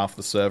have like half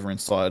the server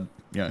inside,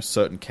 you know,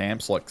 certain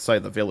camps. Like say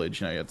the village,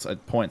 you know, it's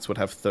at points would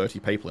have 30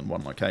 people in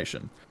one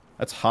location.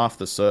 That's half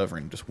the server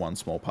in just one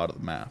small part of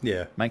the map.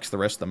 Yeah. Makes the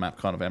rest of the map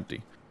kind of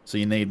empty. So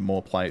you need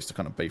more players to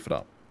kind of beef it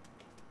up.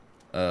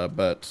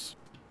 But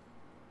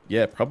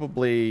yeah,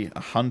 probably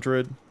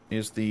 100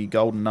 is the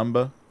golden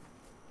number.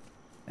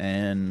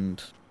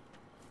 And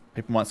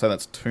people might say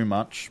that's too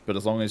much, but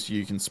as long as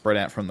you can spread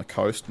out from the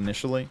coast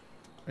initially,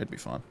 it'd be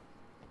fine.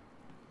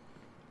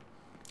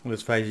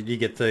 Let's face it, you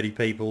get 30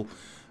 people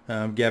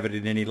gathered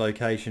in any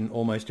location,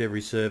 almost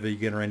every server, you're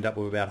going to end up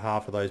with about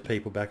half of those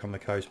people back on the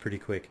coast pretty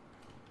quick.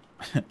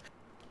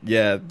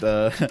 Yeah,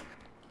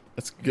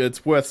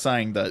 it's worth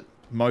saying that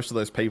most of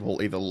those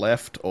people either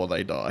left or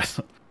they died.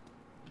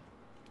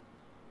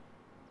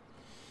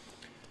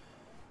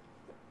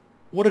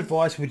 What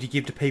advice would you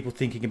give to people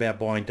thinking about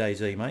buying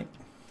DayZ, mate?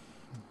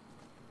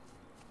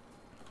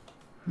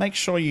 Make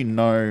sure you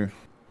know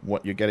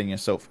what you're getting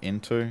yourself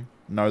into.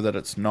 Know that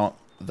it's not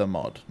the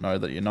mod. Know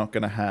that you're not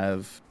going to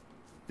have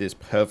this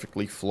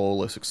perfectly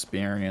flawless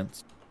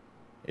experience.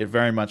 It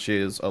very much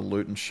is a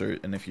loot and shoot,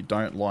 and if you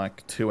don't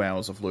like 2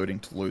 hours of looting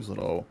to lose it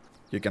all,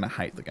 you're going to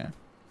hate the game.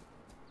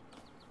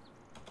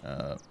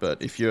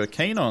 But if you're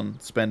keen on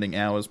spending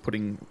hours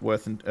putting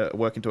work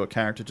into a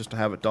character just to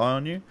have it die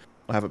on you,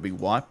 or have it be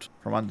wiped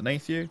from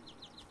underneath you,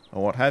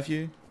 or what have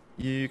you,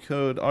 you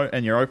could,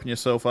 and you open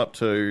yourself up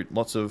to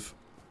lots of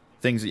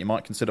things that you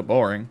might consider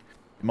boring,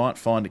 you might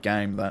find a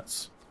game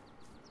that's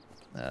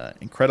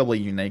incredibly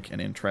unique and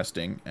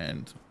interesting,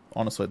 and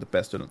honestly the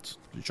best in its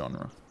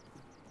genre.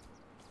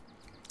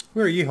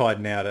 Where are you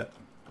hiding out at?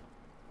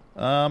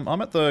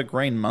 I'm at the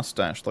Green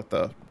Mustache, like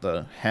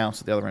the house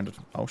at the other end of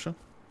Ulsha.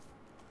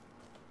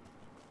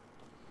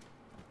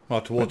 Oh,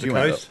 towards the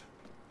coast?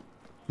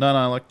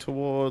 No, like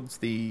towards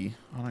the...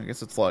 I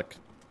guess it's like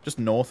just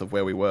north of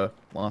where we were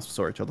last we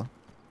saw each other.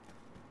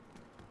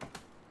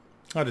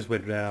 I just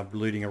went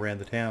looting around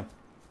the town.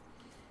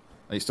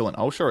 Are you still in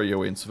Ulsha or are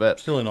you in Svet?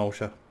 Still in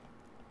Ulsha.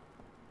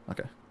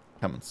 Okay.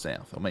 Coming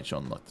south. I'll meet you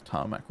on like the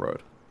tarmac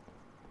road.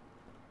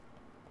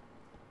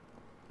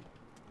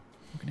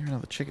 I can hear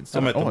another chicken.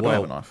 I'm at the I don't well.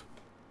 have a knife.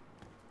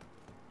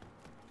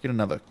 Get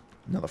another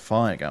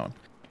fire going.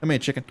 Come here,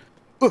 chicken.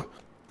 Ugh.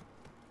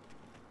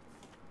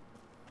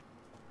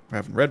 We're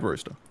having Red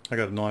Rooster. I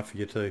got a knife for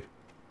you too.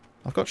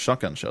 I've got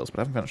shotgun shells, but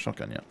I haven't found a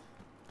shotgun yet.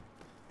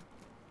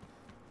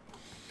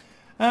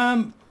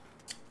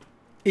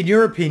 In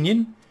your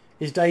opinion,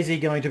 is DayZ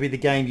going to be the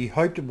game you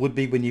hoped it would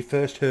be when you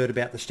first heard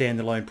about the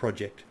standalone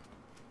project?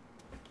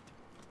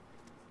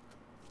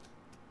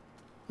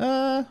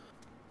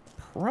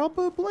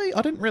 Probably.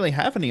 I didn't really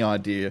have any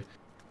idea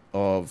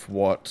of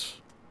what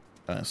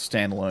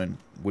standalone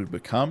would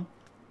become.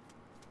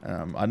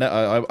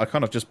 I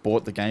kind of just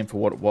bought the game for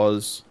what it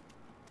was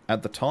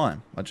at the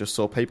time. I just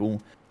saw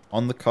people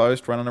on the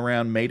coast running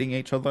around meeting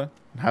each other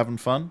and having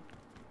fun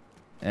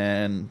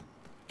and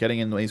getting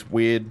in these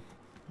weird,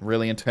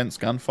 really intense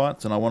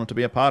gunfights, and I wanted to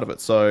be a part of it.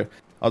 So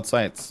I'd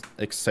say it's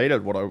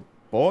exceeded what I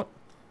bought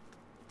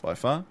by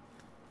far.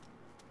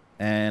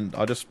 And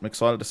I'm just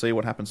excited to see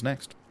what happens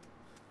next.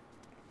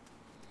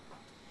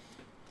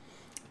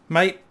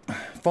 Mate,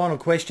 final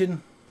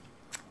question.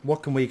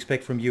 What can we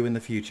expect from you in the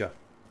future?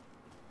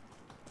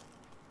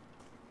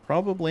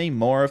 Probably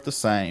more of the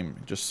same.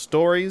 Just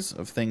stories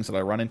of things that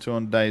I run into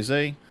on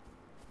DayZ.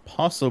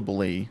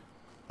 Possibly,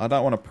 I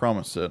don't want to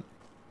promise it,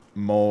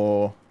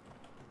 more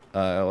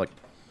like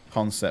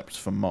concepts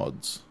for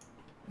mods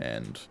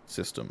and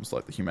systems,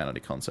 like the Humanity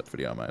concept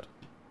video I made.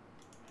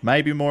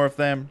 Maybe more of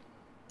them.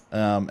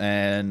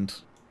 And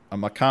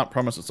I can't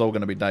promise it's all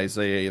going to be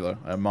DayZ either.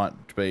 It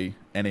might be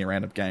any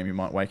random game. You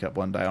might wake up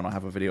one day and I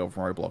have a video of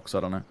Roblox. I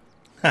don't know.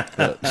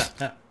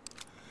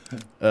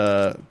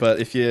 But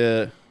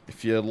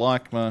if you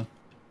like my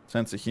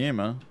sense of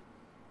humour,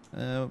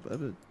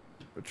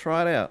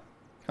 try it out.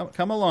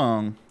 Come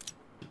along.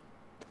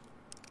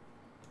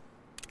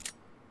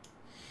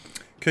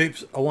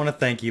 Coops, I want to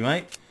thank you,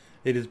 mate.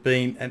 It has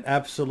been an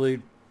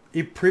absolute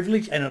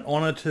privilege and an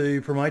honour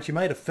to promote you,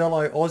 mate. A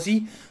fellow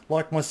Aussie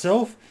like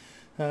myself,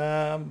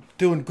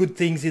 doing good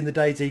things in the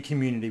DayZ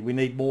community. We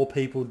need more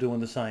people doing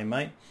the same,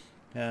 mate.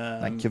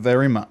 Thank you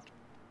very much.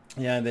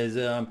 Yeah, there's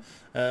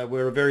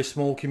we're a very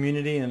small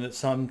community, and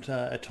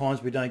at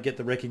times we don't get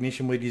the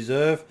recognition we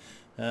deserve.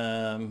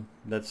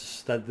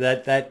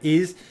 That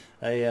is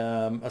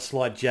a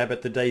slight jab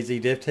at the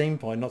DayZ dev team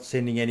by not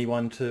sending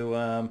anyone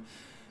to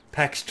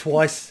PAX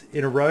twice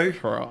in a row.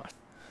 Right.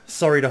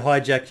 Sorry to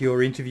hijack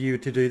your interview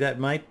to do that,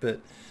 mate, but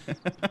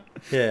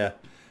yeah.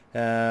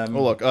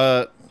 Well, look,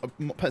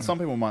 some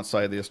people might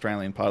say the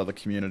Australian part of the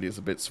community is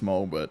a bit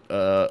small, but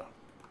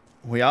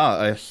we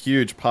are a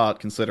huge part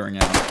considering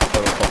our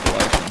total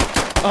population.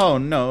 Oh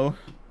no,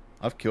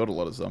 I've killed a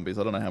lot of zombies.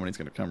 I don't know how many's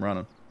going to come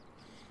running.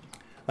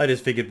 I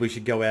just figured we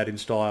should go out in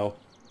style.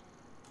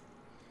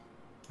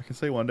 I can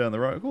see one down the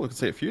road. Oh, I can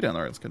see a few down the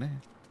road. It's good. I've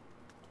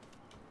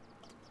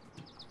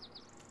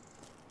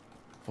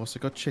also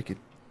got chicken.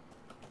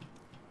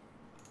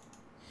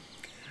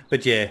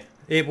 But yeah,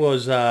 it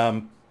was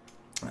a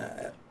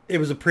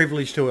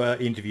privilege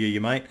to interview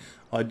you, mate.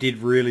 I did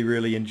really,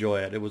 really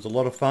enjoy it. It was a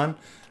lot of fun.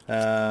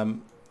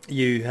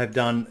 You have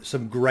done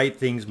some great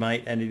things,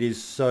 mate, and it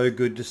is so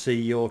good to see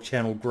your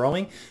channel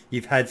growing.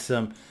 You've had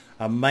some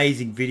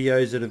amazing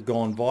videos that have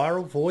gone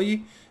viral for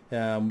you,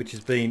 which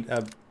has been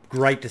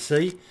great to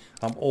see.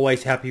 I'm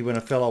always happy when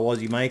a fellow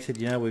Aussie makes it.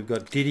 You know, we've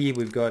got Diddy,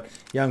 we've got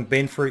young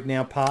Benfruit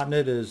now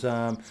partnered as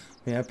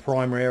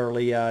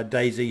primarily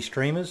DayZ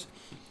streamers.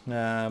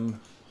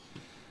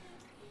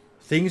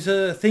 Things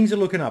are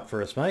looking up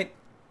for us, mate.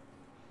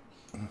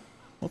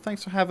 Well,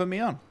 thanks for having me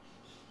on.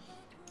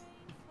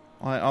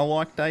 I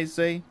like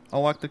DayZ, I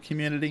like the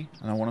community,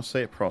 and I want to see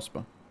it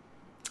prosper.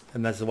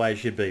 And that's the way it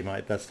should be,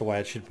 mate. That's the way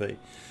it should be.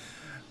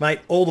 Mate,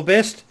 all the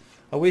best.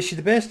 I wish you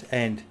the best,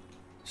 and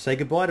say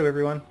goodbye to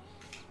everyone.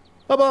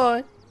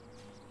 Bye-bye.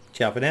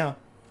 Ciao for now.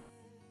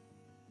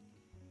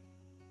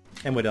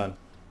 And we're done.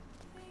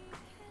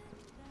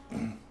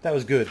 That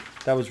was good.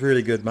 That was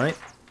really good, mate.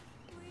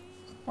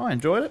 I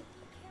enjoyed it.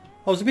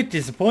 I was a bit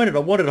disappointed. I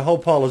wanted a whole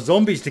pile of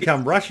zombies to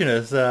come rushing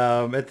us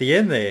at the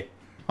end there.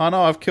 I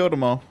know, I've killed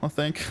them all, I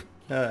think.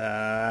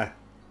 I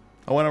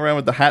went around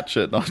with the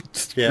hatchet and I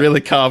just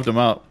really carved them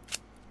up.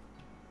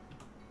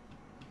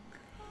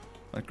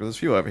 Like, there's a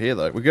few over here,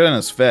 though. We got in a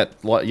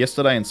Svet. Like,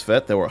 yesterday in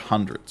Svet, there were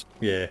hundreds.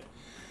 Yeah.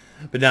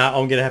 But now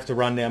I'm going to have to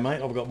run now,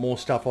 mate. I've got more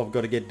stuff I've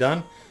got to get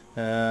done.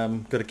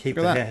 Got to keep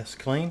the house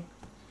clean.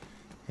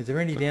 Is there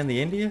any down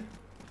the end here?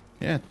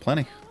 Yeah,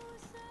 plenty.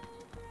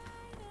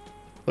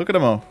 Look at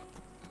them all.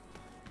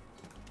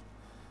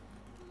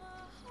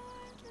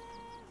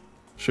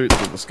 Shoot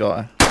through the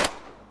sky.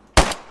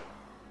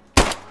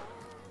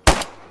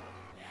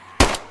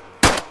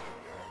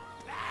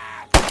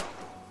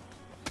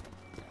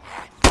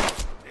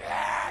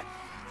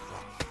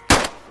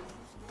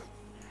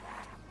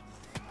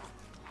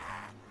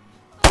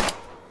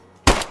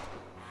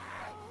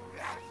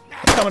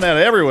 They're coming out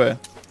of everywhere.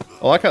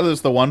 I like how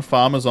there's the one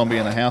farmer zombie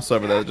in the house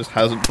over there that just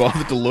hasn't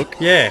bothered to look.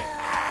 Yeah.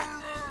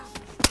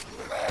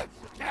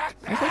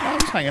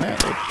 He's hanging out,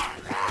 dude.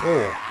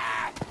 Oh.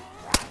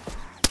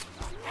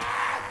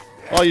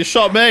 Oh, you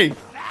shot me!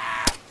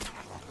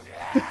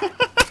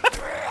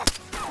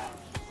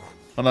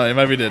 Oh no,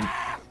 maybe he didn't.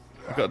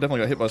 Definitely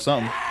got hit by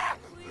something.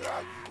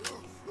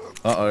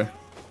 Uh-oh.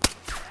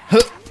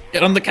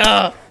 Get on the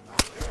car!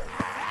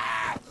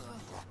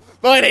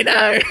 Mighty,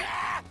 no!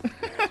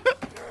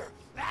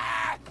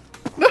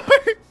 No!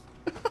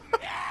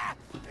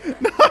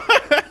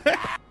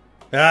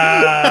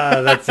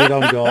 Ah, that's it,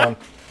 I'm gone.